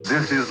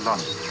This is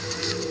London.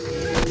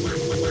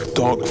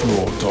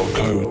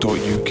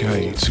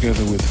 Darkfloor.co.uk,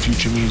 together with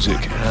Future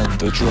Music and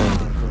The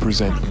Drone,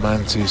 present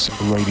Mantis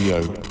Radio.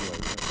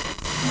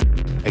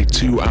 A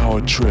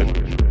 2-hour trip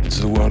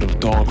to the world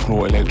of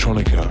Darkfloor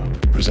Electronica,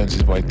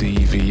 presented by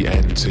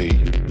DVNT.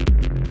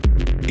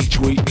 Each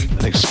week,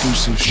 an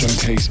exclusive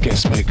showcase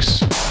guest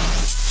mix.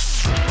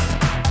 Mantis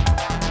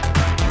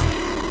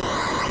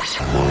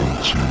Radio.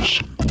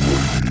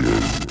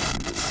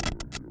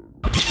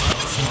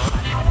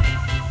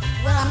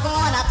 Well, I'm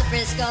going up to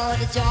Frisco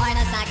to join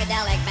a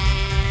psychedelic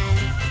band.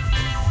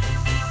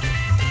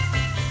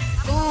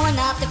 Going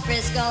up to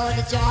Frisco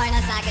to join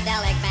a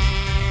psychedelic band.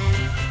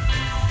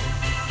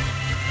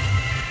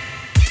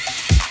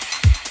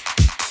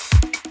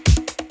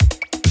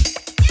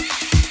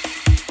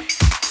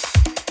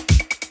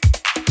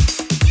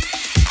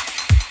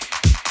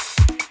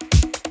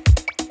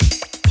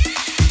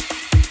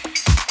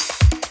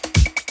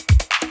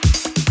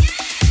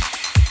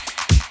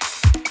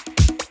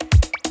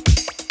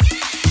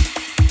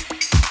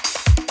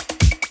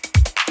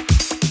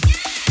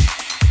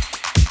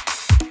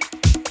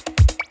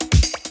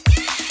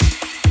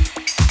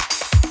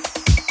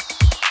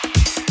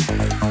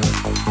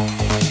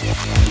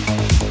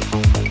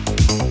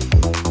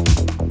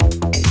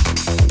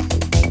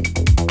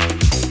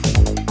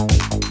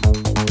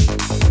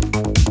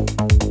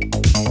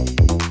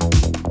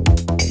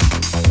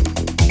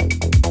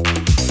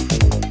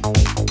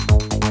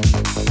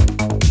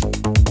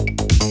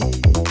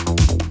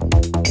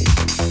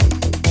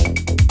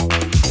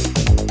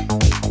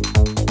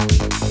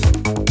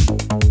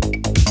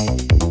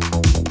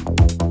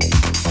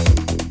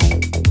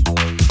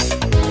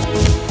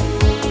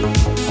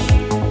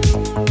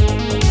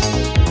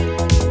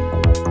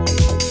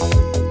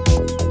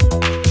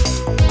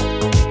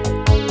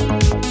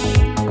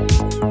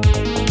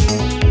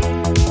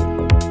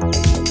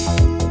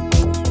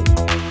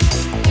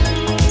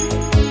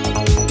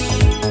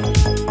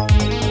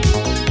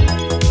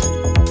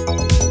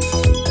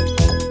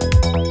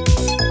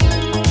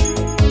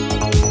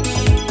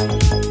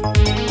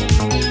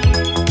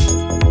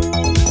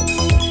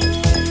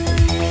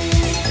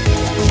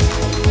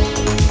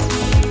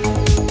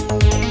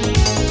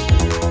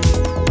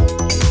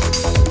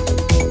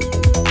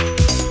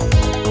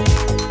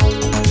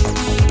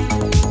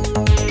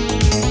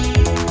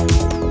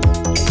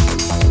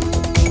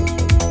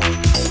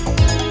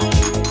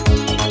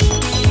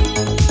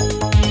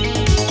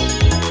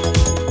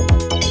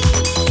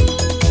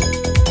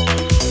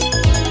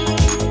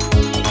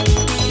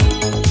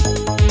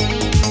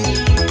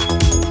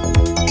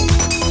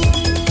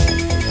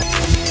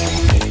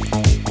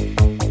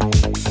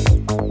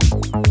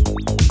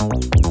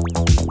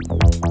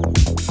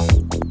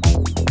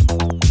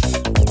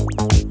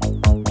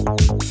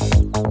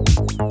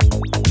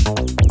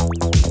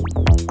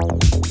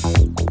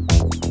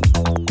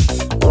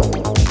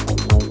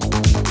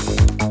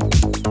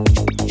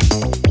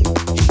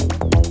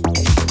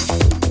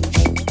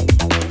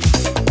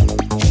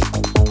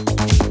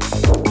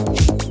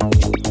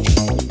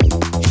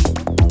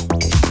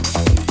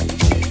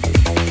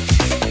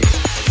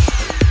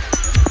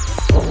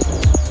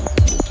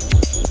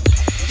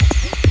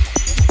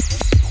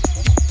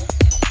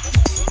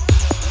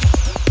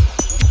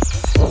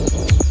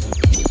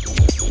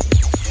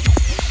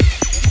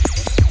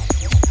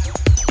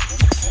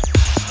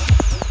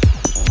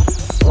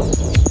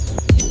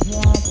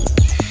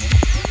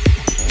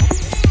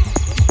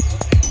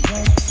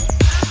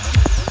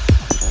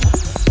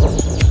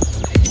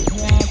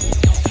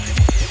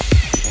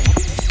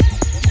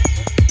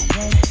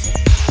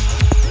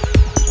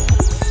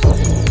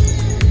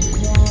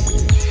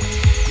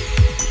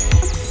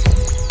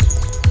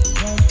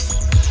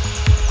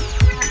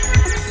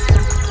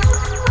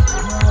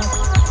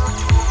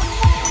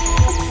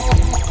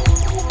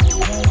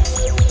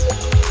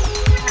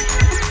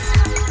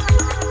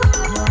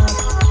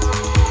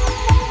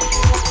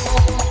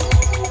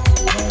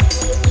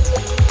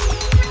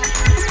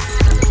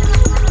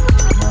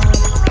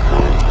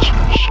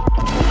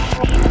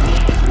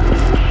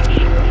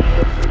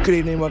 Good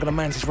evening, welcome to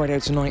Mantis Radio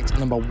tonight,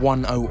 number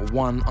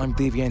 101. I'm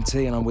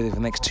DVNT and I'm with you for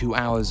the next 2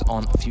 hours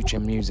on Future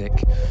Music.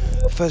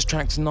 First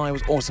track tonight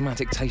was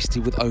Automatic Tasty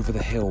with Over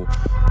the Hill.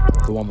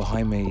 The one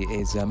behind me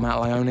is Matt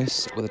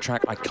Lyonis with a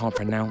track I can't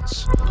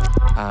pronounce.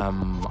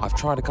 I've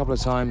tried a couple of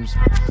times,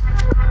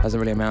 hasn't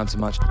really amounted to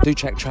much. Do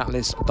check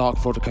tracklist,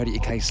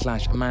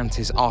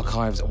 darkfloor.co.uk/Mantis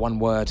archives, one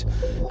word,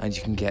 and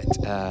you can get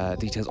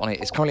details on it.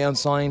 It's currently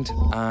unsigned,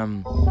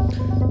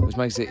 which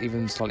makes it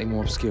even slightly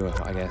more obscure,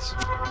 I guess.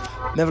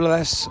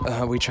 Nevertheless,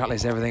 we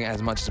tracklist everything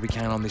as much as we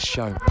can on this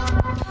show.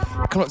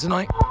 Coming up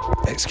tonight,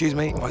 excuse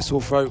me, my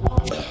sore throat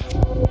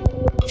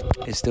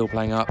is still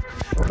playing up.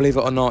 Believe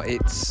it or not,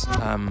 it's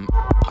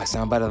I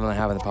sound better than I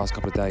have in the past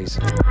couple of days.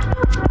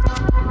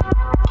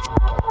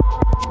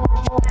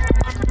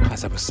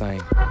 As I was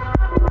saying.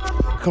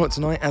 Coming up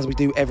tonight, as we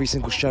do every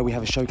single show, we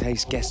have a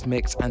showcase guest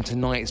mix, and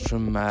tonight is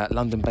from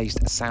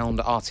London-based sound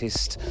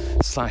artist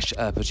slash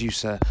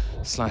producer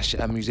slash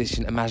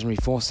musician Imaginary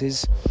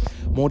Forces.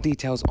 More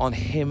details on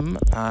him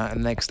in the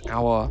next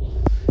hour,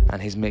 and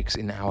his mix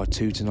in hour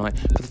 2 tonight.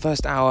 For the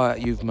first hour,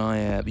 you've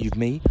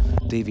me,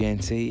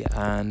 DVNT,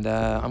 and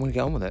I'm going to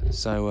get on with it.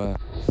 So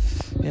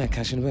yeah,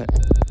 catch you in a bit.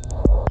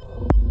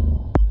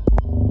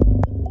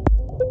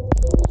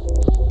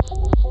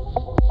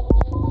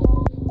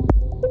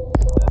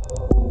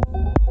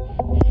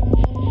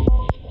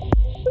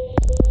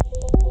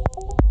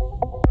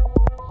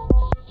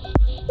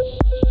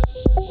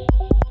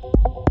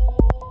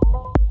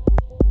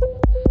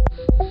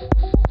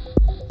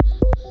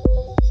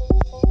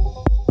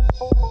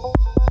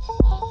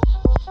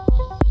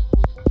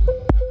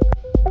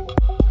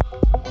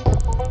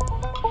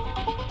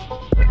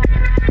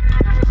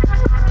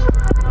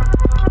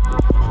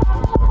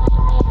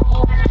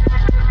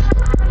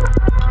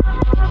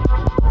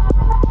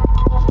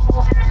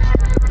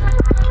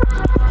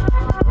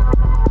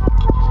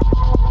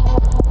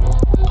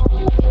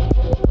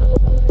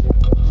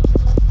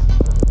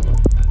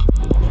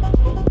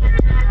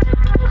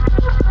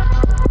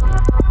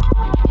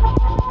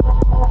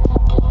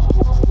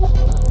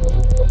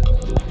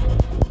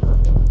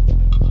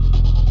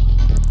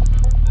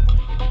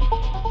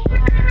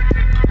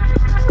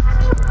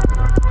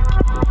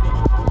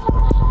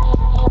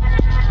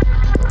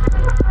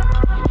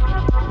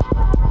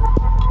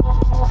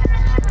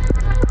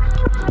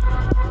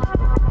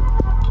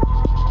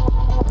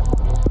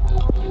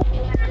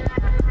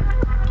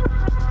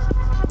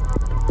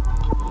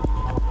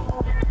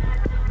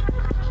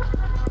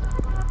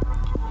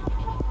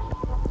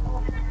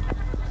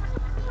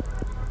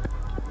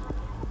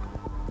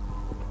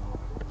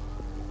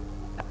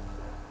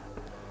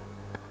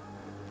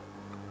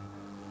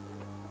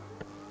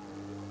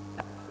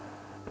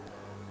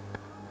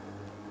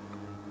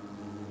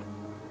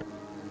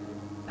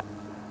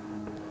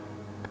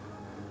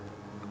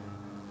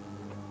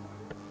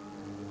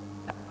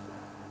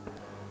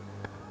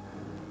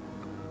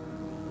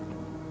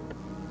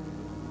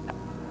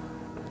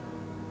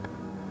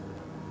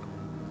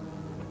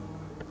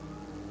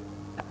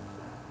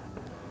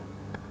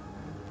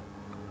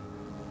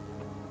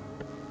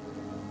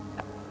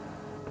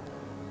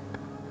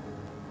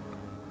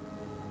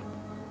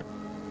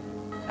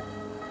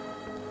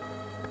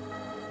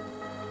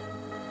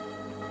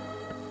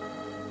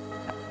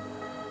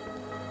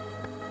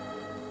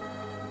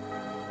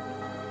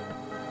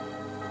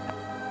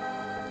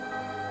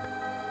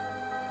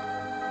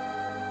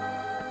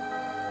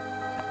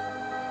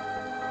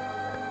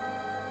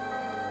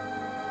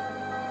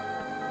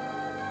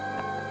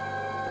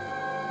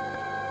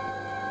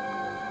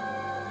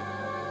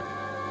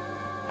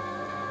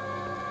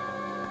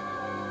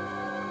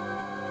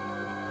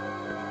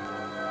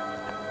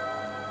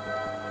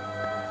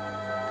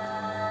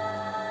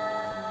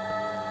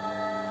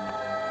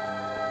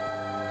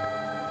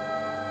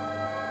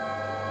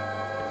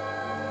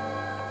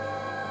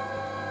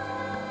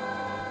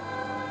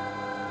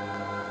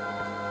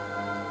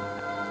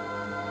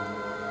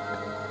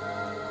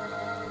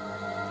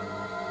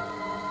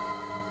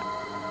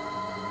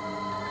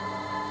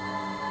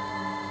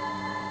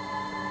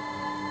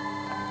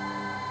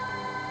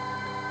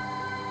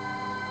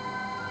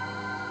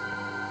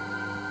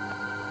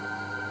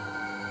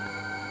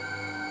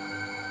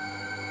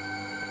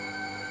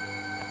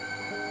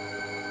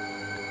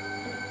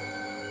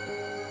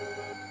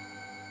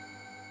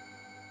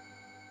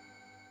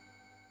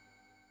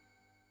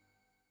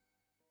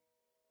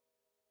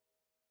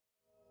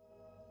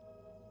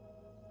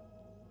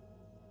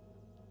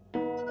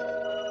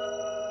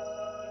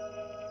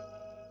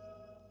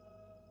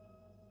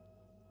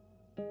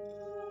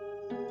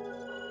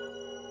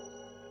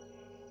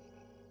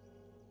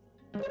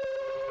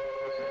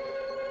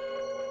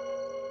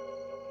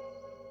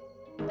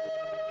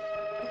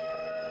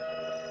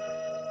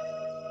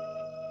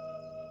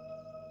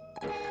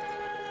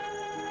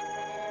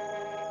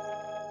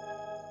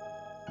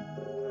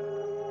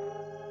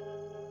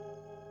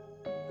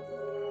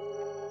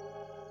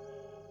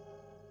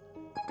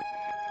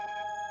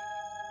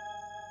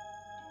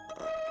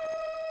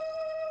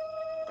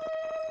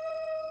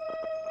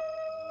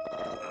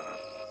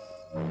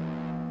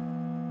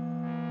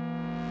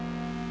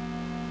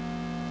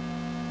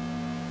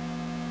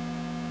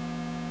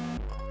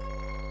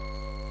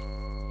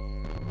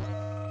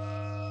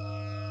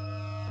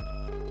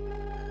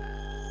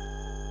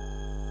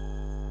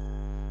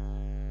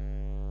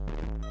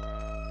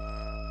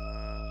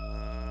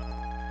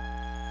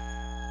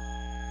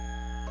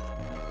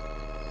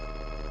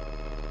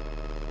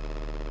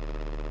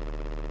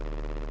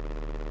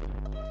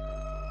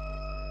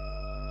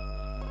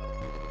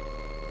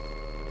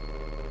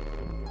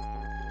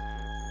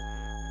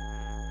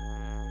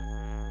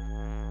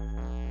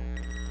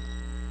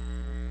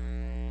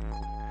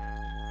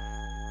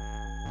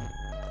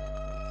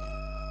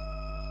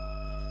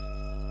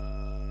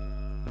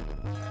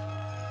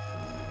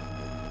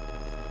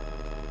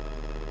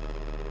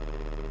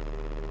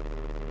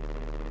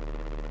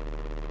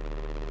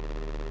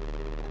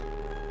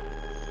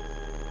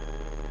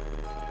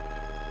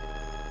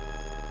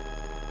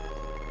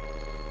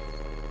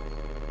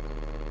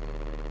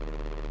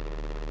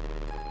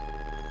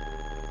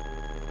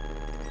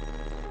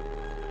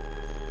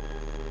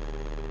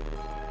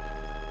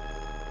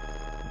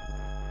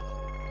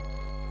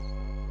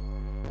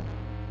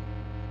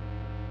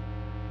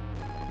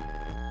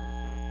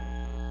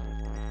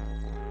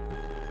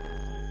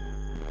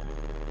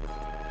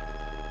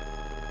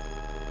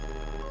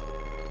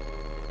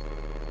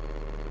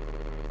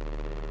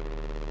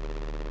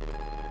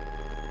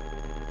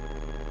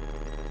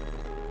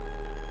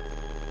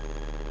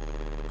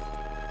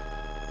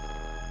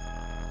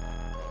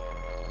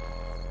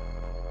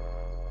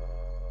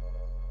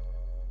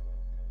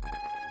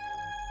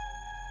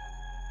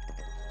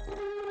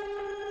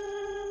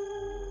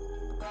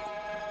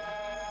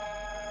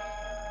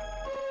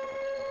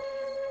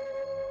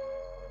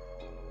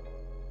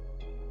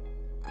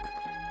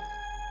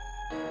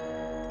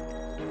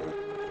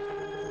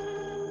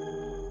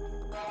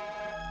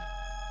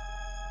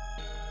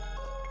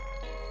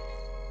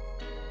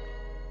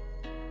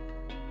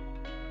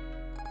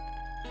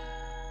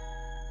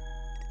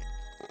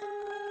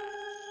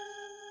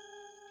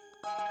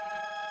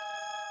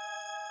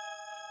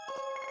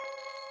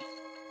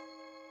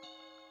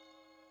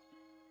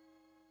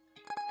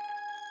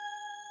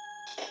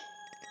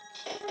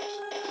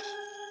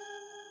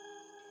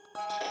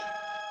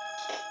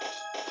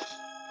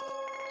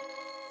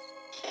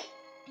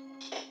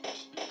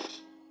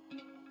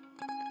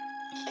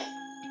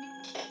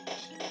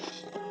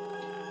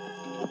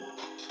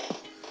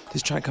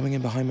 This track coming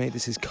in behind me,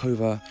 this is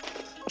Kova.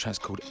 The track's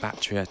called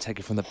Battery. I take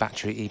it from the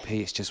Battery EP.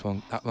 It's just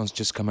that one's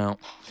just come out.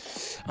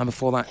 And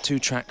before that, 2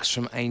 tracks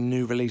from a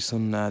new release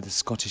on the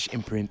Scottish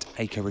imprint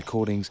Acre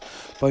Recordings,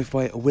 both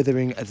by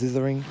Withering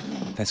Zithering.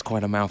 That's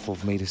quite a mouthful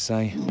for me to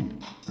say.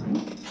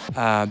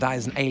 That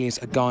is an alias,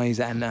 a guise,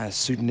 and a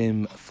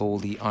pseudonym for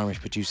the Irish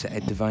producer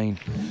Ed Devane.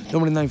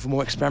 Normally known for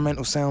more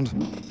experimental sound,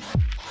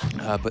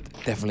 but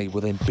definitely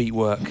within beat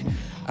work.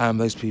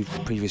 Those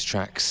previous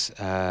tracks,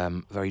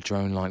 very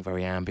drone-like,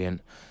 very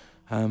ambient,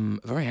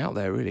 very out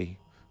there, really.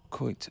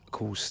 Quite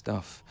cool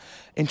stuff.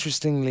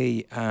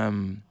 Interestingly,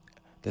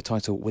 the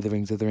title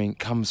Withering Zithering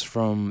comes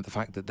from the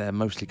fact that they're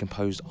mostly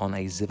composed on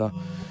a zither,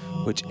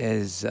 which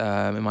is,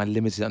 in my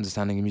limited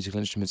understanding of musical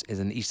instruments, is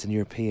an Eastern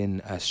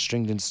European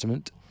stringed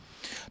instrument.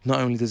 Not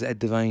only does Ed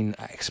Devane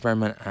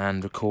experiment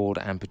and record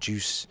and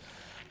produce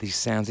these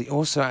sounds, he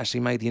also actually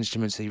made the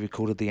instruments that he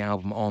recorded the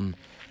album on.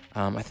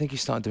 I think he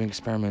started doing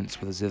experiments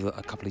with a zither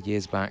a couple of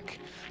years back,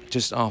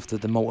 just after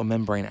the Molten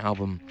Membrane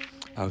album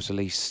was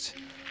released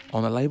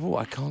on a label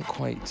I can't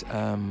quite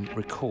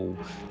recall.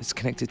 It's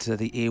connected to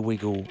the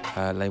Earwiggle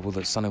label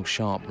that Sunil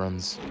Sharp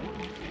runs.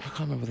 I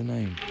can't remember the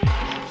name.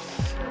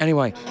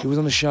 Anyway, he was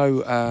on the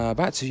show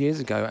about 2 years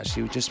ago,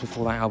 actually, just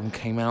before that album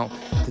came out.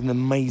 Did an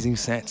amazing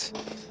set.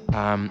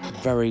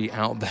 Very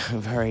out there,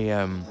 very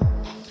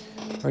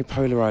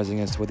polarising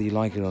as to whether you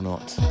like it or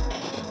not.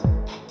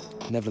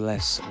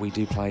 Nevertheless, we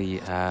do play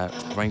a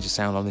range of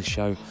sound on this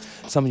show.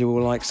 Some of you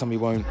will like, some of you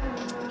won't.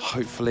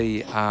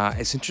 Hopefully,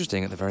 it's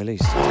interesting at the very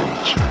least.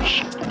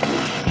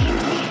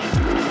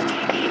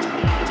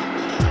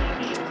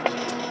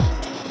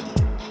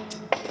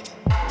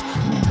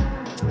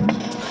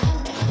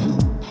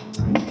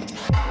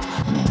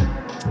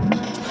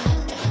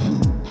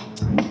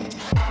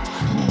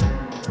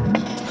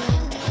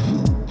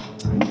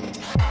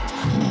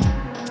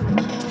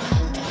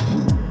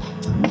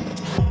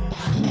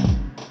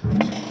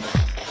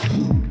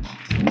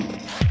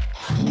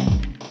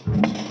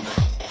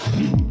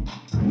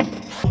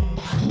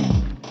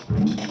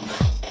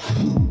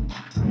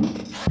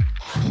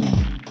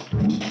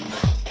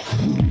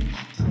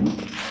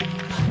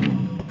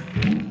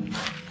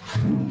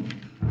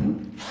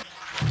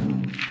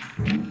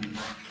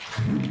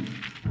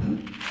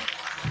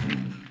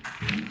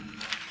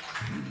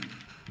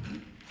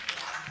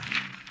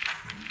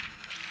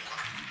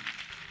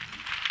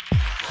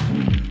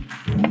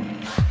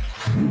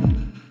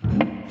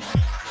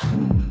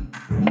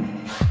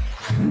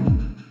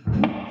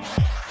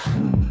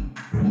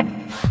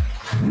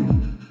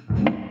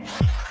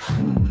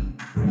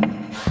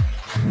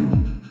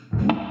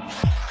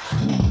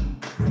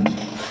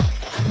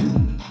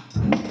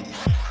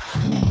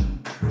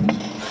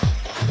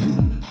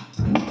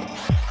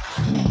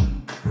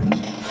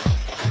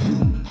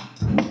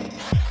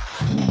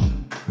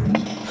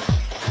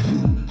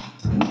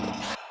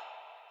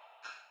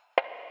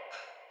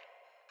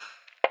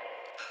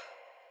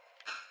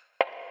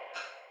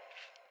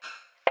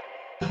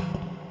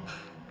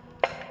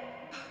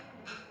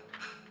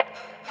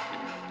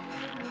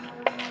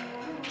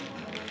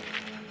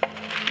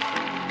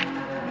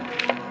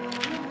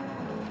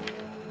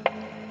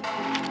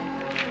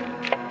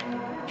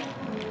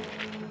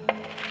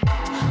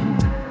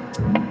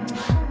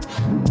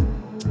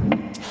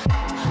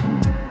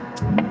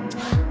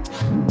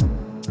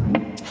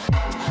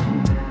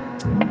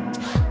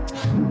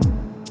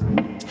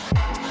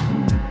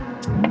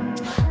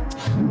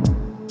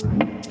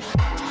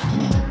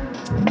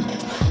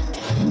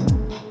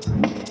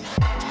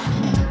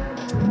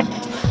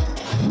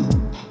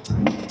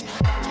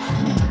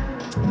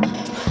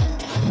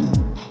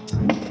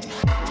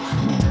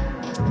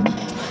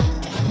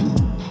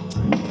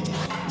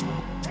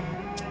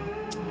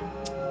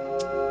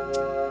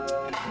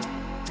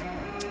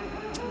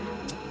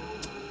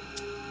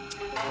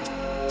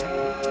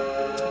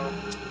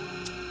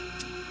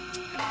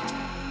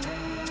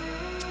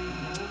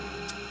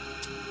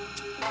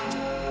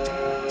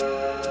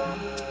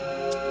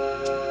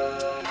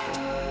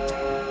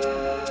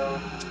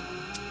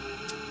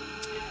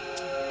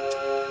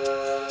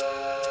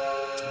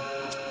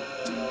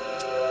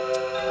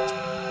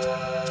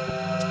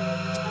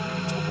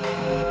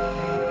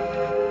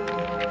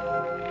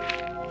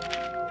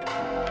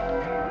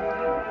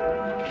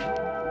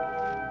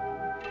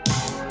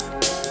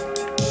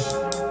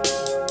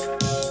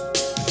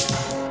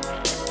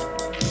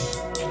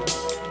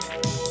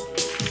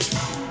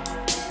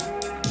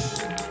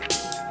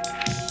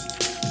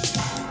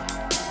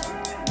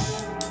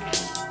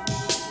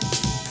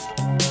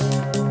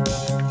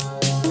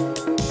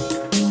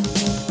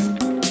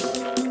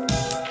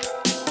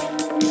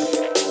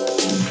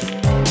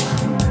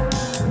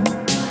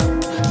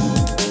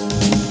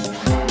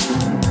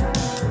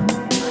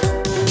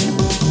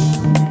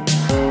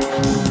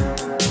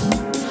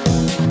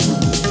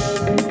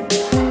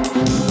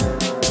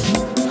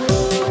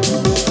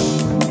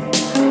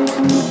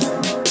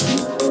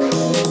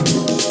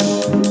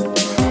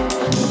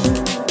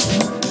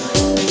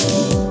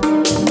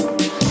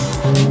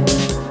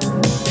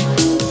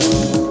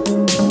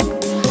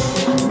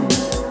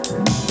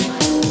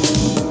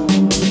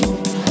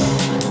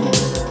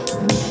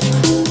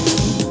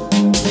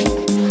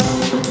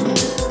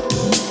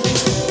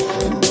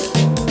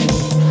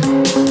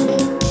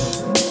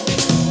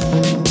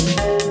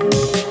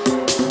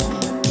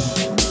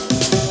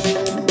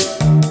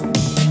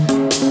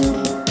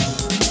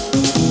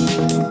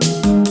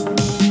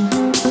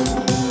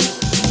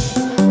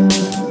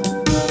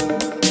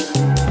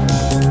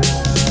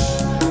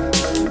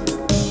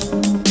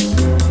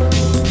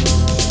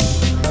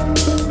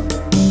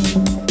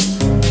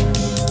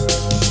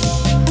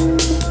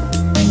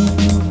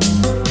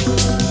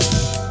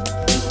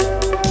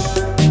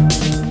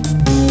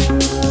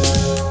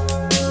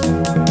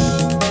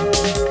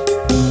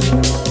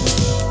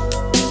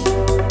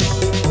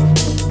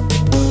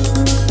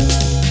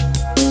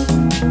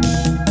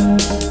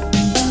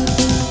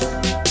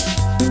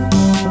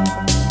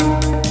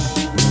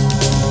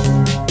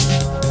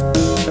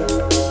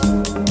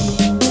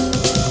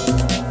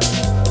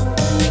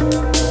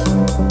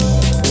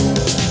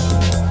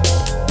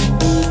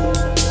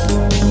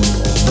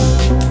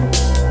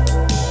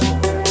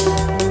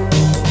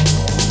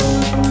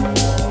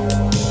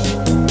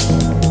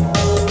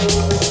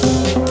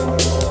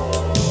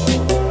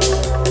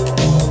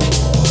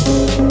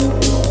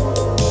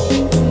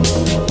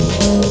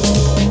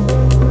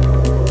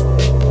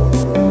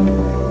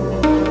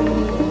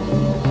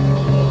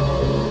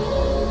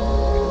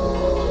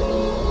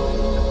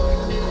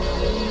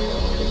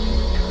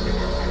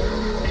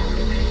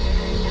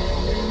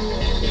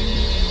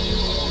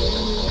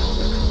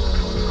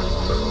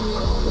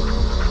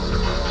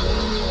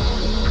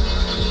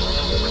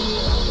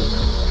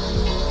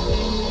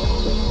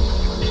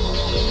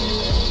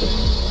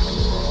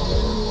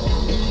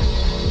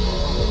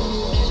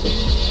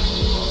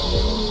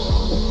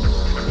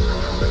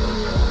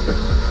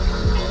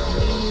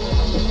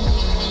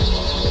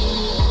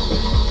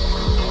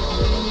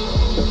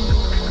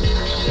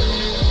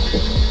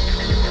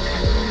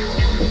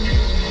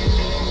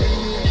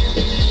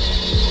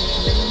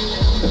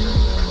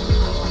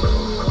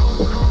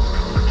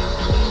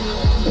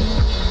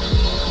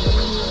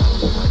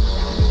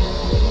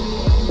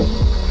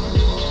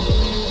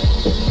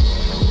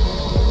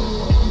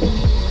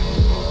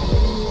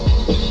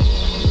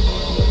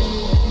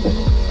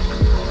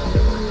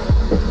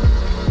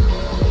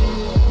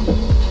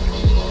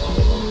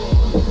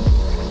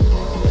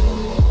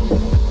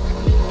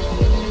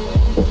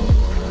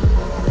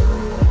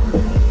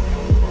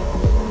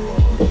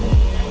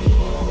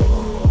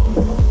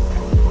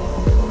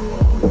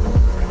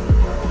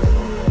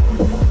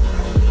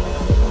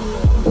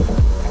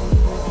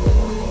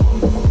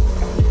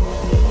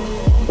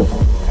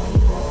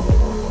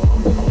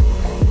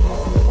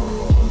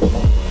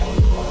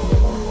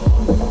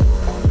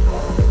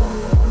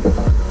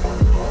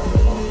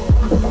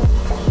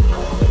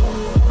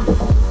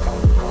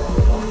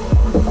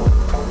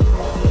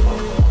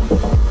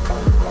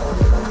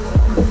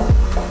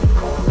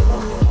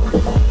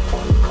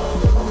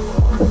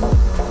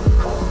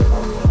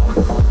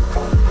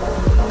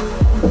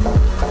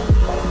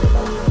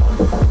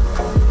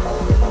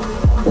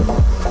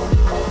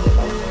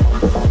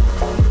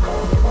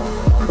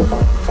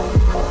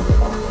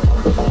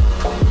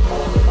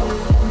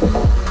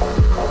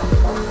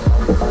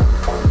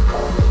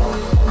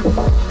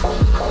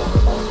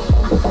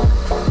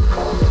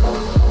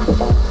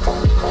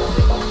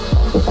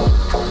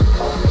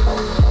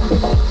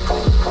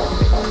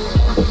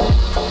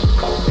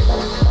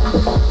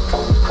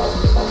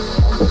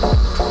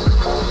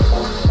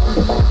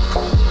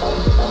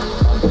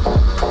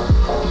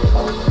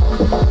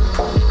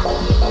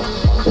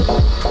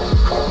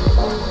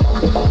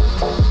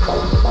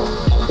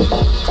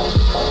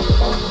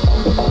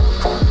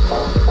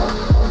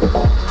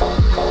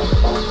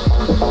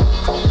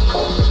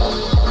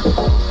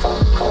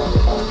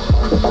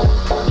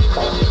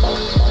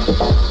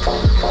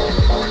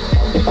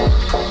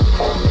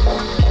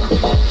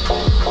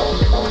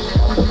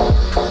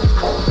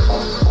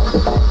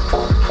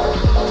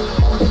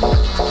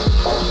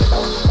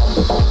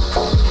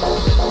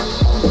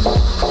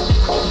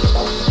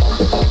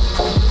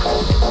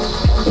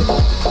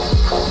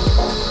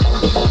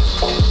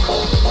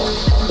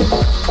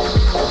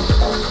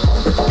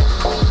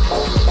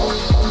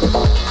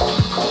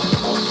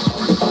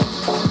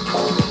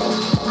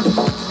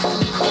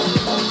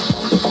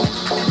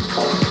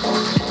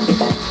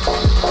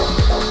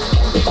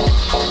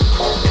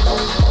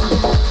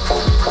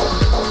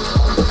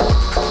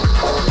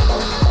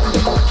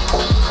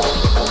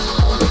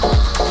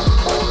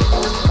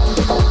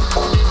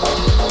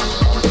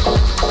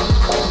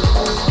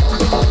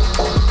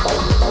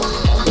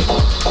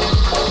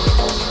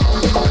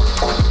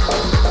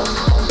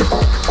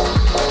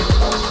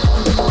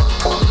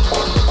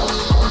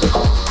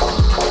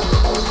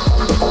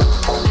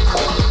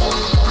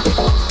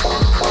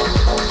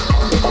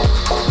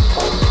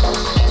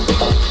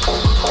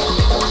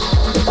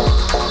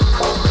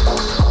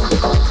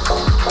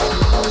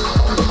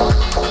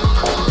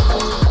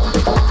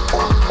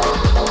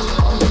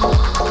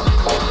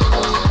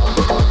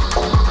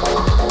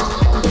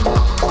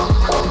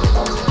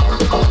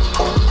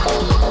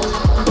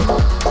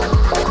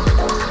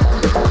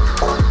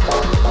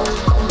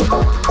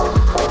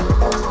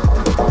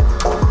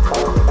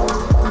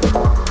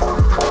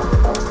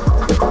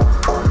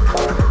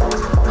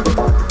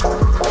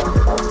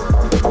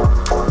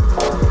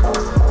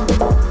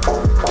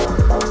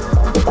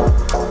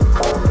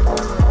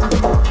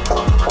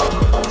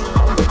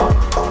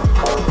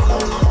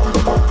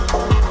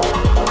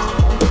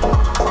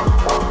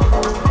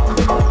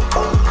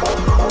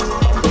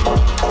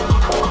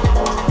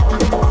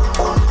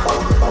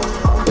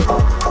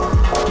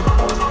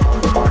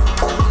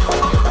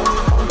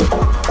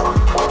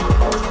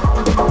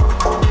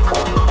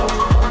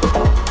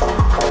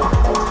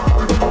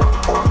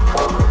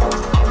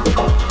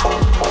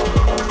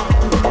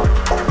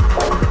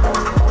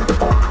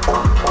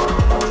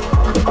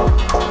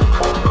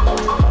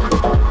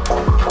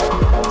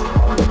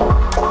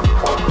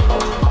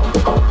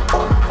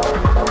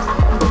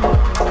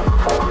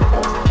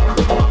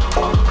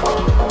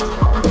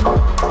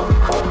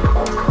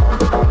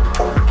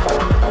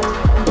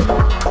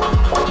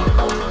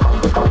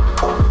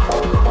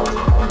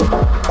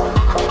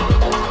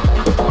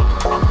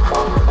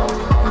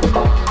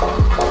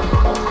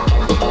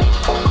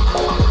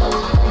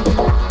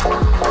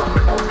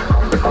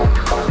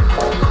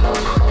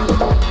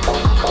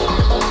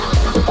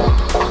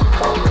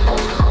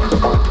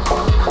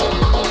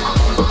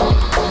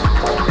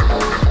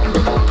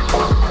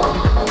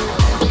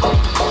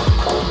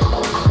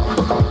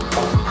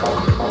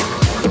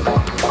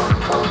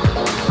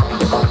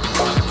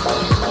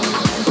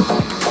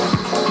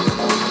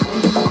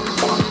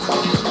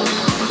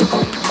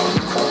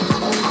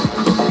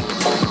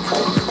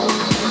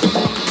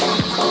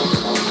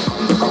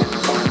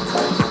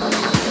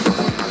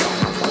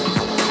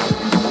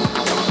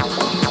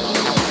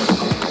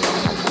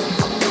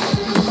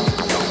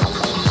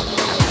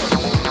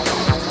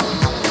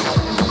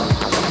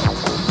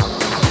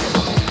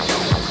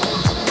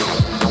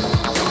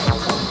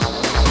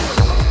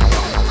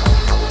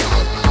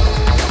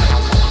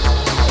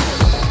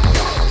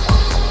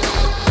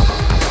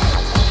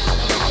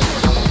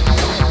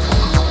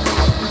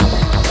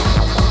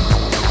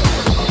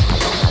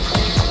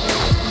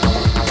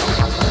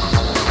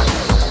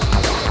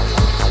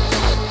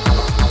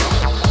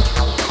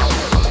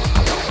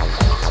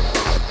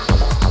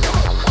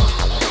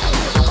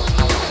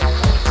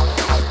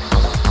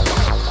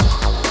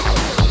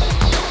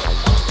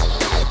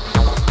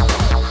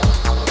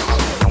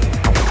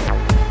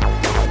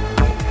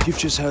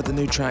 just heard the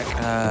new track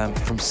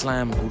from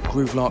Slam called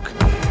Groove Lock.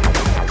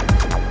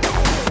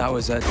 That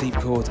was a Deep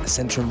Chord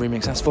Centrum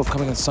remix. That's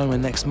forthcoming on Soma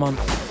next month.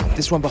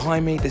 This one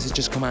behind me, this has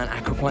just come out on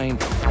Aquaplane.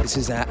 This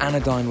is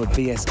Anodyne with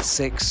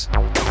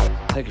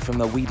VS6. Taken from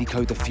the We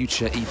Decode the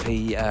Future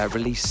EP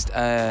released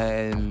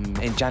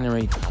in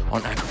January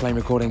on Aquaplane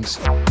Recordings.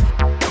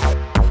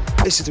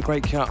 This is a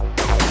great cut.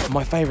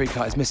 My favourite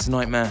cut is Mr.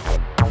 Nightmare,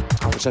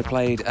 which I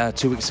played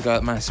 2 weeks ago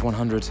at Mantis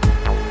 100,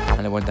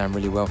 and it went down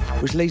really well.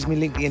 Which leads me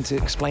linked into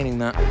explaining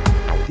that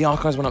the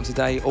archives went up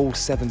today, all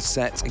 7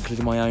 sets,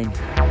 including my own,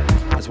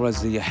 as well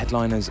as the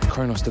headliners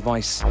Kronos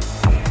Device,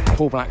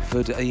 Paul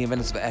Blackford, the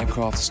inventors of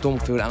Aircraft,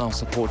 Stormfield, and our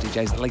support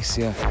DJs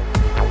Lacia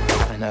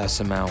and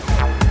Ursa Mal.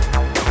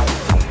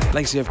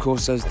 Lacia, of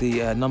course, does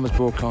the numbers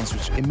broadcast,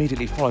 which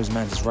immediately follows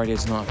Mantis Radio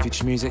tonight on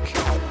Future Music,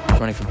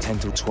 running from 10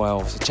 till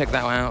 12. So check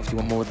that out if you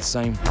want more of the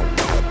same.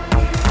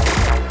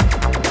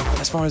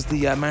 As far as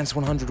the Mantis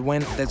 100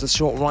 went, there's a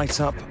short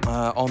write-up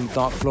on the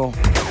Dark Floor.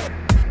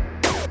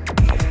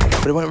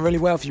 But it went really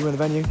well if you were in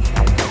the venue.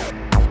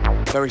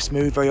 Very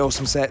smooth, very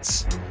awesome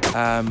sets.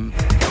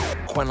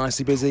 Quite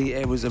nicely busy.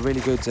 It was a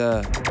really good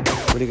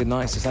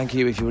night, so thank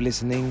you if you were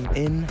listening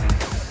in,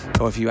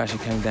 or if you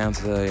actually came down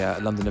to the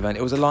London event.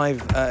 It was a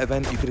live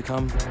event. You could have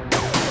come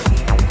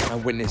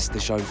and witnessed the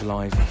show for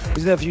live.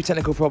 We did have a few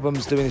technical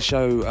problems doing the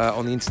show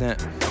on the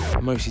internet,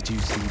 mostly due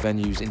to the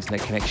venue's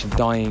internet connection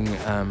dying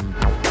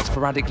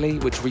sporadically,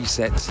 which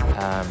reset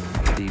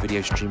the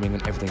video streaming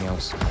and everything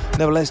else.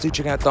 Nevertheless, do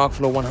check out Dark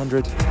Floor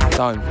 100.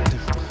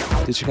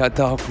 Do check out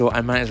Dark Floor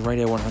and Mantis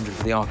Radio 100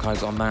 for the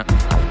archives on that.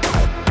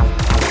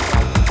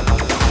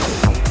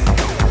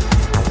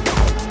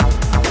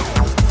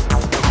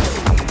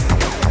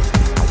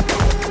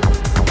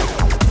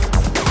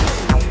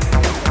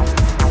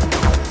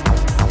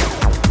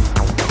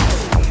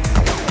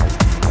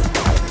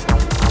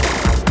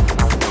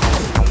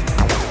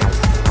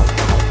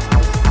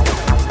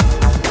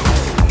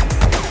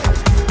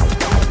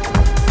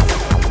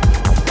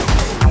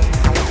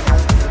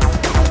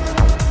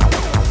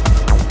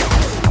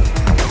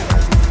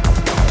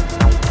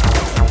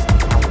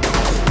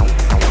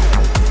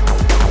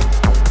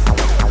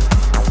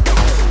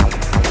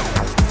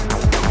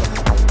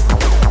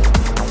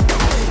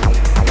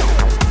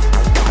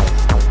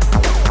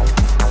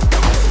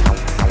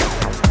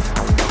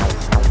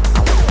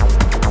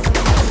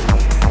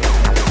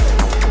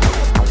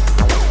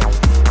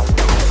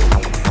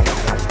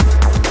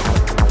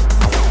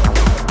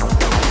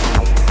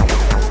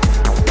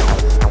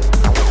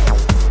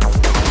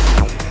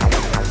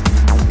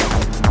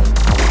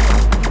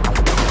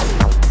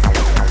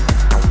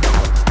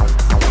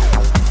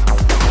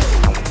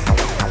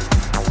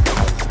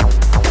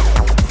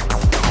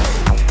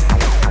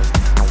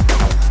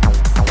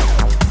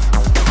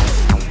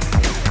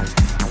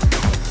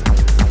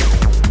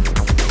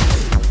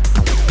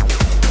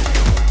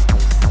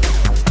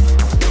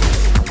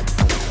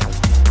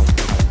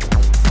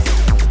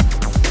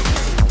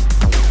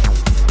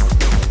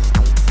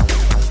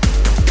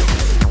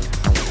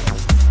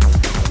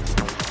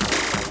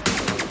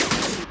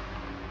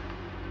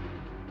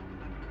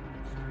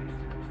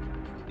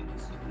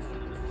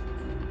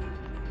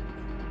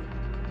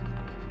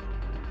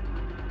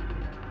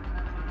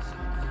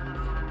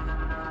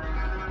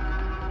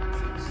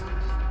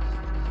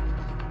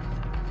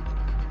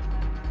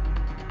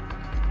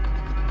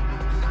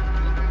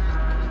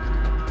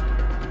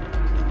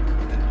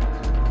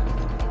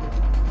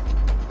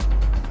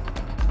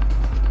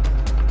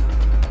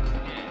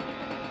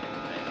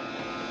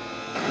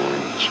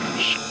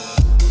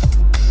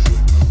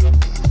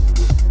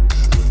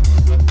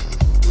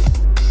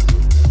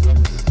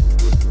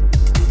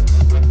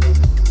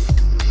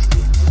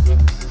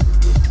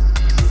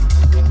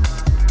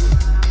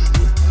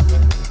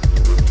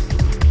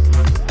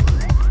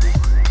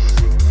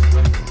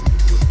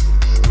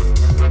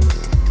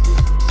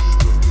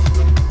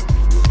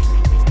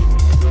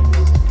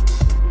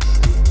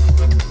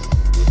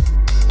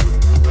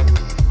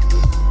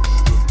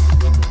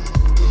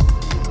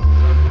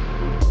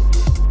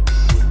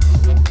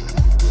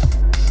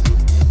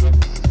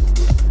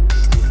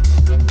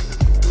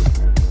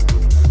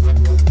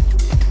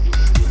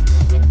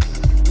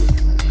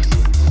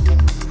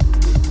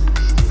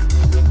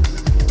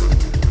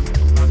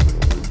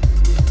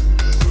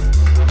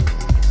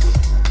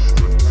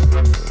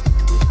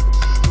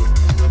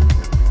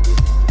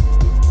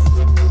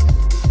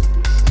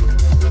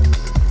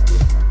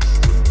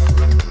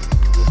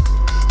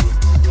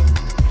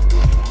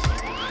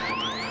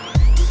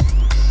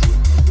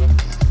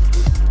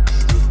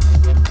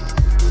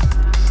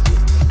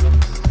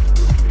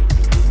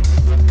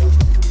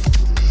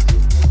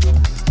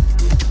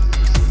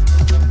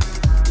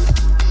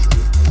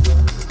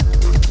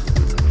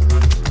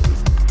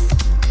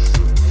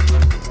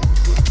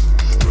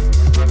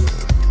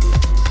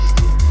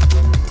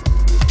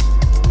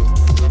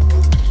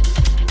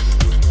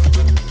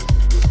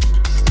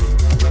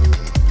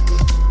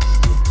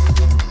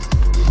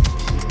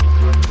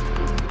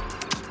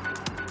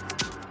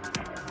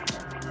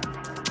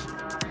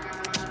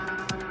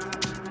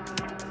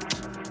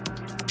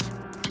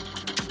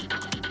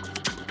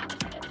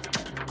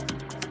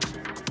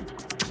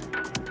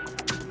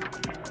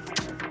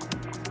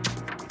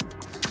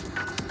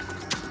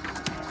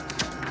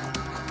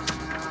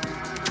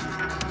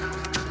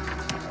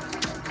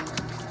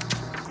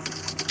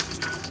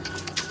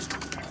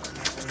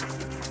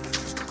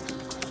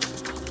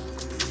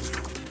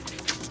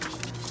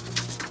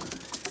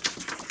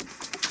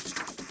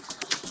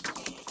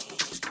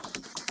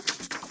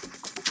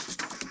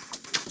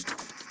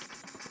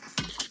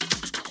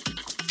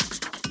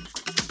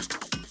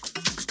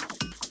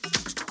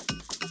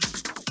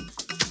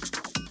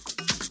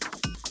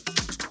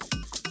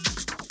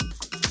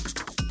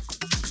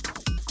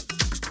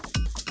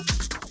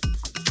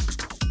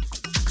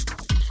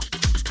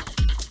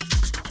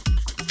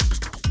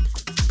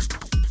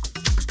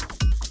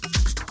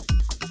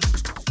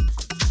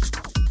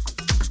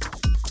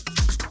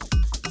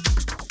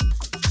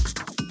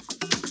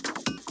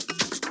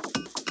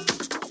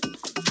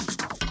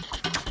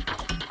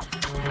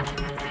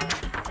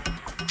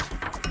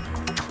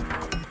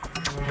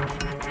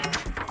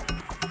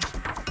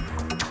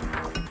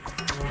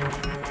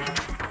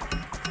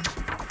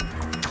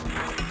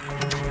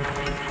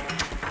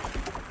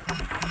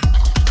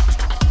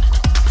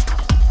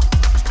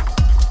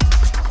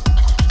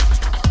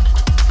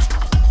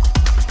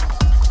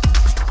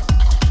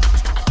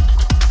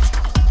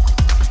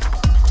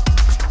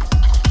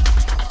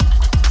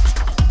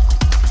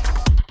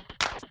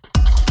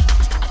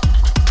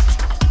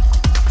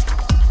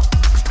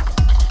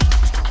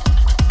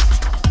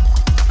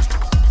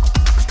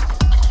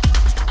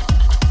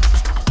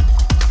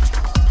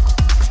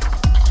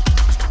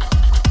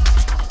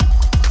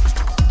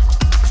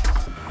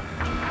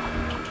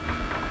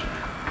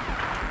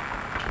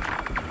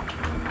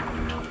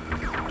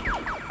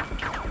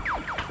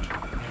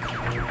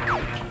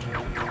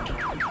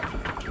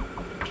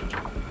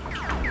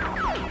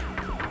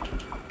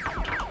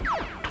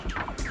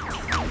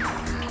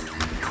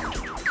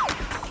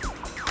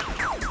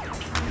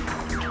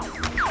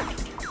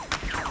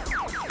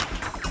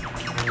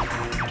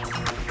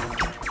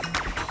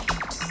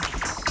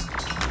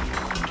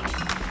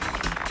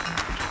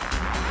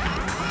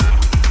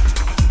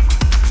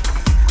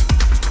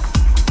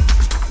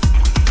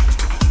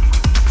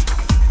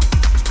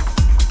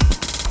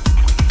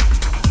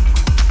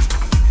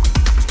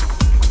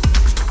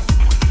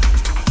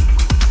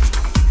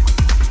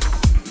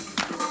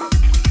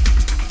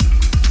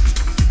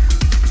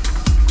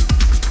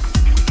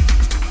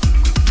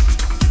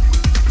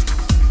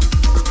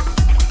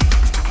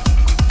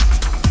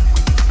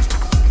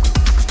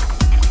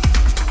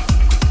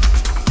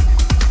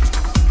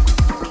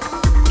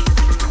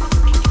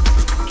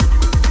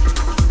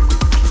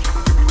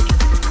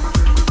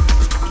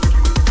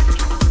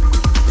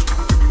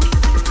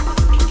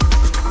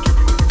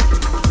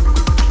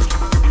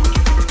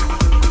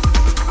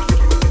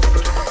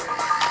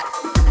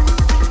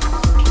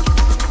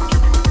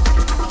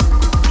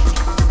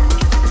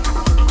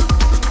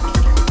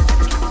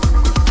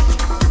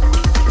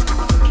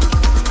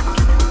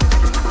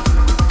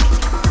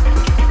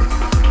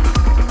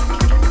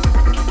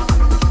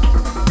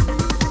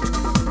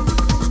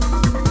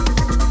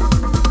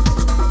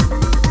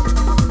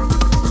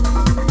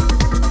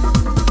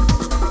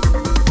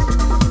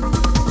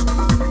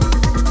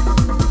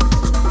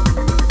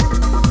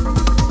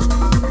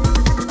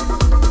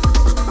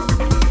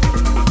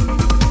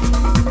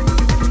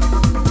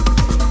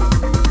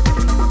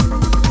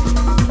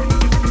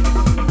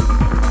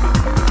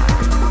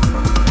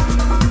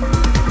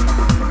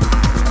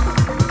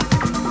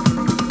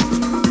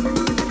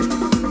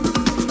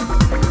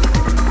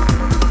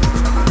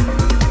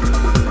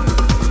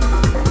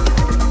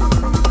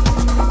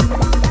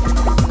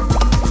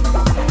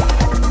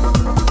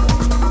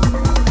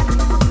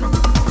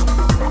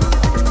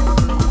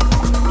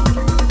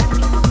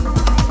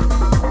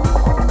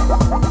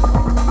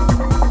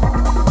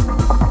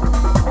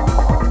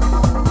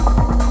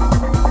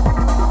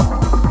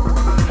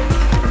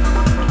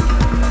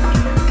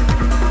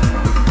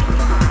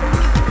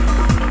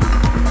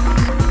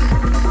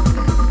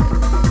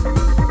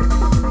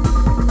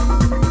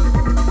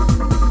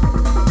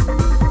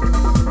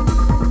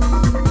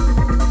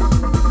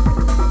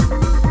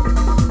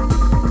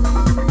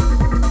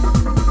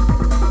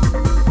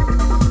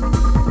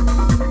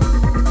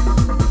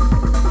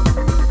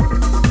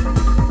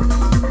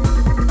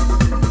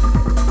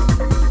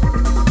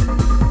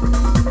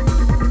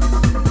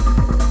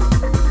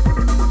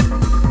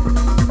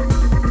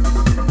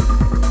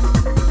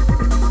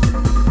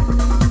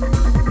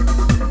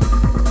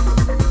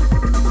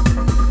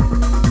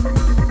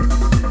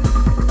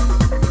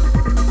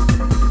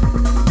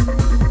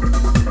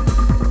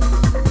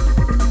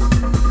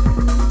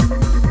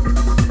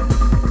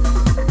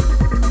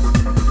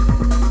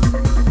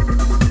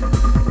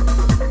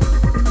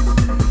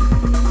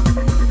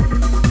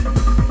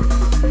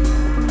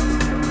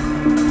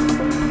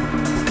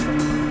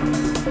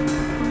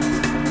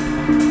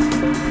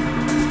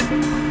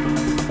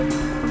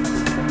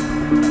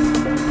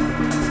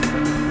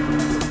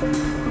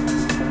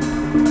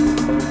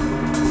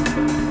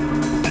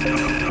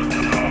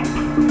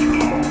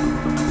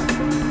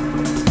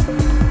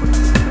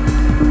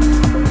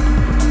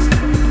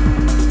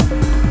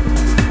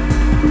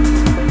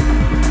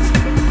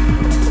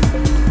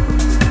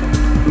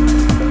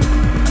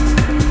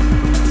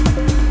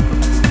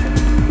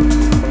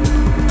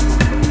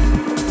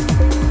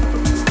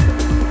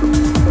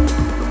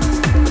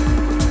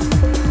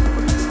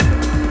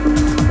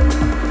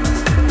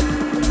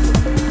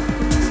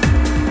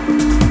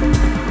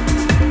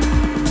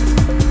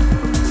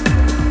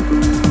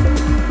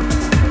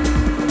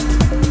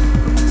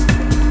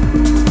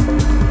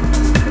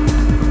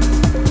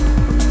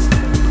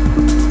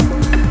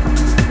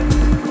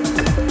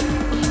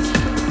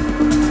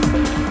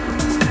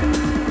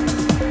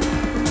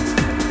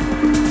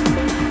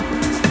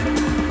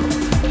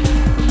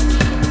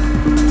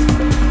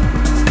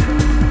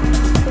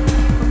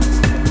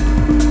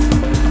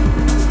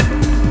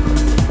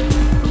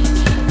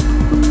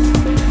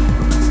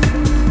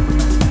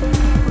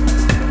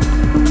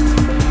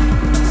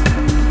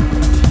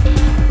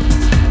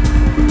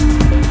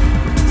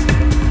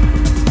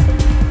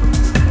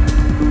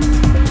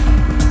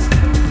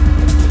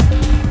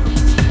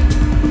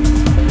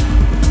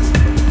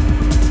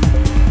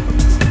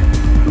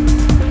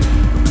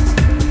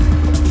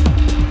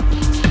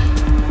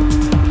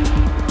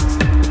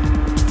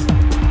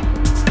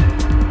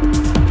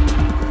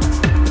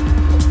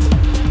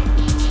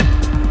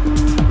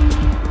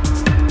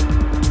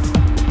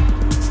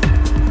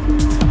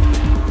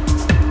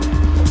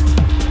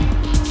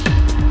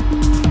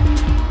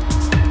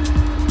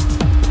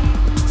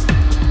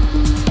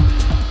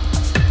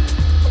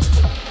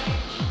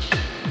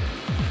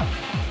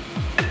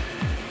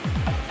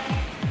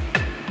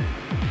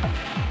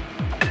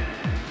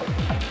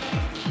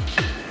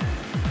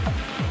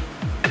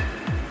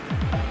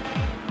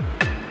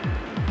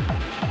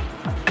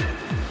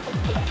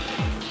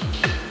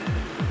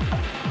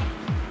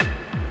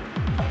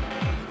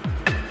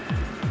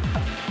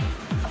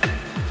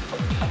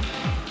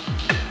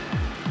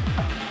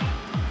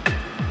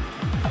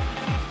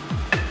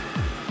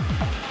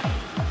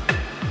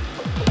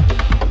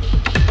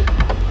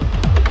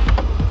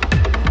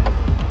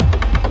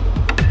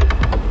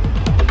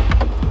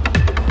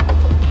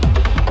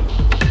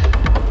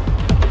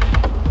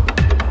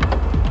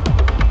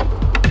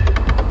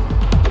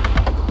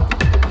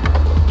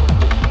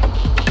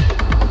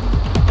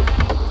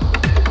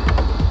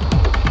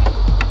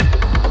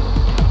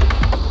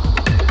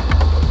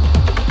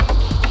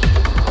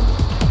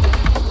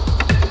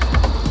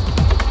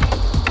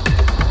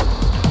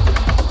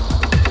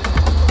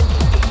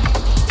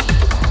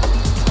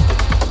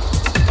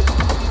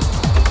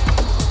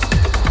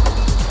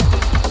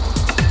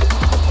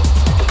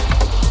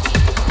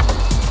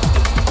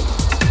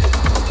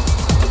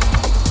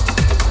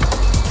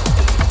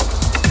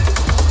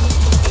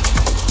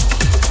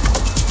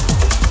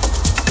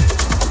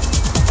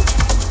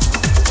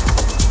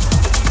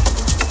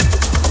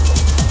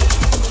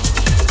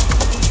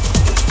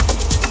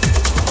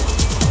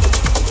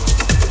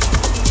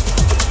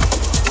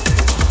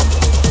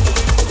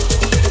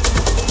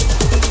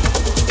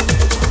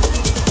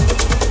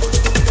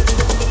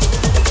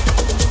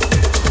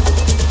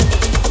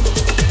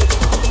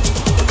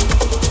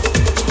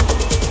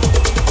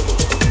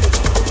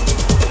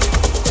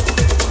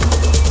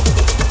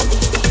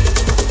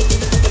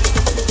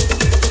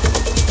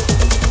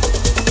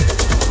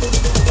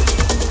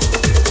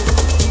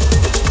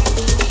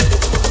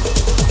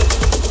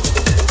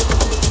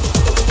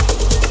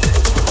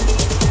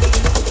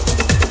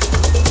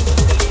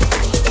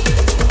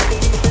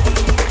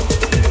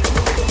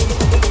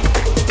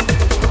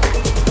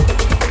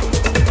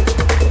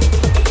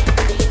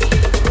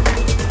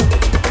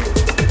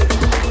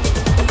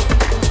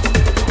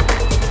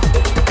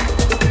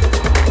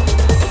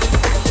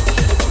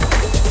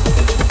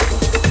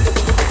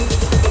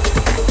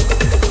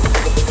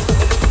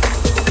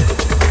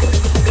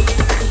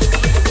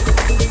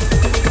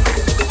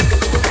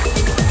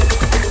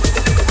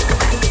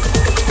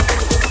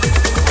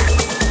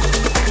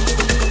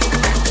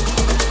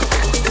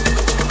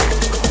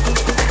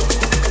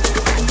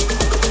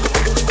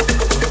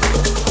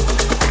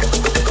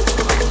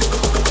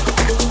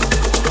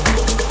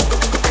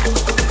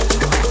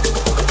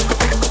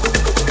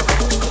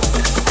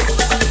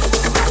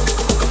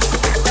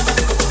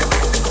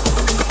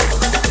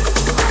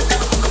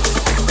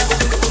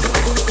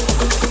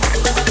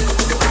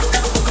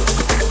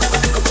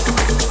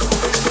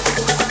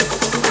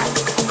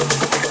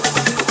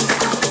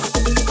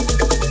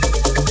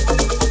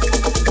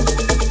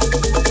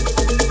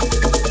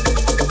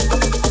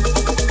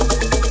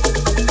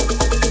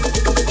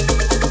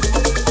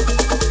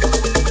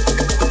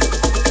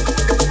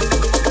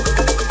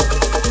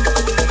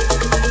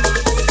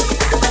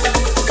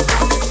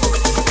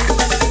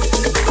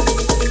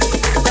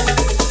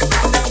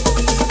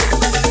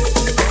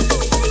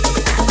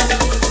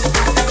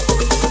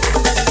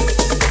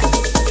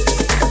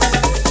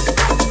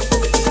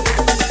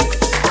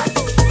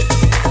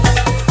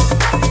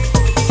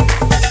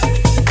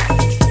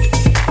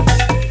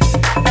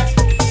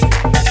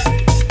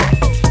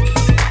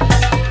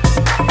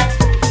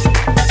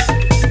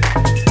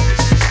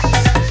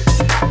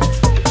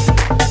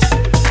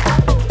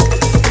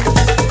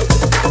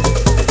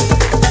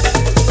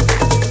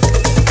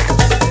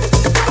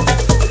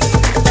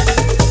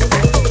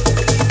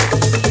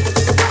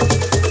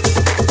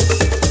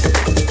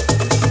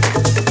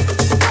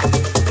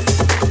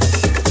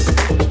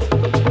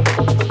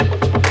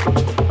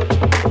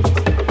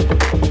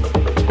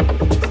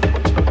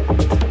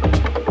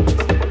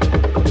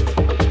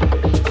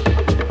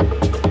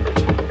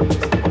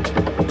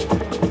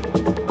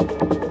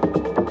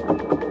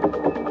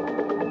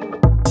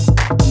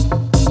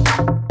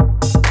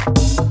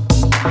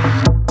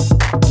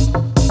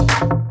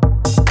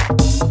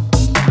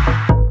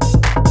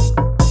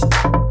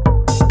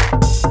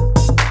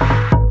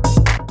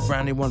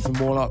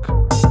 Warlock.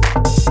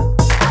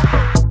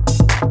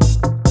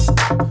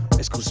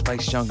 It's called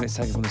Space Junk and it's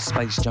taken from the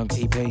Space Junk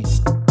EP.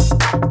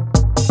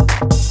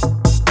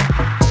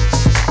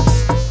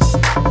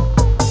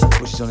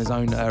 Which is on his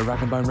own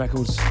Rag and Bone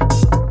Records.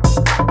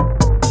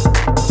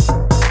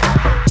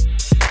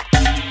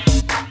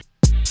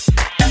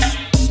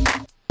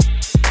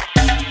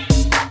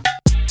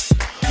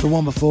 The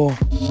one before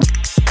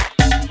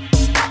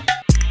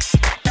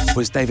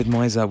was David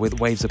Miser with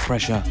Waves of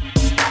Pressure.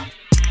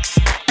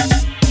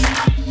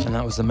 And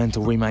that was the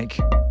Mental remake.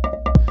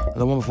 And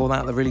the one before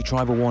that, the really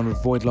tribal one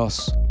with Void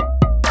Loss.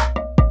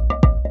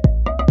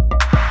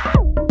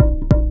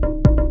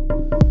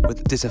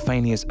 With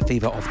Disaphania's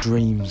Fever of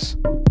Dreams.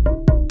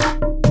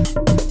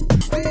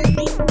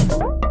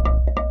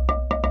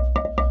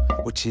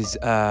 Which is,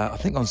 I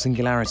think on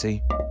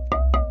Singularity.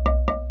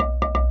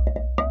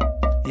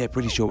 Yeah,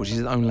 pretty sure, which is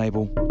his own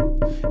label.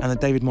 And the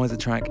David Miser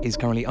track is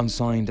currently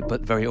unsigned,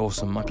 but very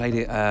awesome. I played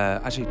it,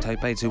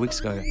 played it 2 weeks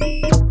ago.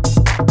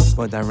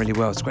 Went down really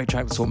well. It's a great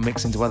track to sort of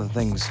mix into other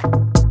things.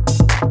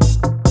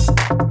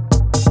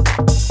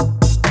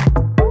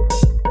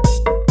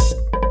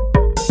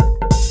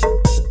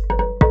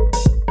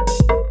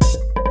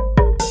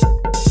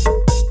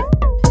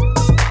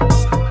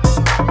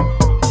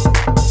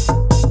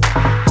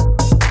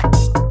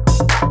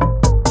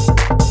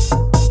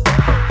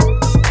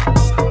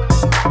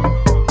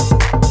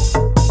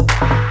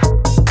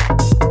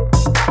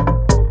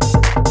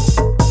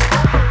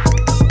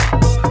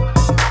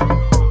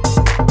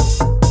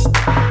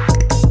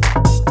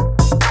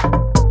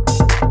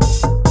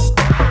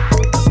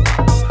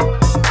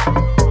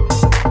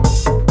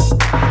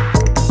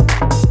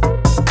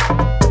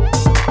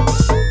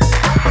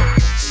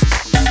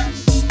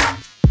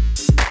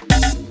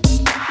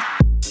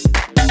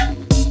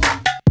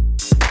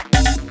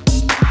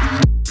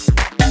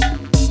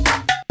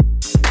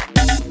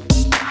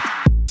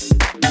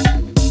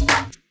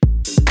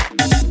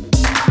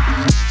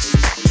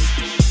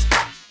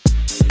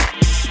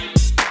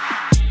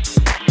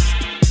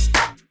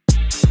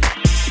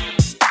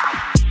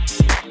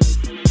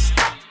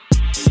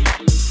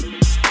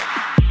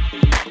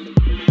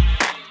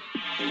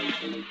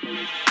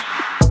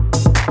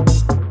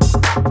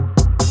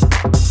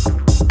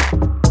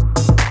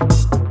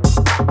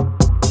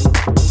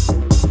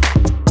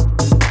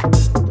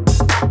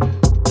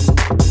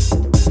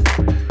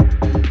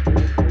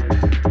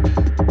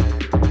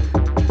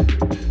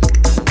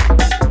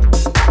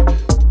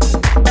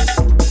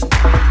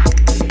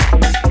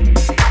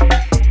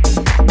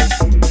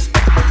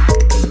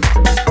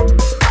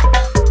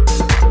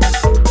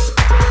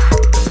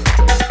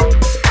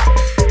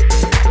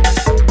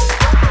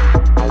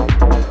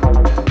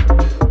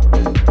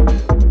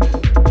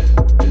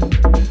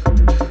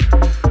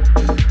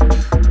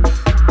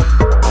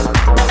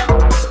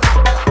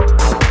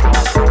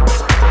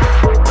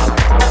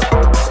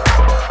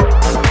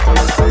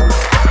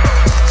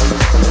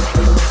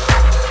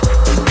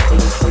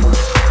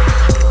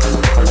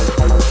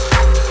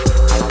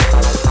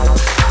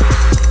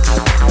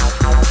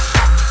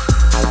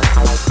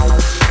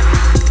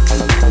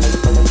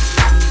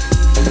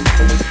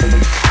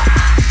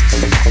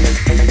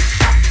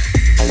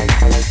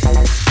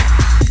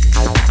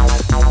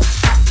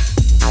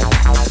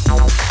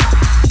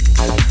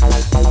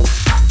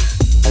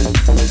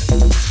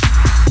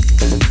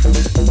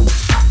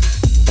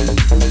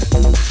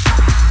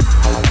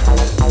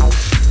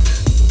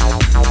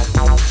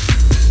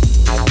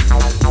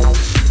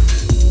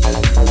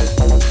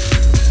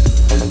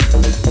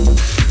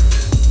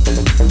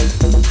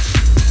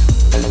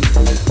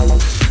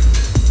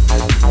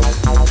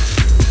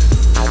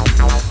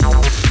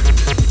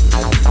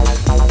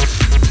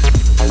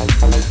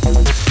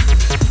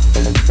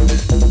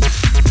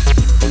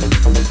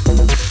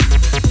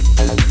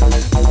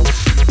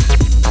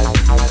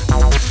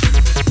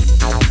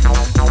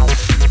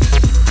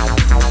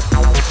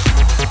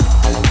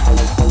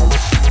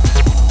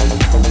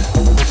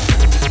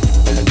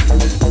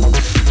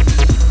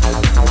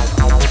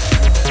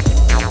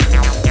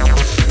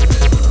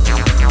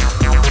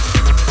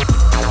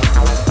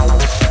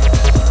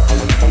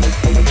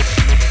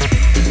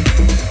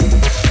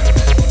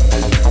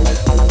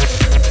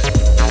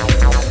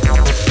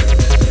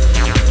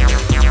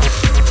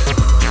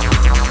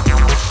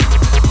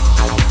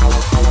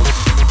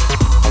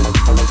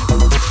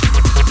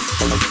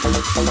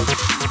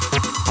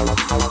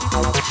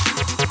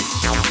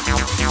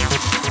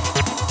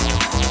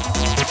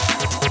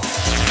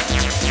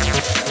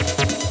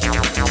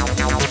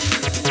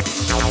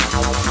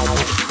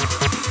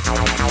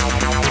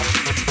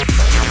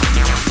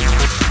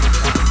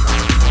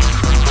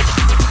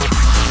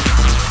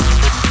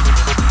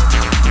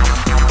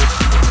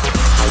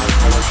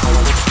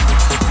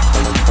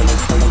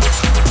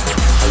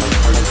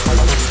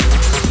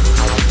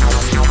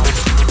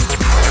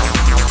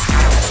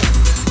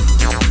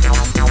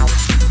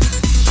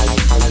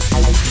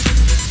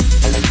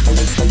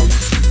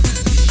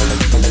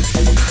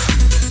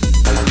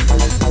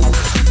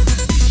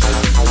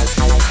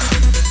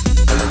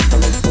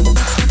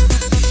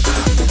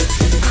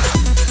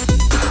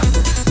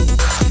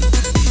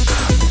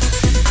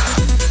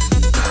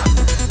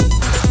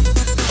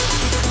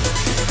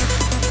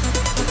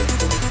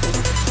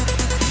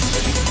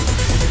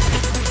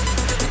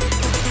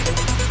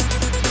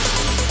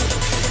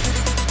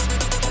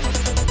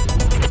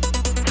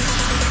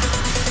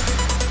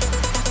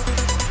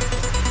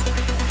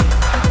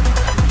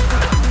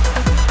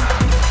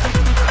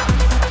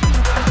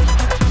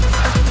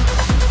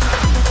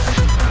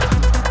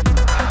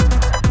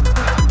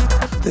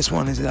 This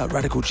one is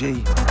Radical G.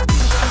 The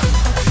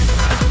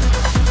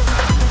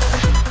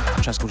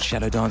track's called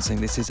Shadow Dancing.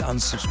 This is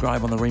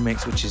Unsubscribe on the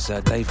remix, which is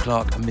Dave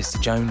Clark and Mr.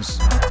 Jones.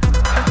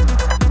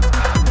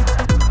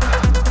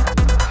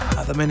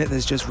 At the minute,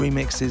 there's just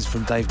remixes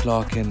from Dave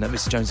Clark and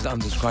Mr. Jones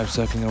and Unsubscribe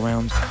circling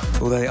around,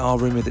 although they are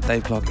rumoured that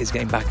Dave Clark is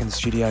getting back in the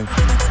studio.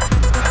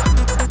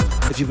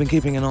 If you've been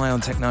keeping an eye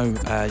on techno,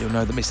 you'll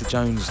know that Mr.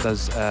 Jones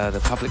does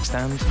the public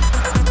stand.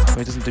 Well,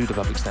 he doesn't do the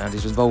public stand,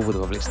 he's involved with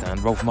the public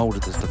stand. Rolf Mulder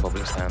does the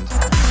public stand,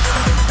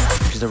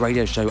 which is a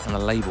radio show and a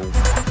label.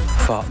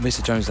 But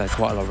Mr. Jones had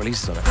quite a lot of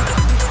releases on it.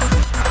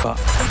 But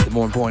the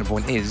more important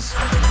point is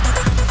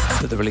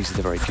that the releases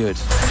are very good.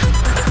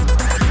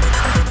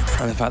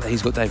 And the fact that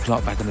he's got Dave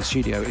Clark back in the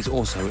studio is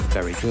also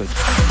very good.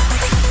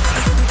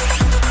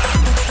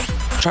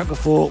 The track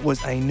before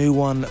was a new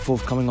one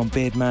forthcoming on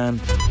Beardman.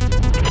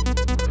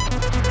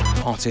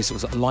 Artist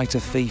was Lighter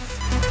Thief.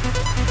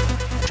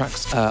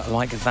 Tracks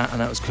like that,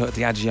 and that was Kurt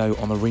Diageo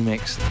on the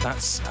remix.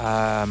 That's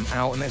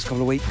out in the next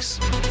couple of weeks.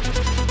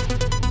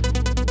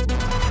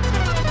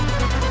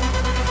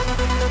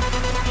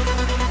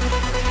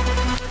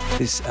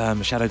 This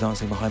Shadow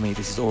Dancing behind me,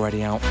 this is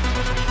already out.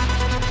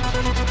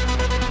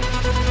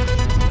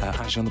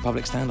 Actually on the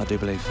public stand, I do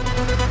believe.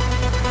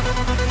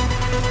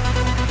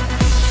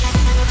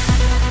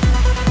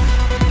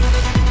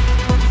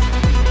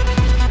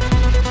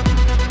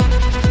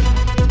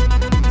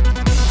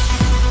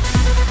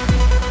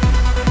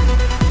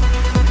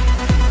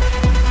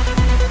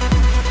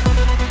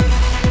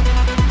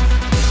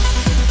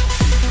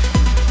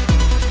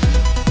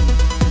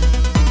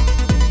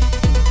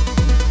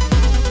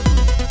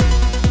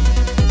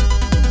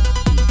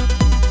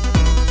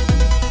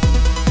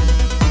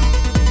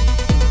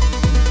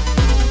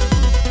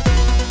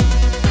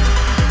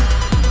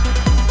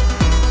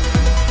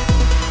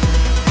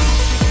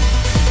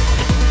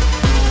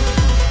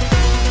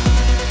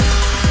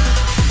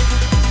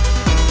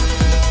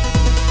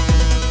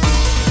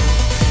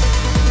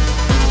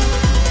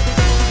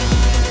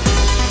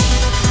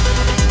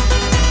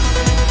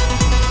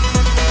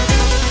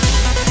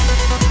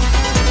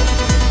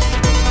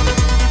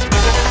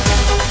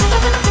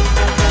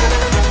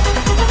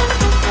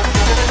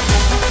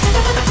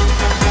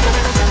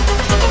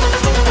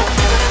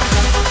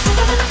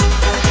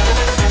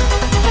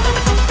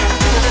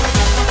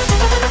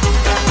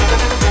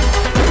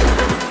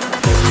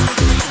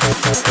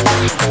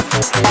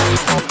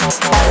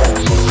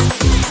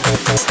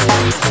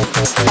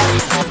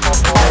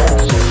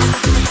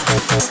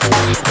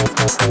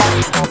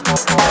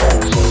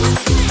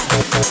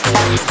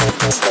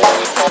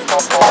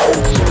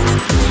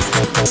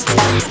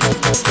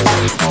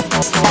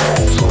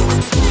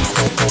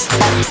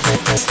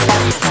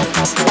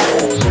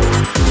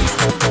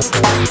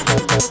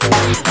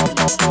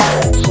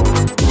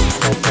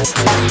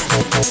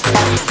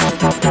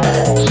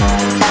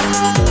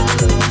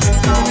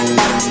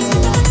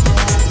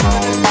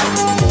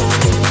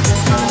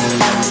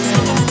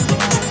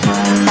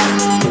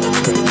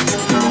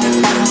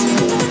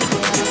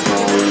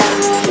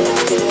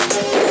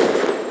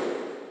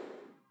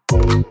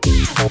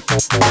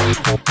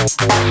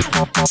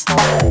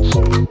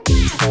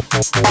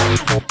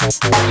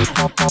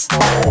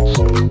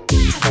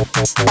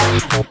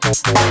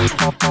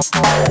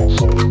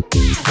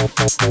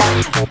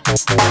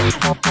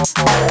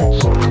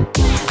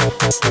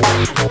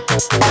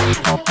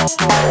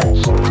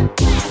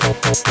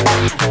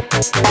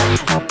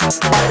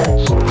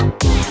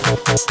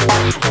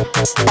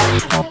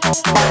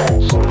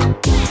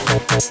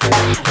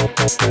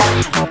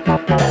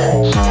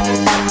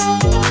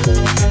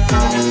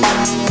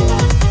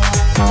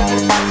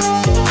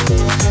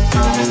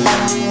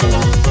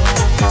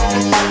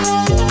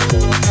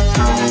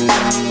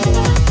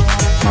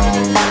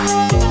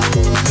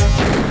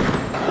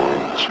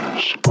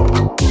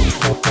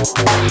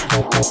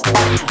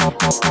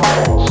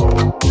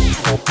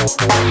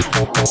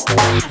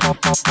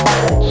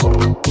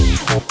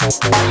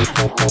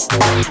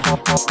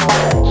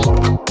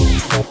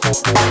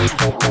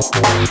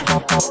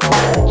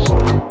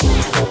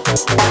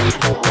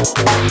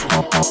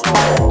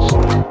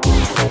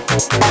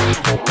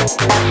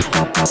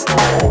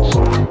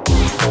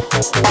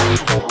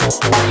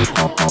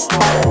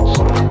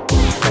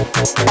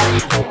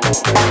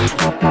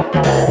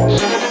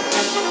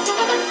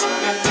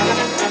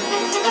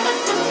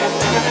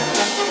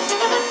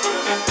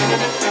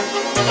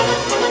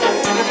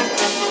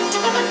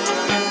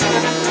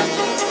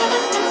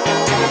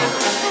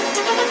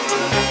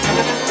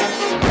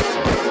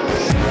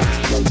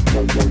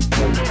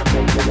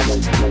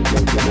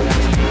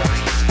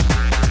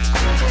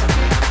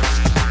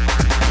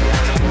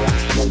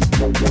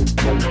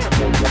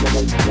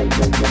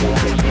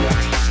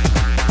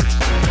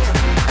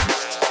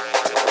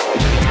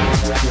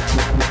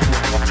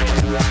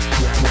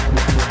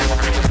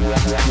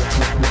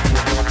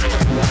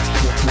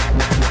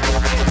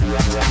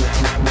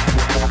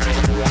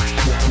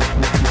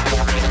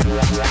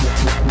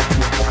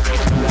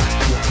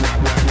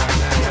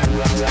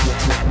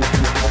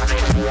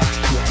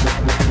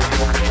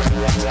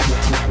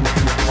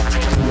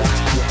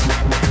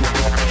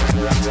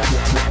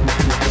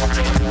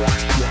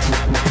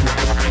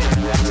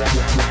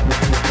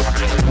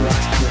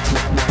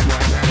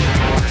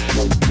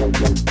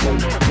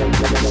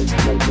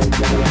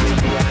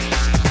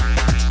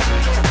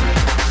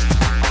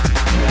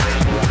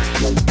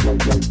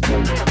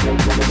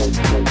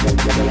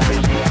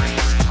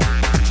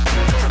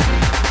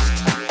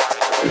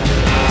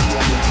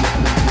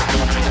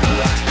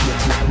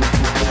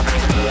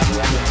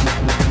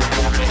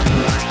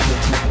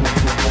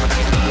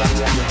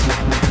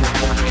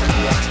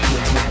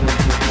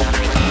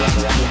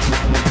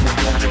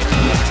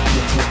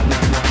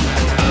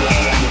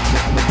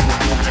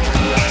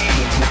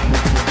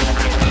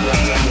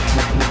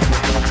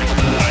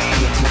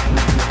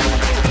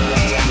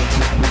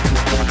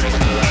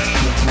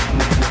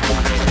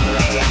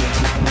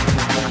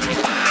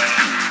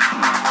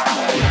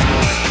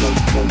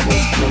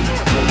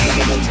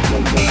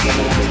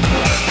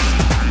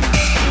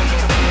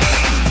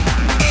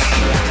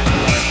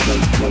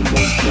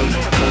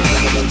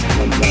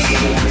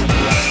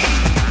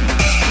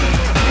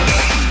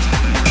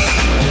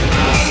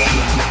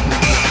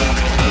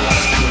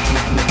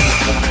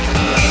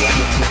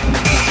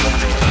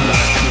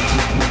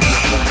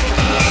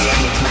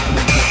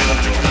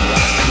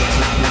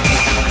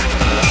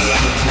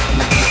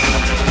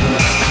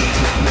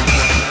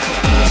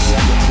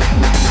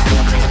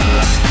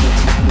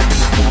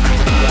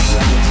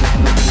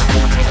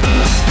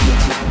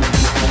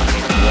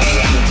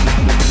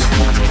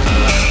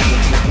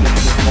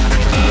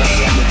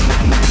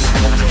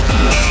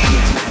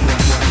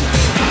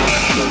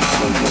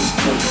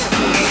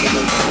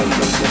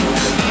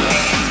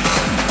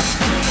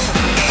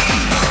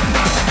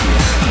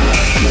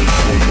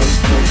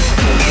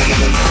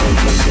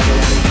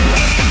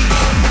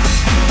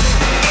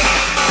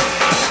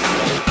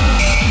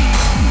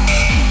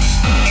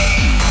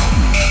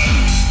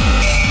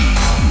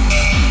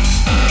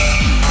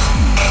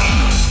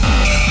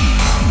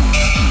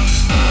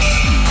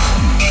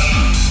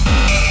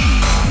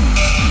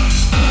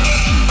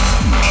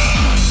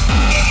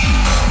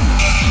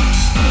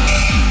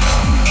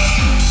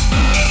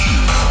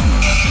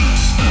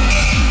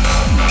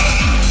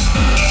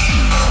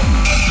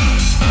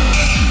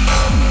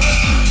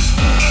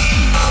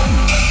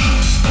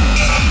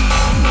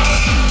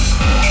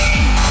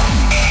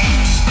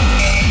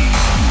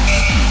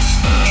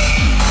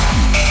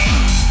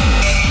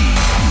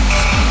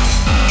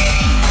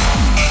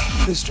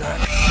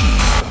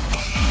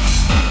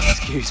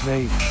 Excuse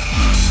me.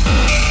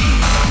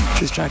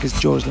 This track is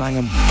George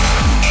Langham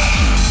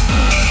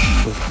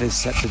with his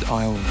Sceptred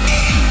Isle.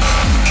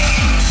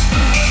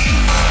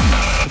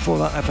 Before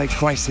that I played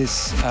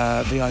Crisis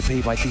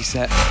VIP by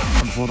D-Set,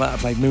 and before that I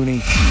played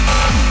Mooney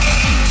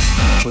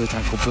with a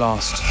track called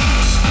Blast.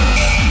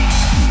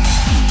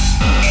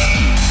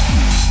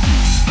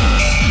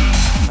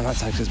 And that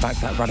takes us back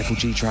to that Radical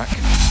G track.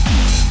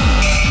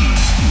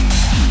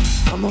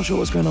 I'm not sure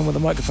what's going on with the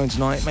microphone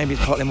tonight. Maybe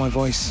it's partly my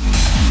voice,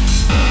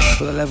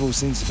 but the levels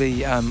seem to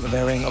be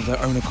varying of their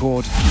own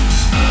accord.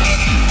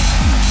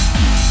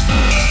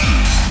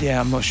 Yeah,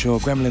 I'm not sure.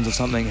 Gremlins or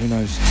something, who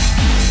knows.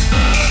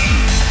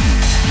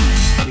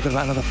 We've got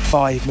about another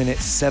 5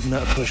 minutes, 7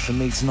 at a push from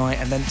me tonight,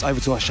 and then it's over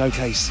to our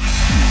showcase,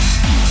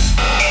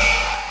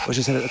 which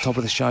I said at the top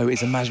of the show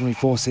is Imaginary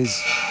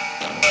Forces.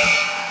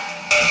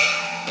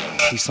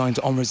 He's signed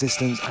to On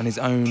Resistance and his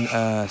own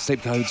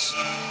sleep codes.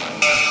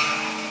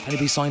 Can you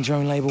be signed to your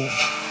own label?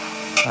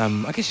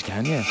 I guess you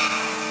can, yeah.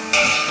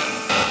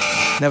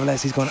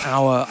 Nevertheless, he's got an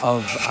hour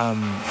of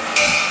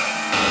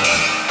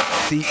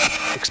deep,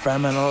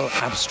 experimental,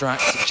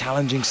 abstract,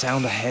 challenging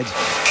sound ahead.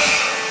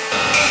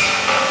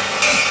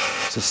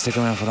 So stick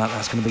around for that,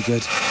 that's going to be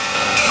good.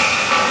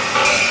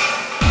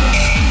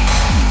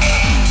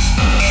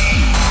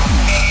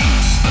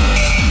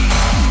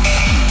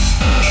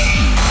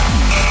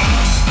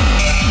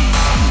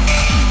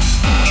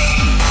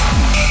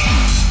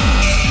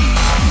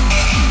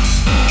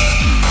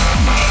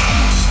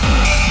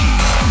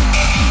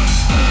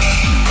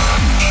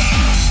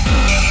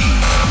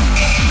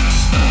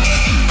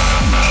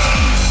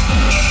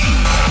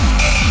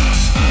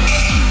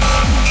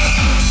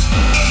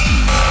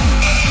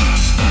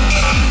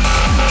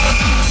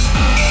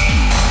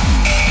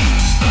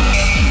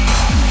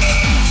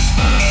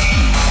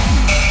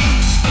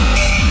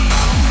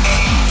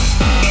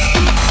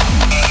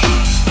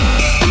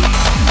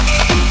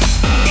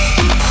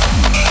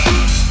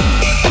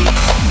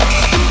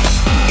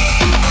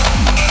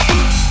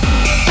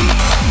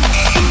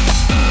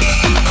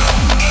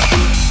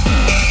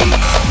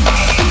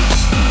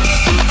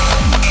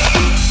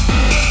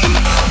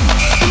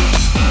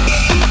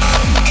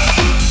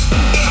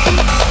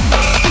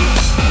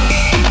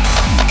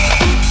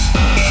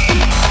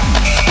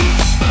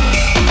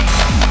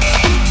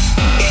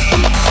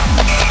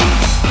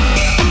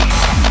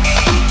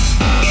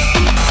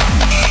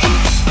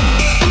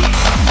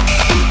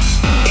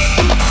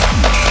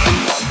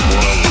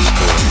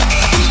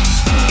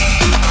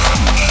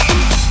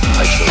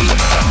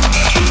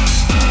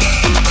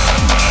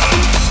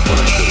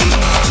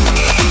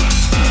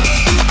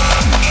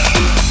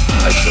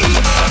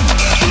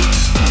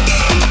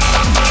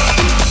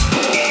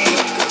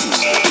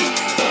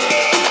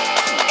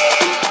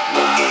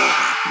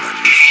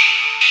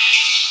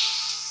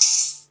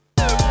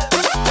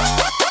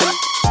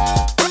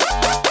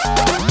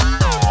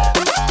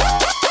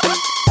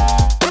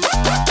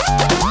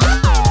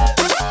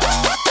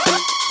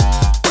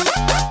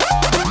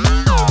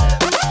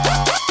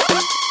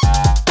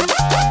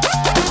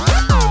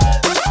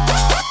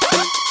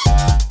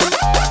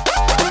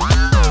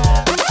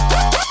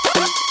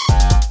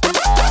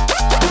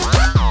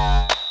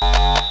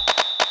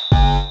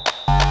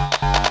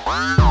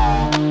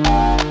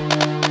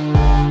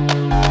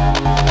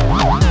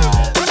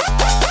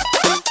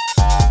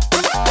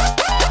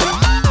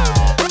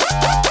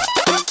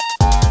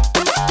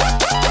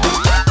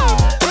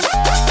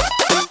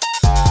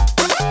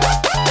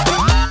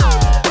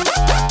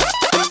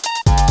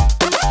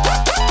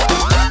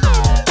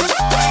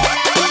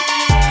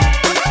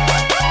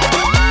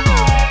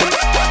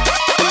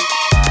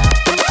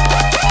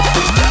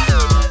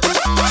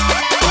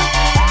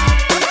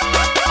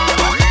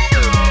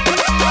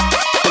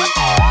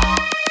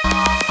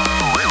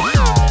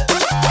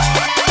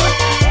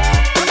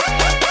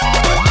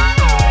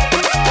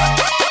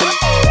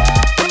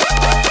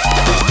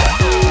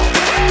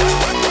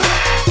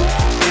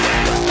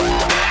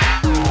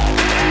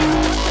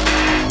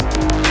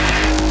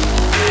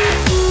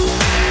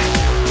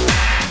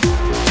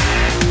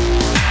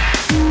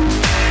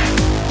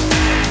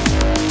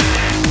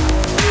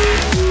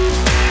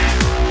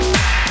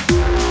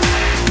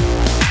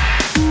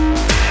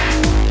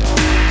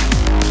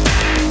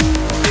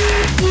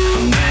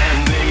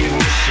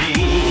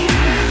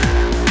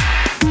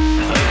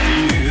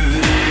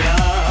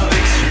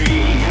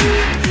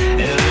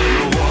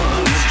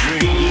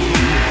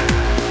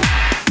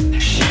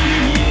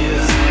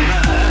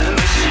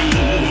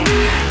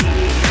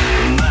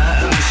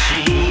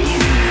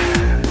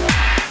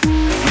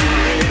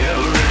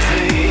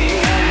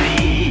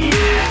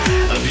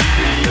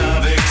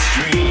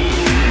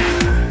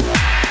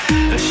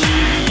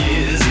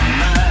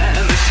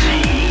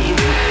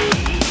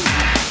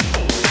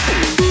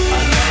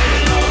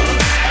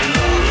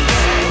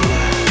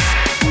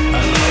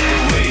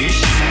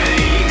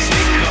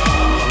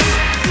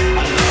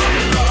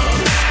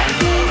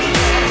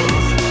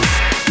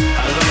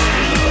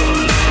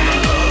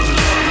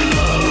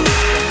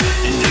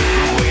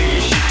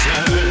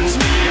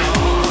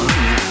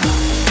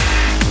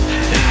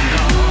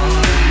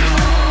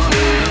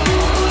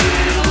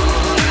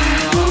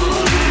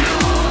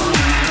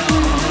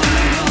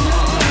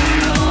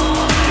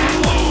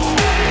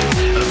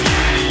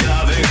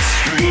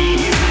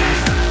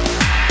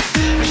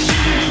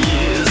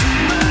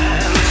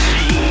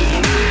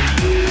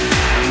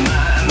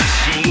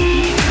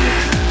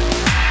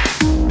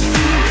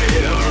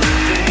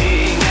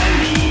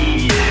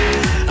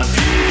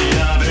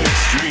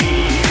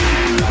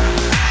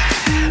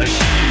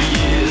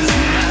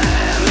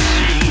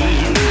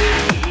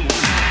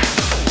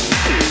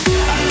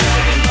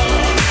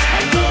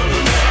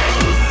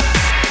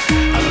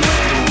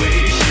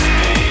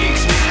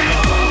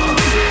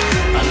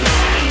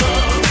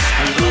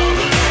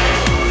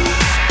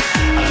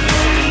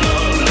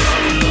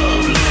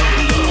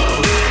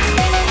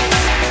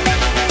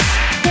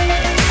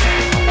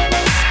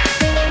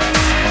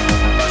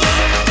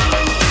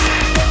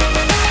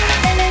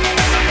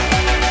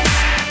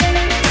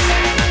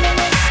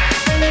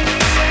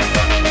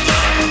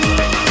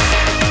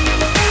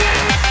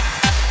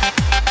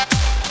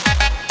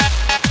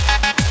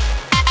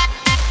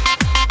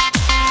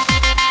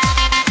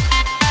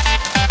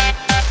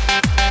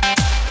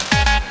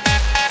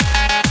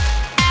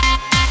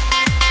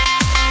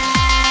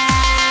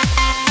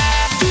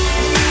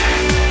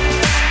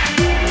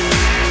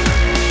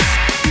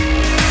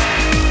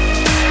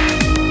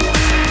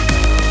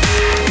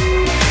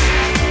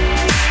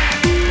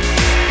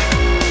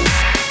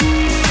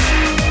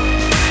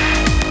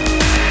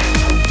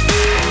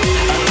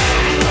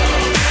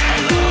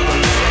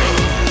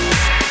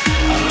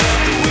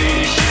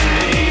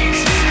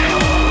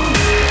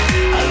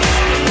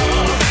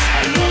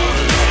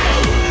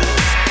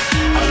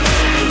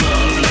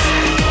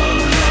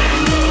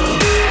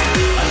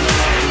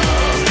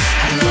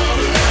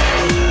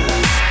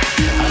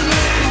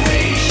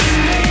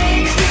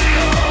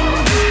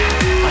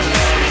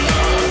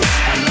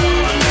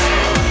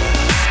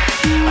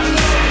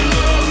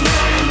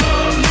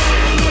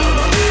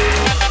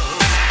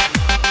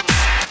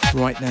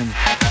 Right then.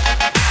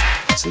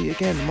 See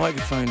again, the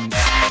microphone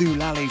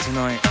doolally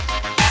tonight.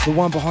 The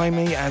one behind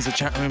me, as the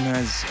chat room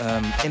has,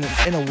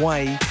 in a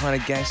way, kind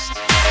of guessed.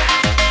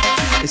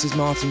 This is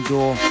Martin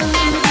Gore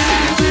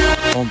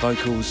on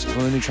vocals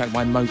on a new track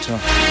by Motor.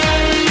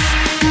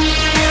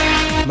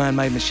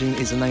 Man-Made Machine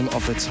is the name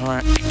of the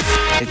track.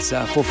 It's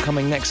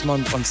forthcoming next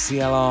month on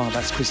CLR,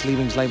 that's Chris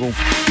Liebing's label.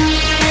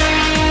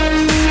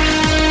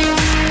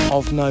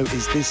 Of note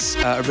is this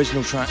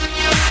original track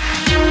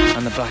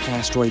and the Black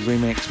Asteroid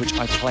remix, which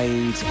I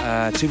played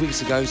 2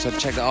 weeks ago, so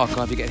check the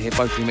archive, you get to hear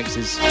both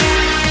remixes.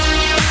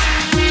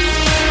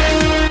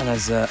 And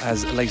as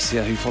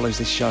Lacia, who follows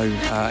this show in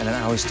an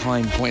hour's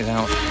time, pointed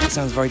out, it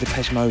sounds very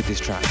Depeche Mode, this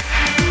track.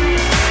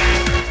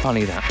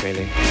 Funny that,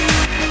 really.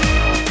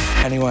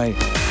 Anyway,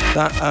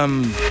 that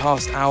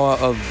past hour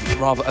of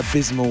rather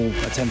abysmal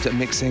attempt at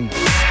mixing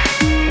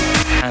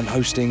and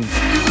hosting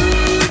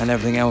and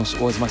everything else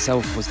was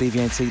myself, was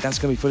DVNT. That's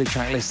going to be fully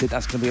track listed.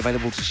 That's going to be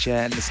available to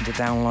share, listen to,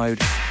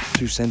 download,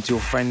 to send to your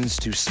friends,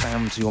 to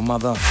spam to your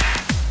mother,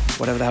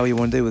 whatever the hell you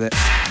want to do with it.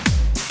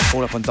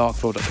 All up on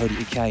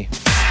darkfloor.co.uk.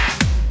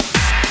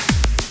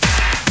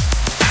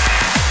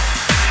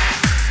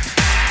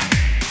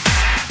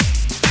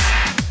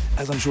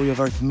 As I'm sure you're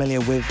very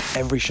familiar with,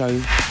 every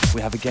show we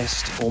have a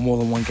guest or more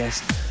than one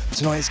guest.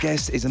 Tonight's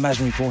guest is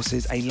Imaginary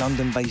Forces, a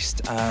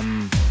London-based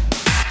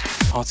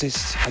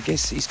artist. I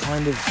guess he's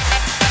kind of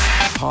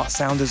part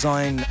sound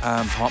design,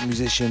 part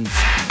musician,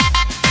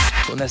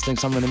 sort of nestling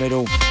somewhere in the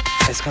middle.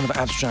 It's kind of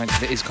abstract,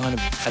 but it is kind of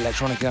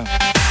electronica.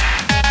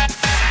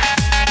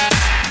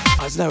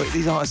 I don't know,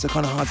 these artists are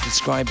kind of hard to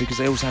describe because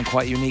they all sound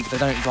quite unique. They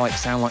don't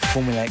sound like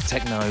formulaic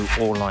techno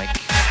or like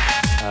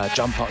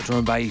jump up drum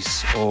and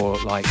bass or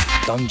like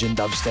dungeon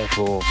dubstep,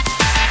 or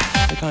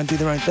they kind of do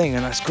their own thing,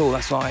 and that's cool.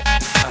 That's why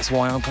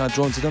I'm kind of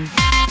drawn to them.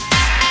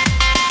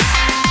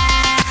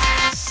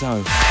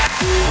 So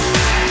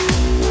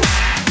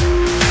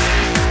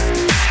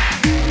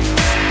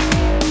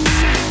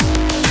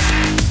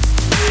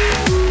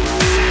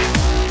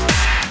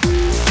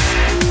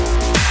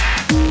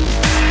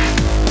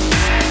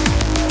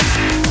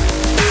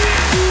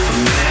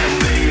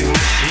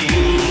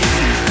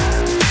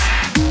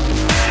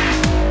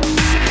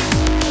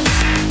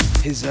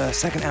his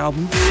second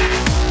album,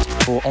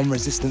 for On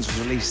Resistance, was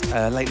released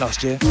late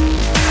last year.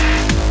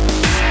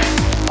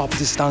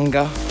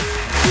 Optistanga.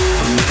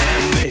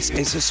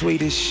 It's a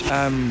Swedish,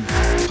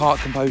 part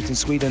composed in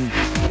Sweden.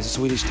 It's a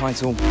Swedish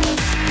title.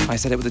 I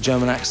said it with a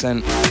German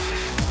accent.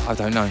 I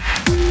don't know.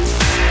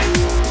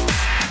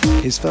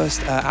 His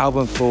first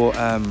album for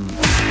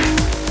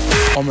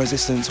On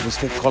Resistance was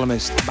Fifth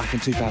Columnist back in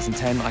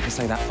 2010. I can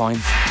say that fine.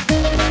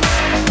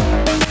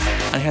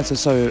 And he had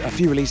so a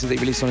few releases that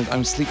he released on his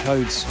own Sleep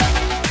Codes,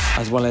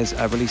 as well as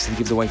releases he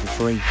gives away for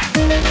free.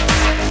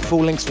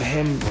 Full links for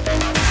him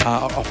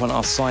are up on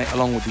our site,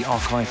 along with the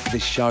archive for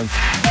this show.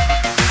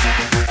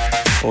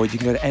 Or you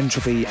can go to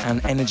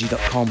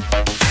entropyandenergy.com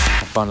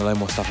and find a lot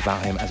more stuff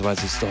about him, as well as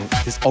his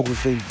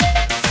discography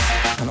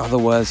and other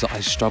words that I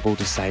struggle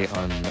to say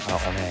on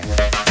air.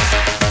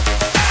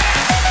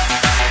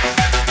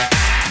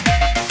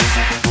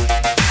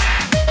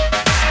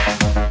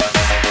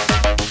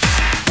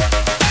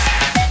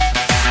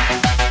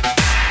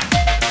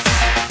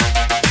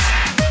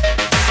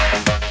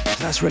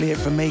 That's really it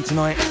from me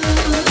tonight.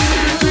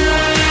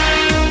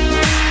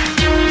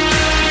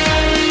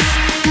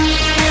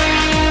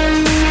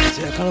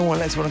 So I kind of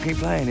want to keep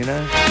playing, you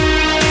know?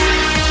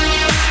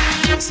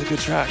 It's a good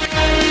track.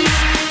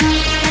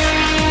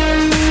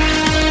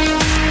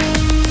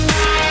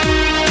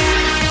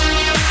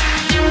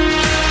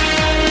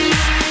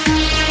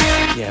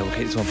 Yeah, we'll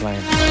keep this one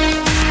playing.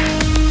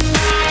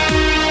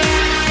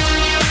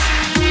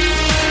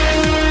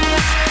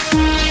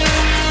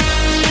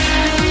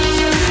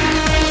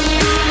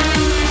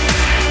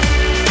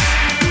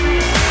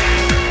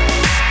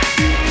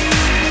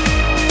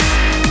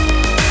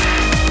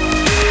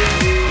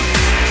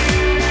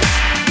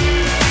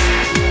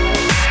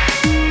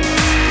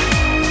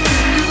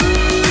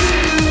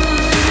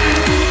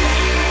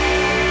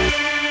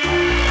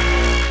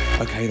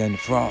 Then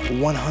for our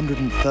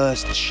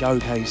 101st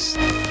showcase,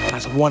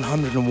 that's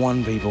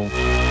 101 people.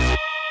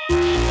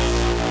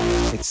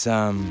 It's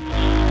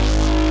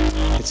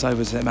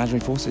over to Imaginary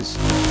Forces.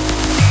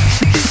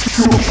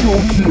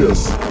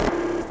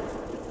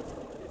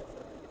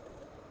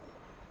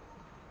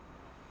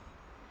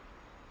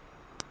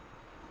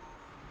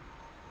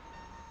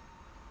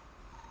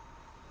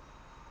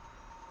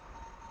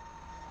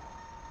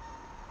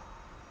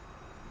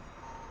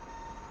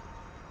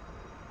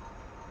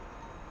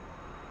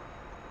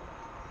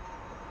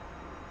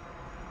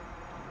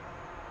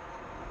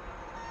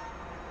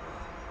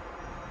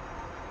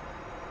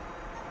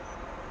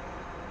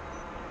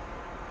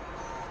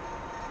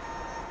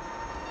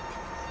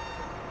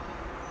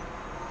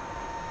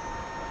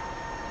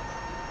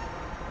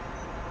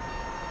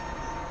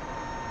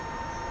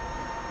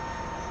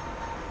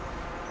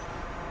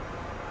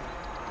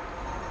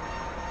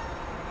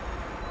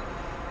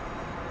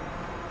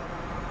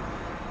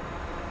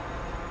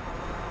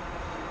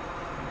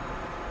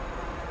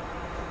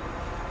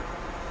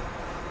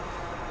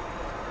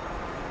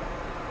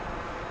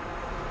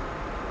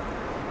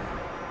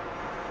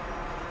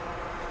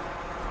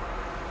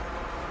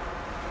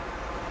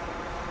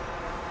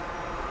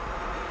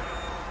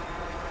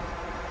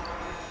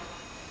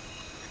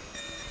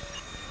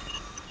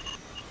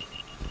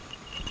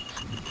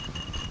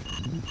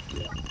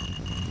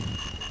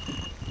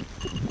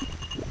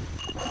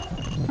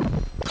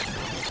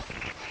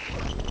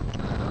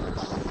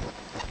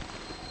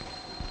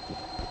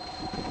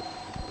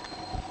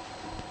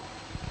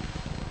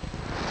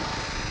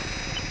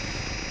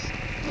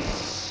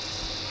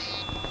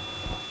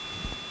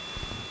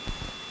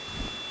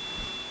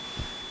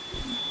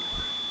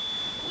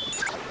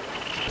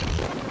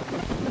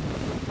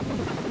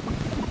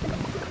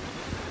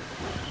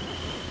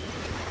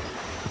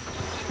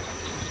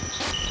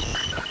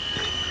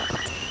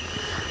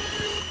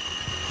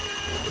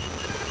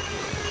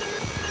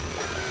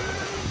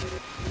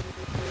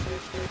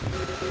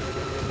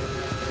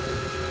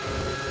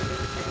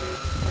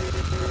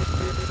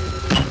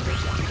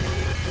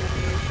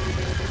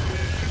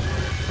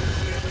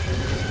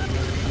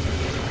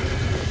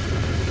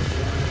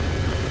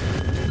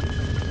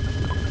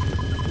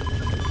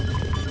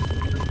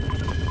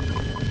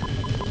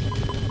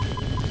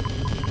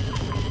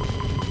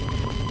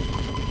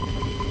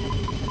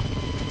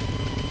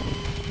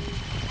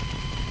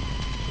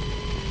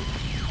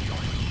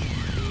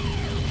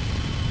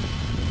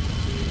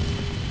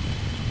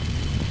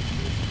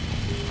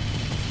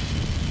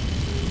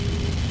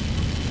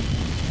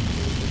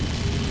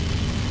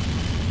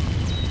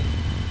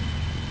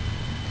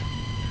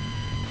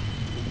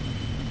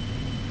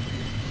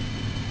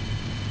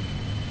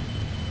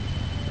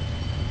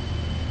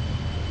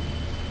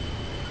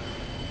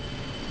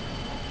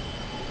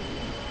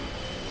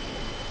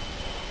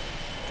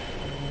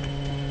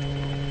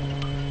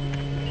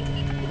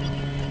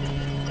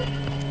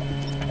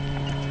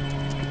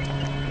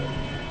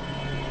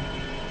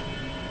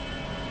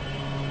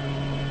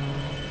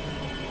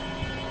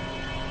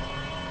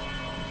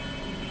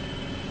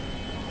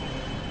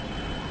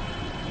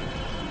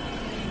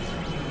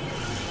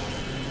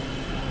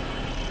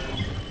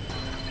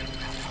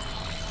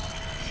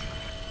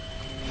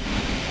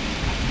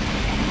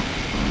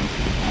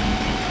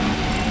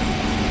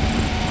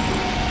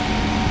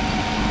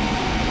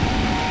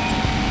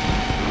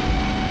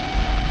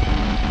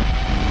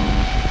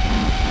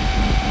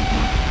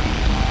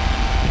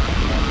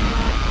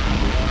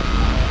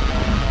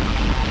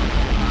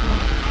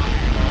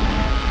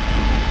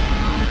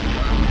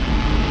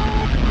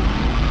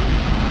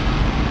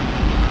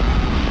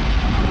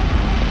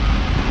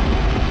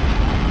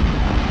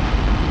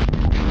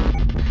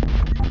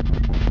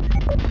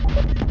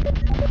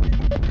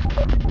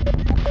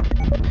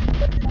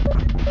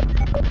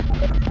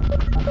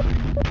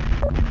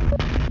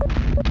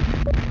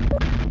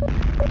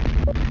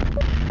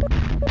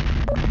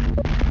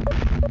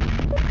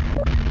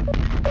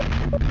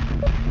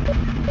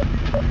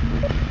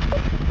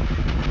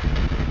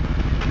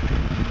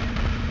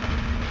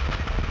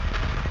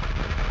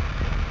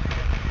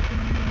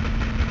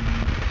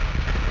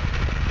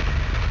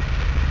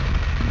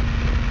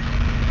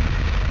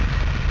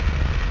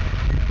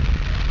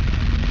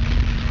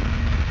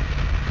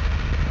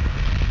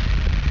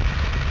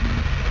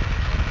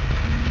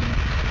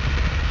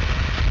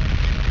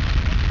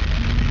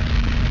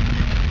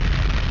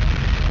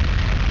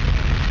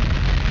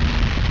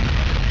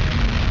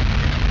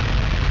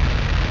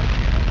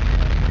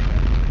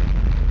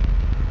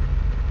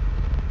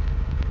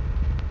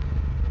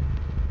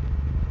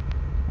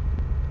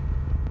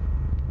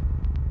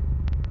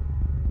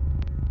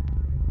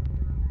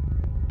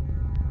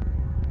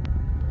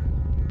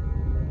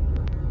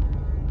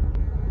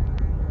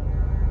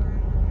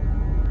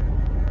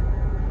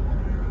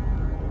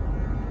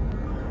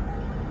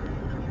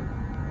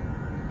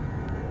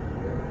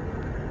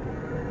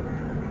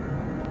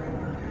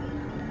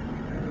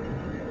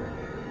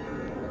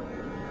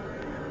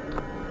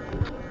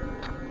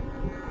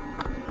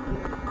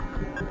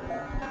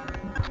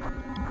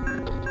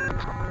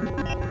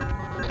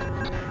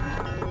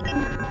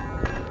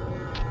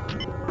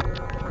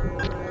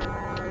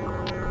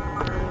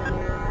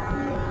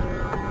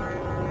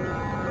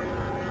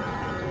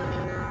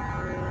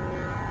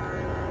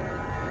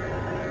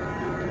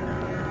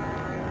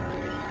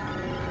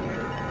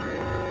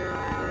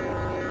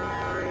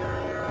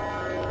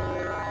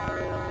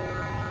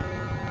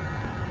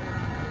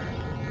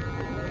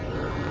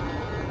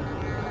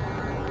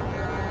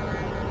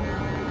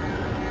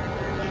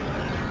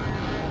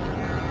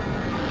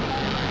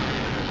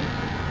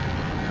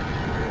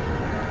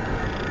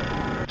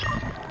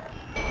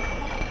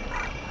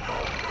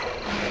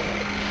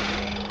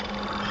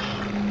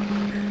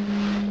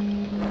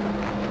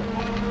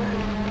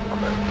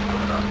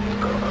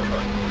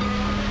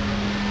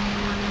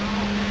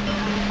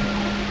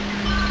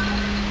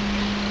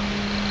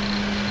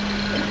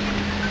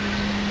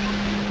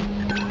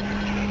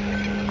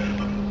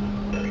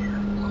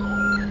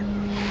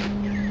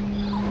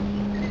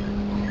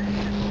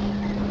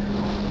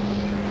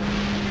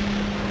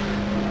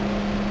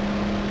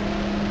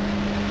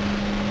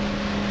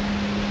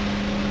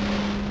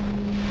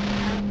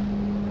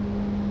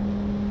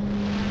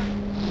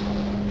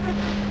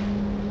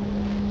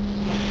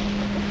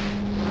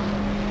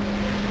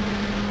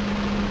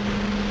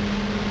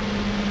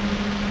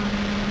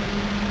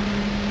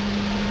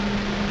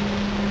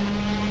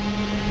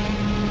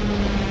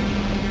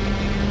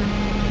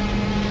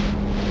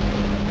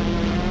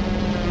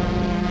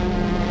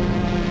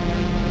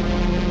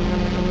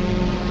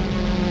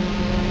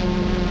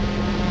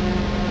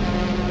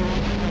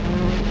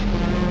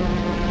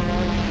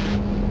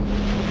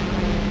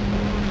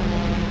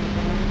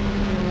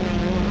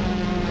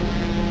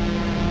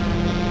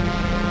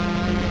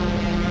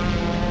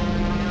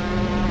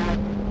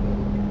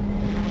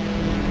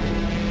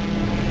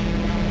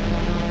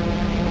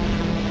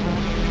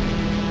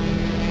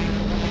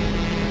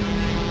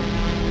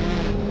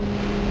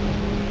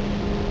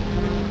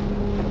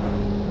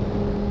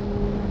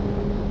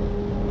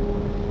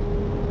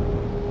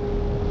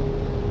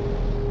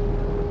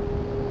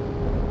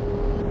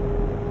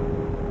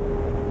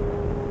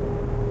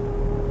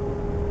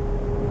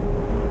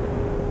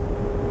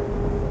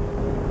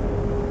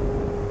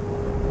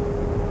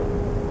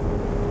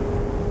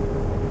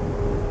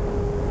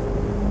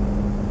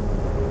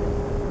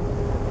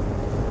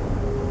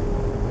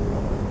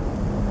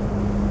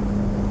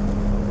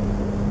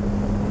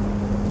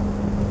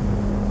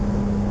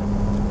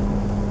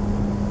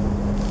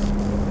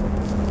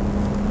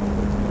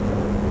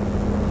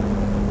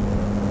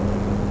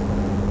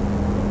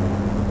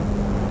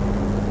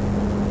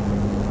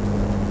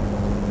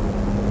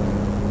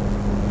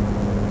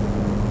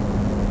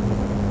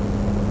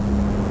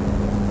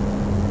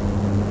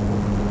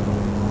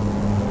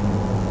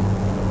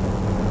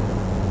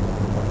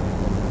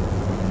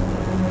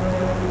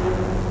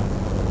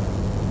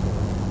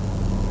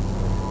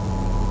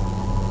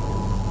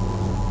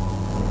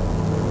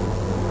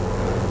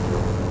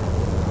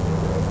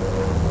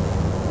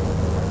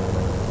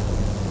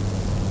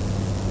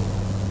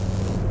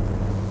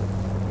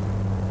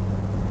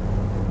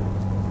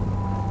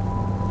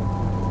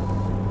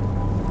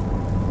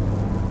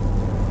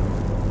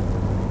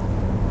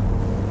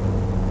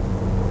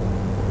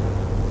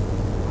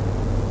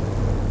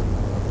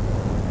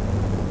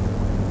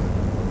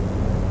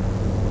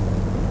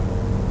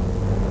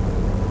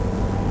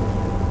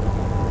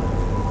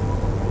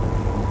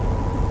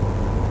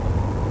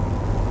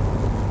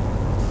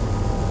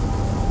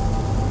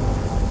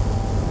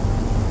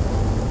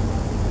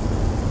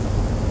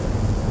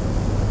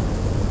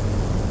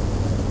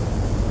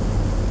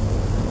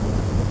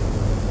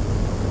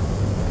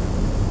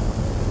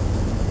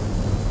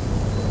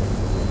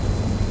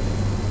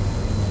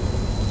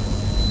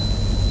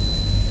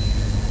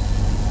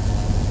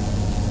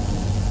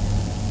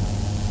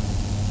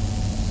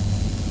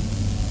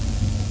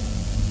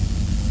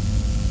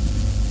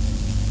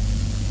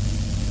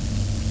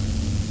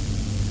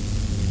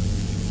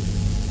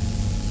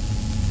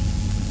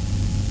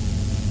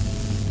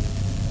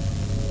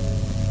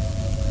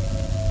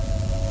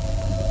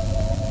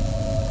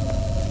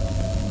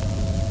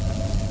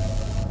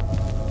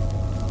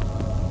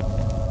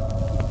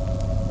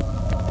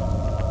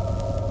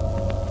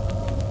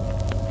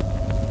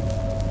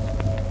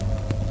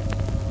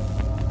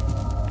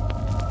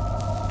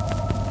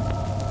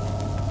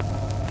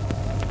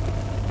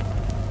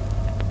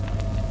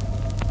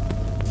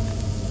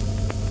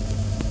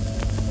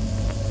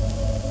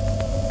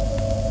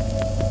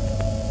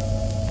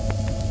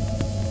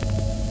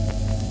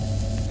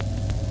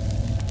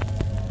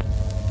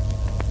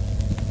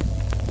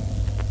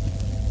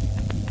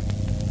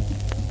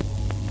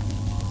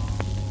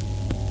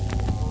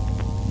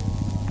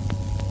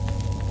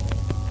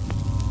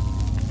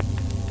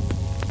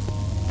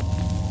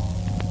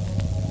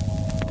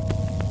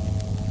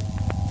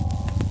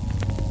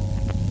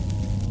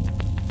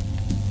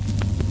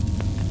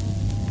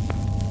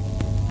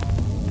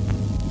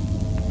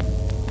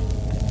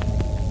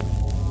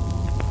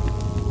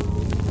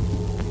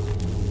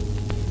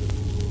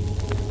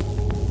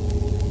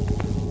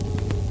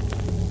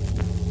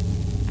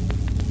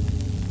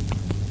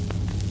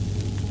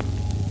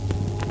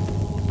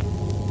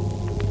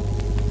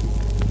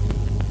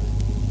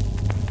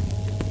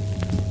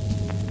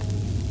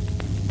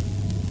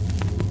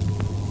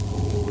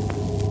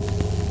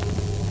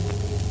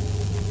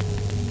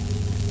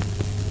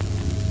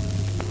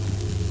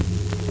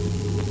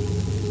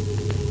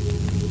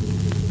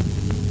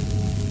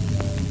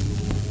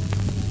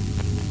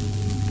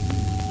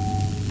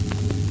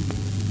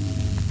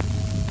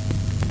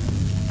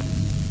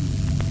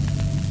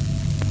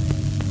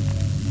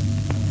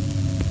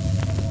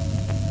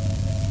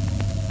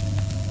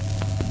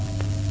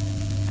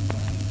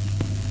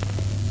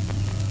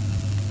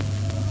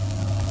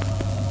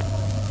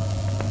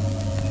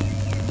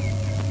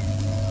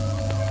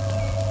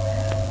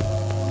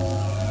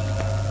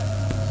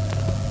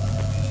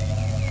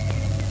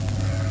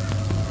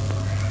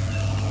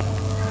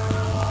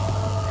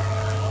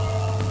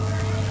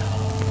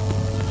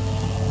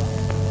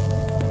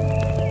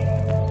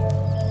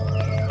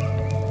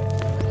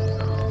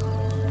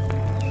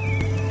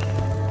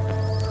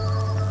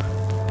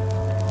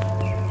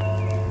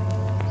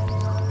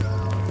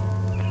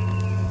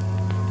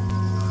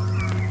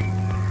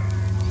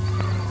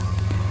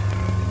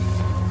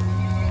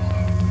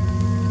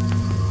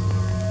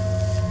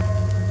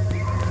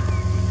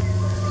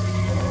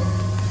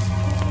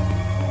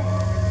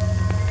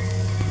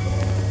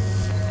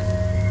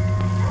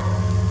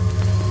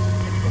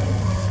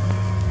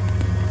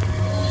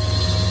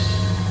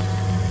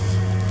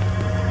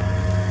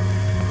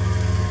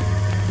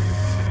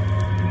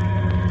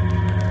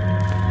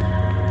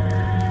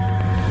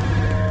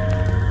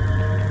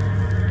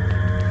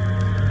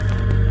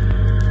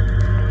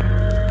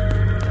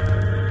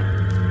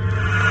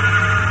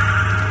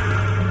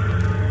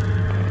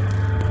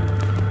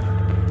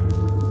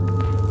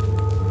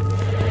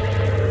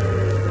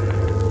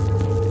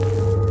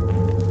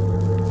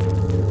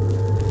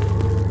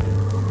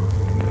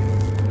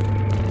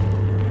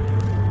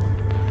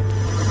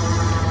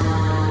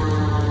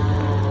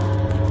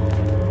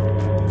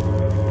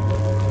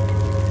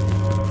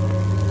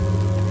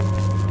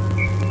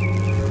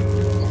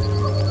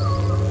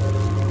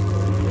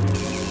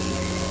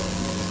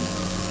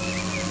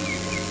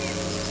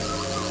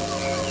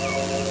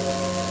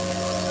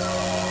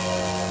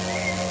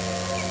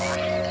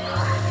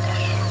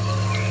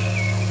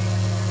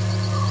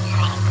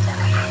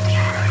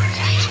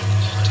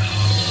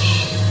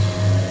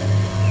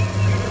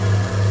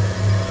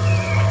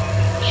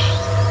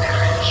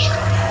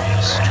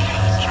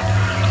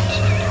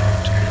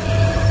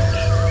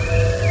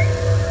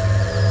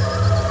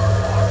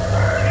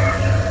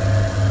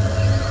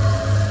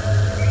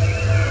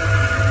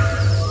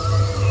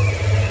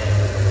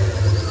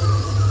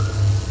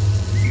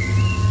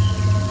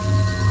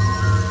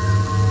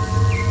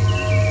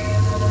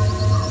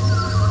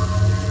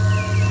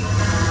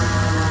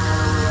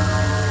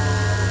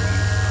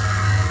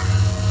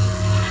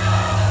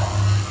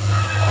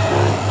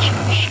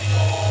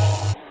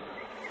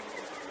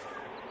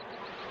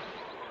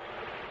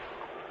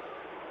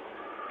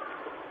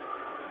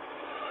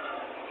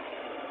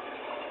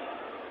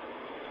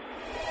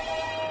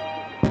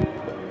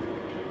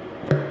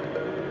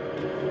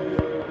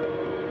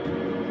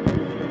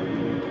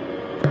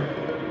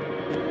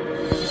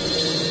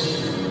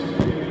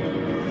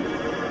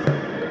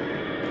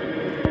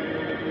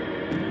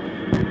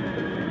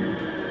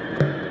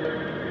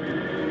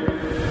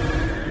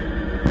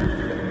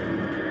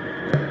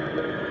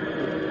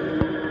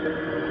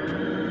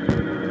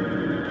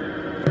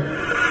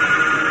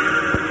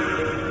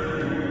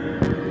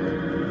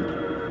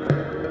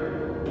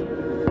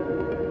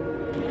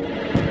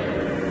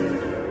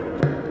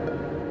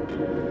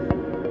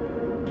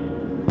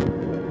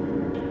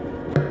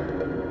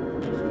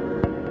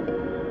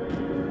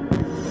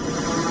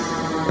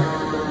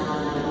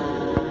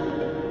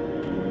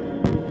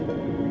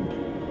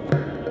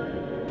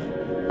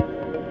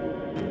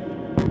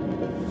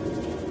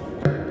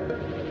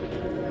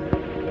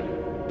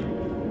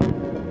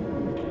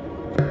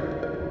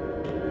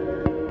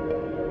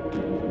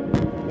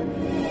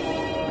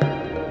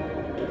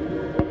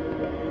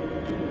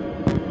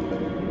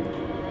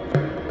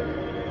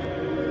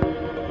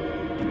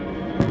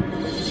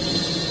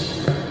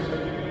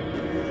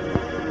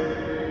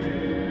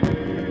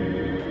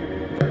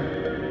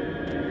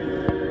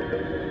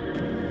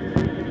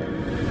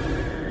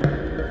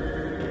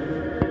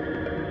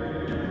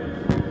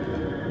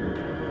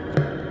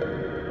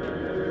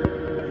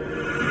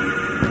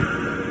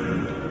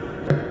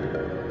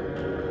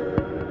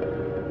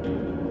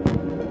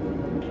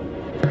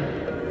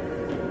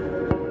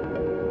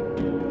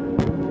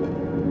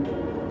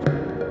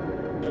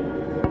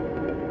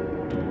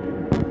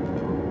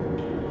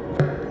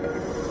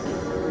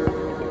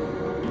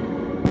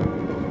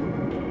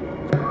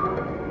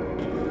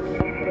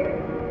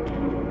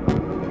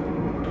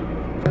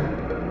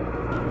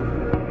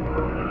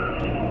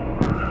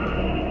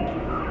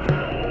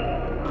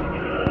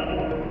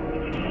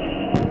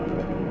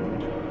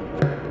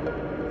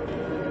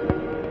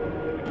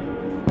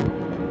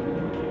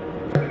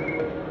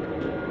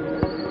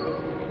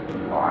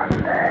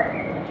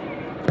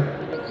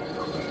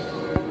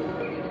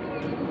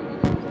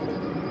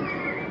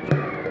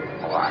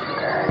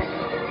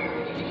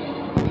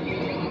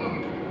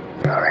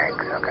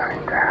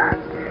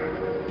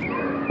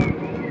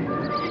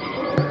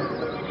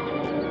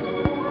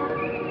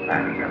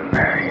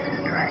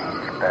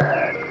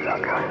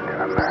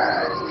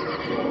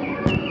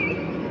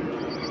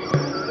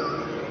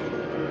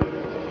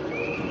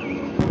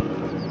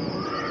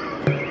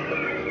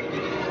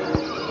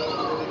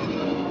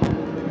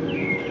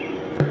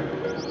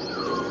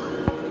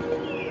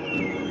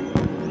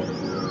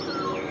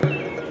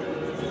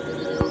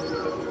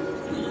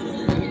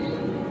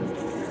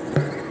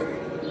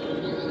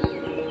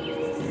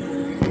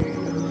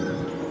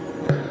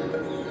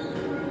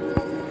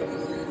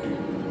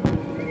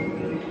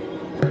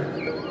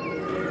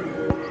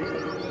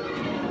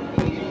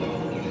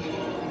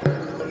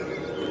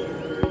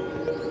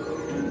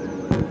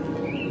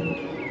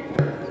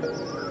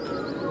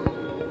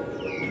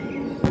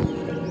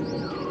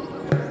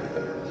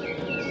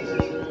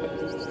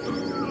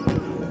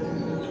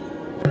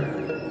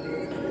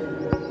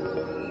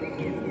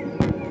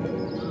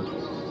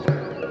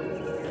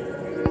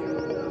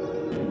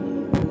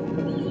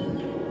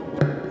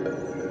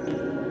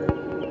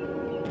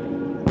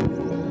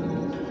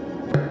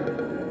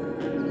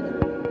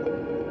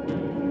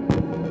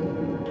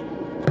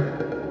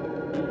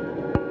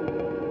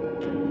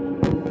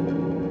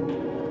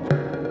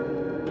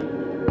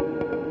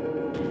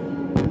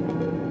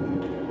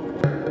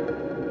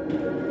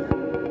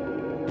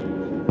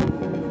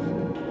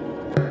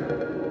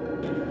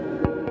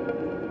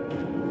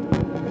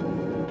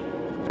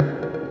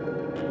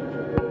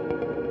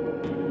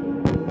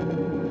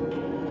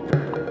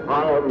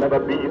 I'll never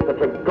be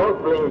such a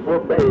gosling to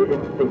obey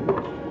instinct.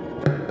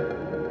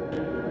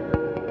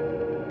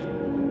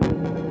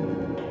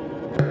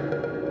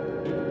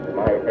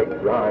 My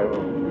exile,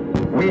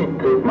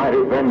 weak is my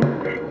revenge.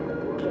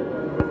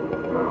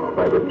 Now,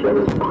 by the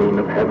jealous queen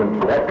of heaven,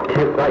 that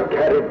kiss I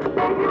carried.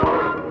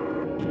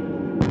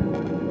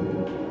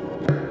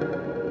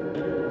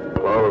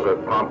 Close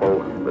at Pompo,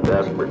 the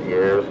desperate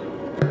years.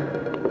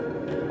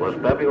 It was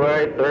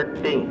February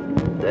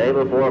 13th, day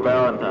before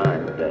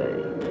Valentine's Day.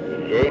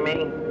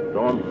 Jamie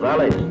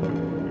Gonzalez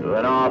to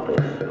an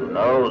office who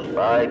knows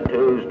by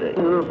Tuesday.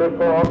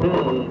 Before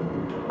me,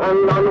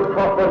 and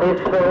unproperly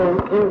so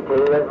guilty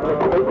as the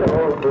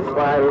fatal this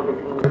while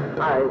between the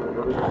ties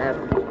of his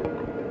hands.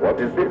 What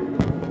is this?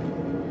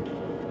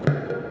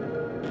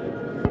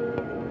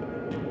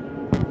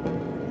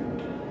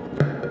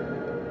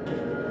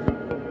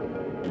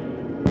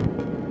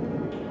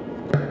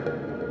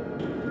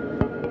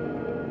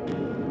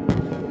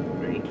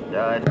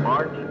 Died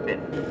March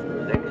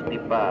 5th,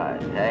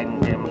 65.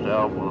 Hanged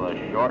himself with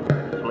a short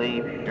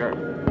sleeve shirt.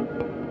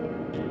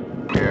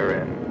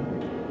 Therein,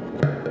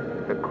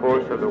 the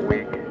course of the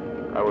week,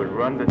 I would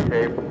run the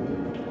tape.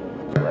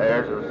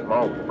 Flares of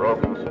smoke,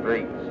 broken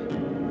streets.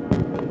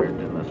 Birds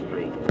in the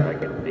streets. I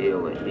can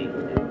feel the heat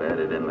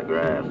embedded in the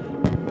grass.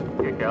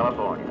 Here,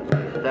 California,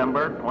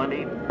 December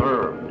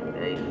 23rd.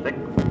 A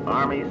 6th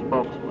Army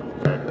spokesman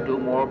said 2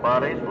 more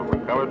bodies were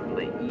recovered from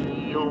the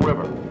Eel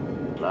River.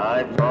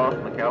 Lives lost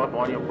in the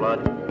California flood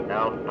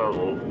now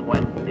total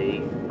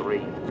 23.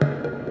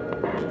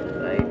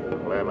 St.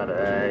 Clement,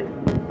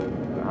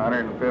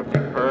 150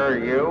 per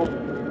you.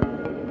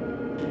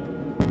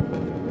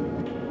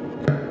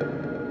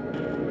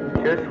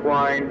 Just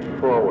wind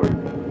forward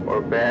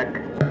or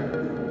back,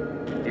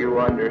 you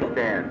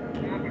understand.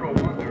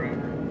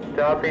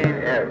 Stopping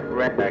at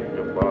Back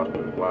to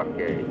Boston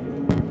blockade.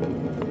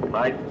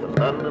 Like the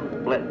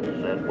London Blitz,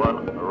 said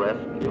one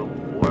rescue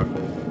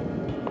worker.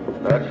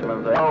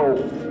 Dutchman's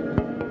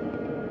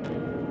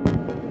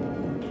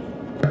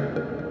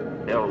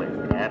building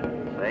at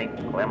St.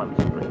 Clement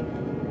Street.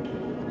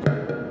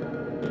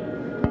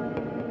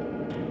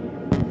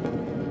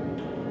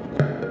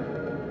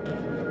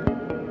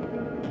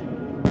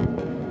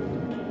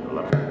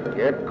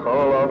 Get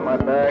coal off my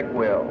back,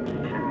 Will.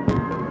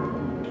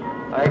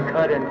 I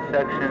cut in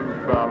sections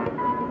from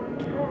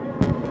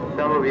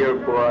Some of Your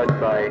Blood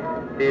by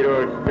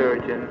Theodore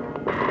Sturgeon.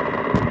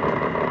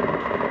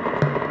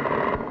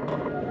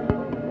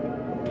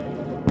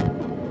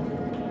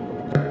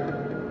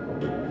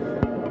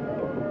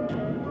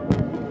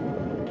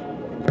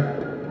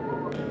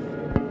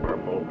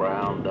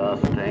 Purple-brown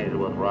dust tainted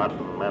with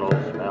rotten metal,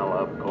 smell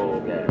of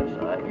coal gas.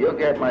 You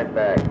get my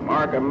back.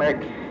 Mark a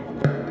mix.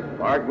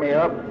 Mark me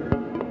up.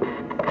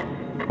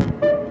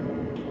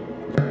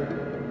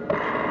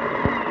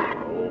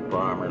 Old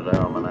farmer's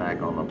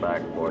almanac on the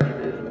back porch of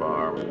his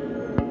farm.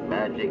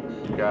 Magic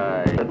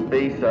sky. Could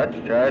be such.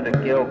 Tried to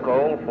kill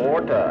coal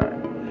 4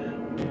 times.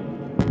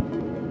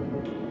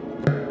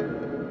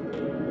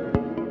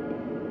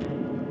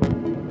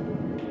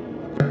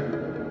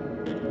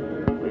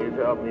 Please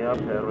help me up,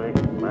 Henry.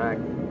 Max,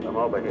 come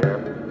over here.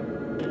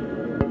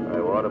 I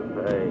want to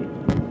pay.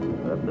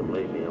 Let them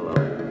leave me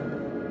alone.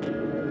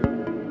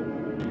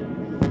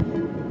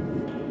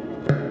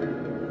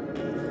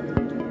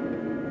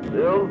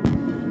 Still,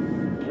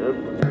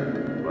 just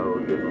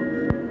explosion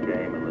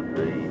came in the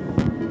dream.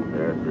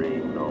 Their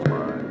dream, no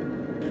mine.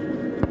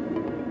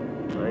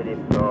 Lady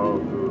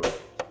called through.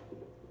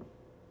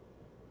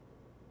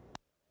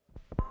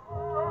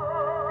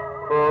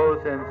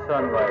 Clothes and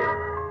sunlight.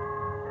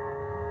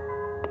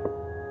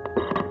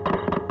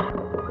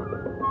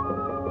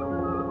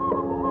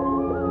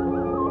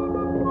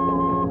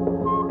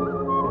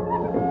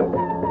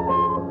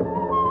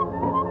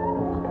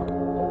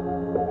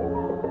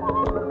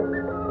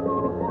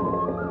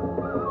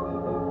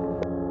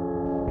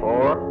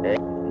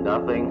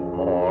 Nothing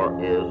more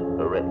is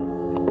written.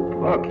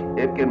 Look,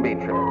 it can be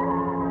true.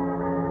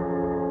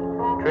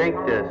 Drink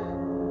this.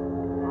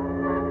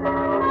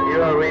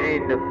 You are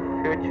reading the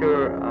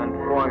future on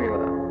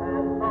formula.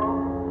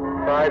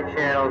 5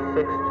 channels,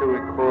 6 to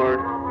record.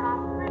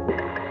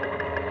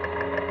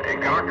 Hey,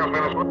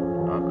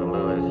 Uncle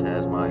Lewis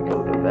has my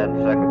Defense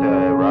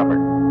Secretary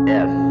Robert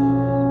S.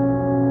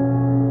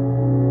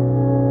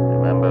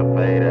 Remember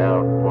fade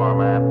out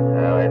format,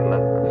 how it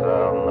looks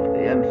on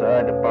the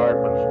inside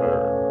department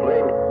store.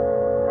 Please.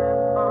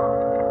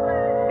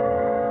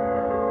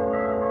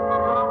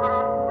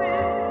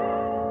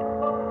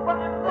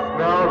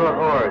 Smell the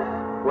horse.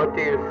 What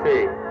do you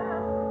see?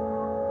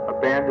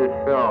 Abandoned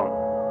film.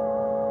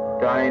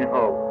 Dying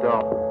hope.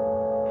 Don't.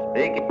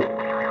 Speaking.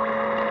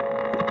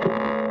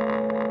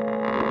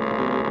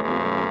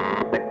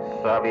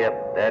 Soviet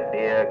that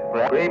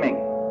screaming.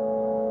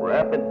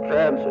 Rapid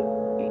transit.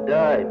 He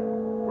died.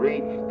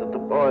 Reached the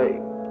boy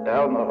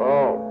down the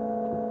hall.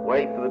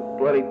 Wait for the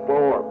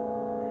 24.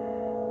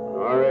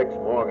 RX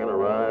Morgan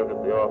arrived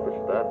at the office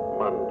that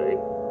Monday.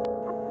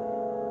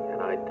 Can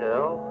I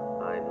tell?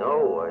 I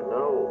know,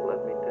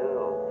 let me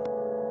tell.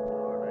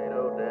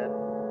 Tornado dead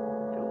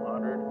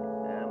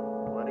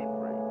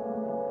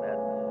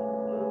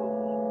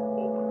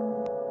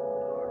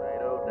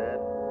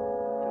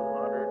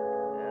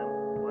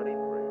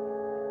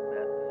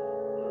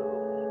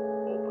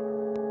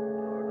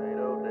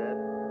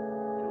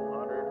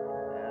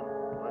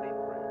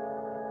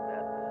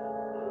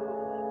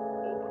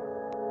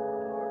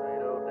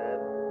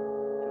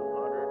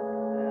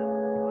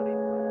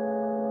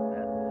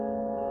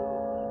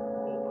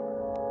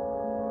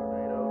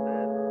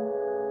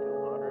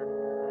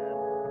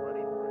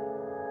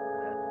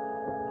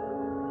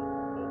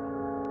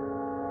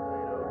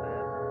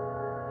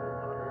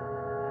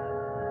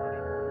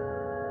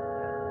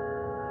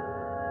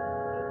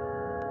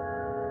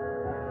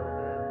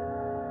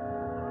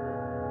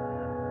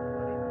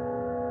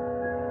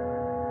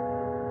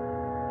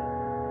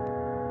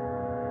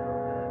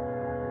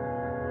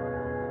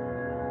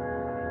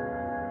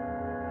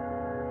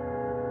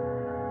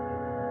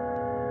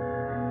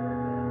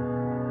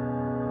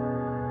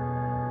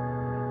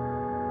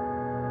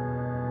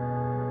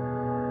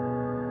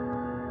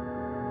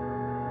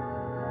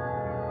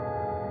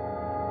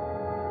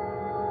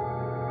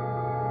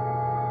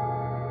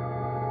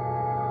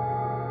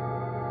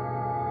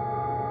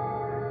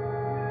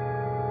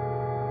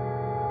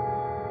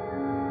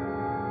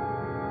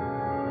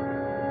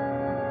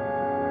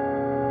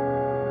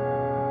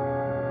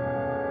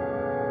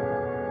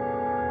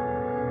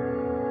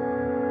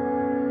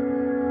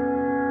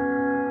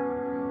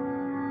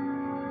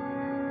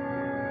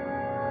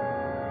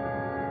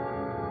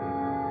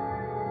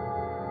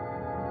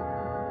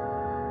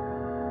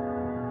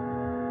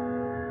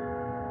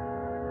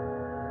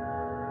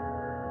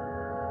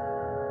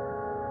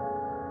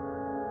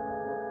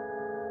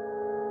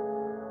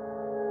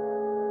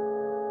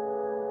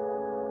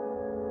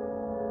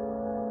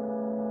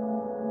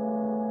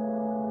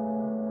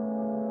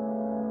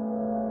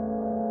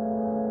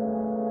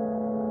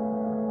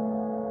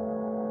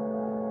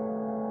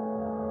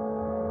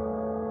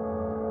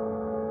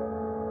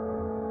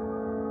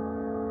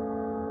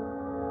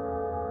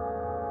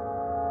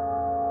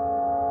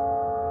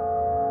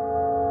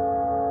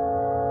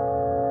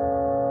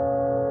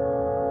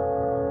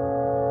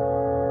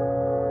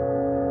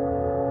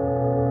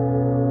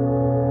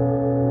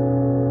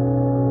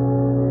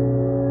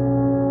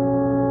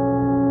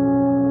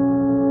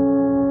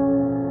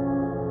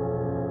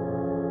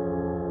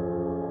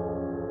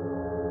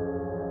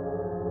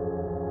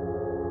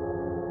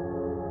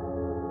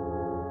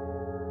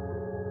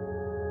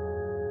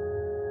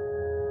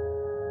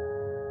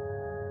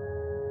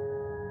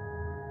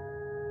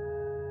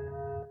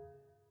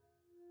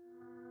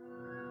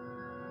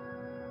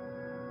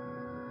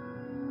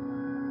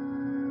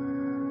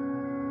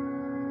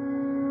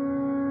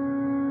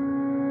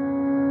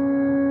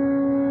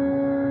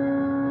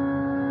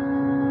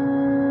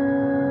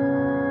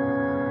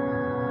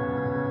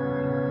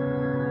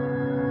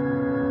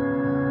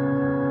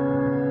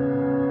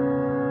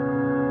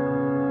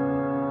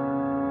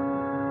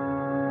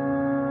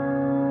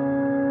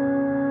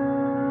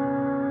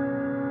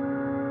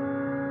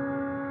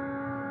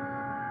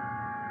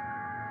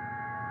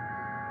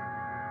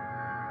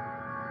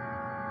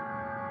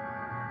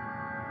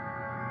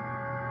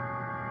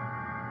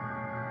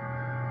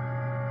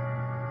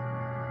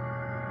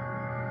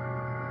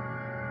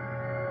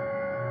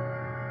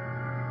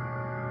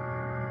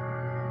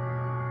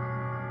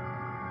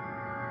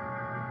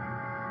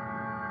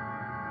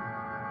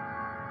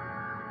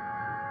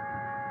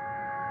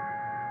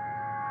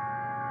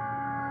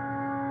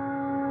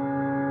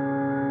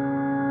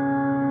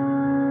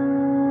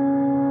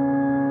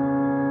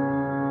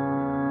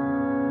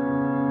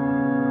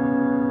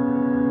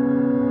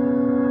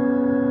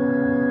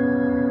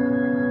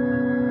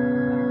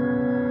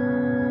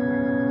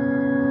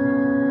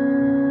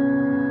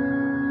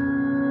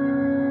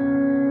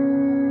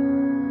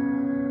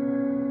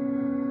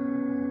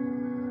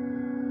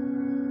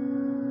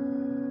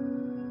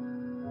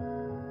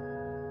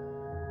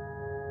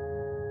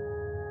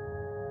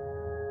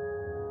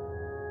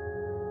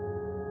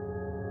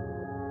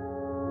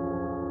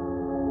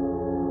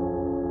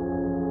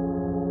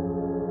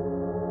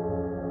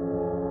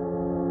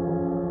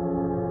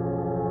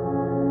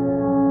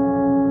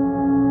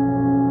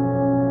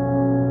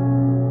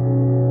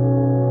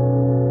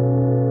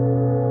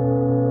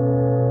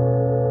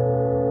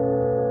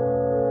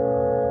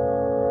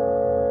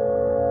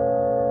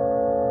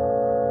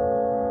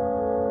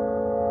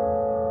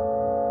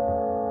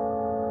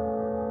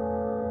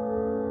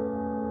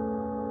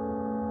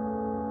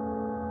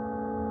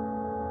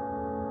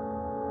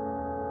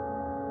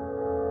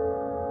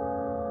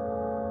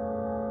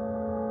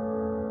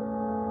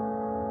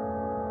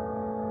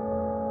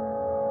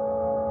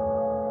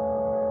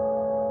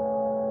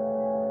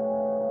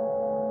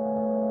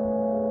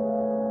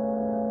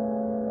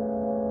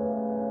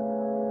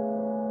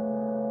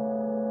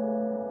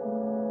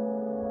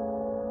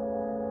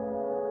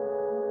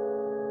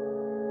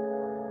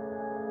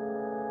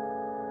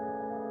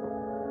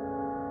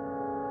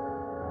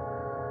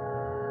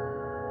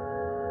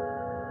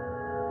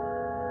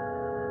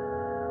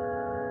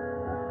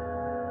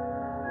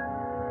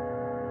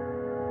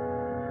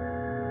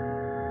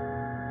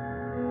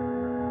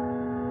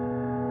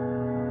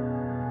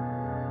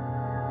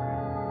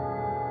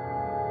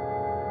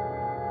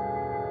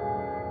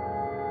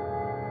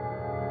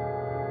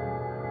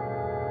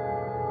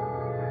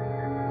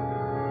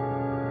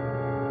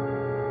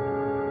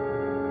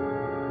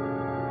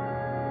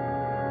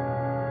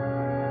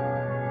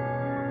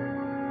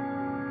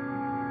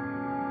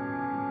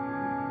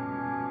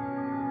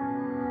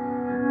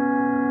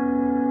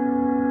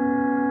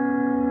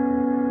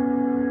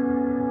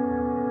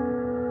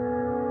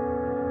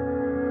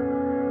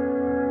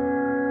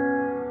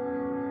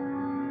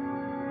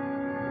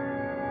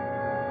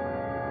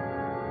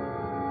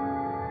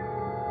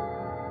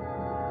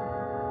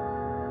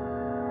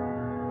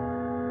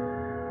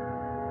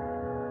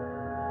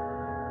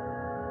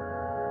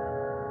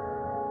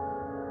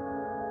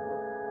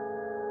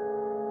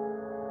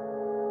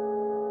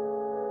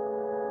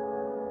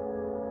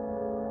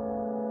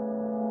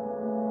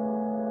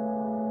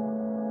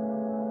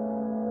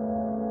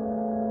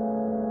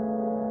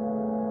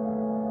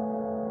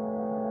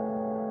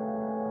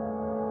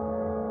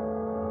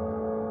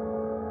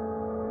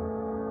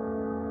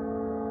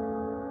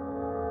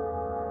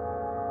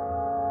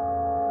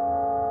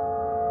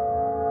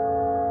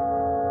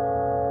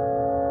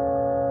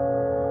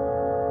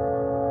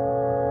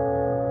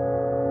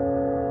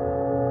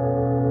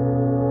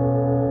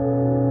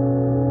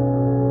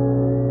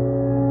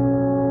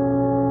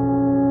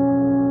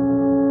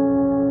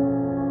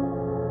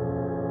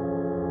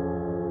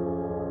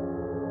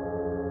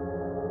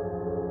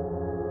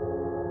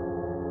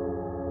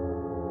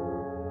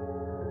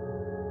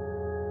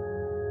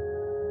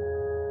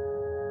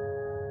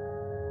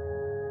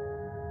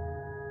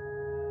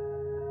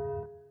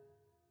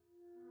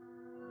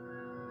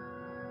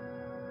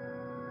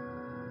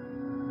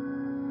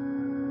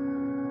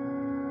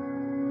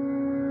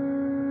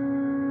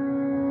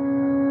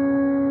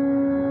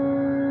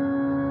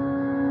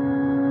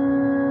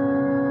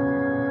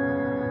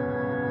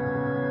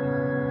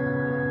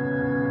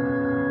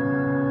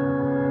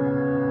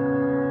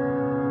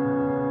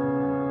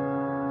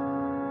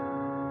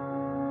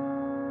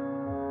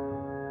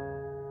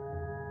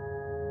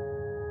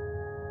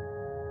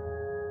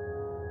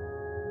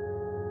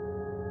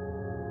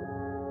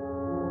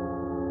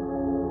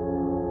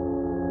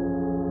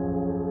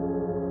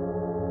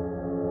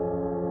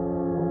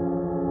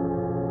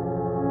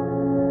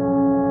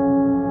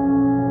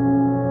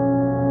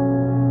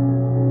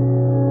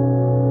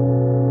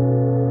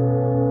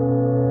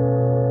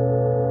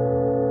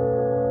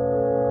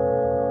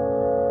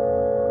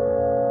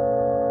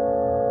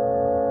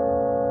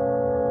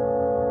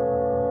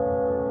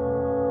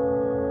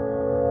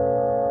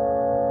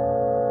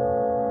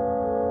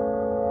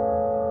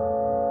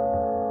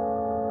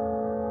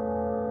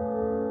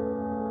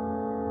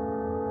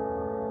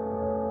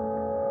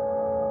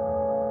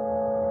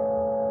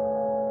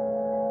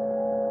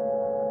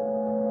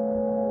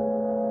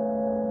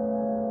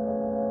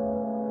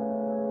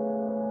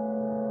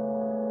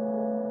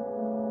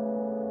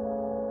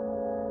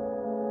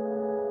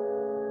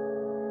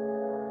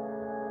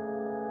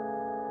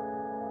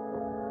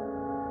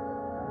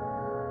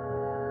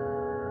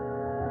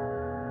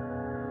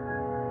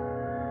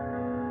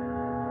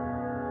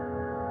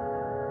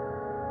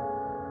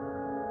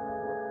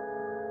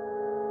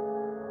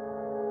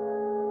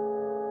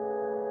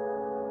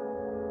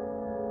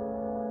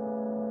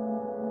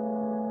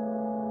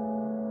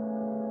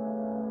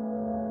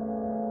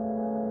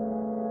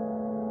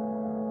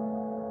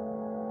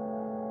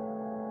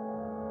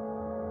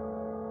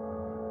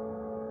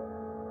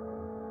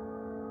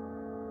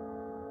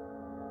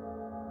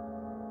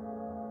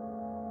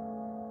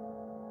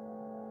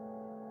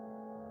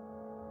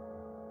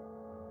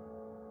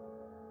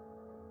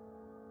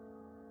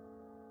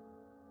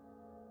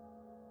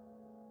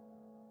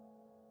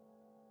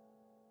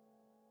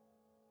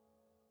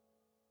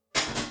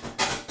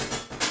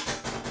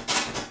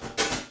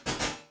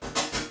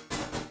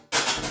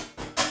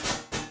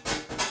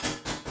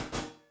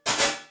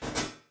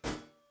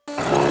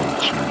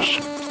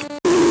listeners.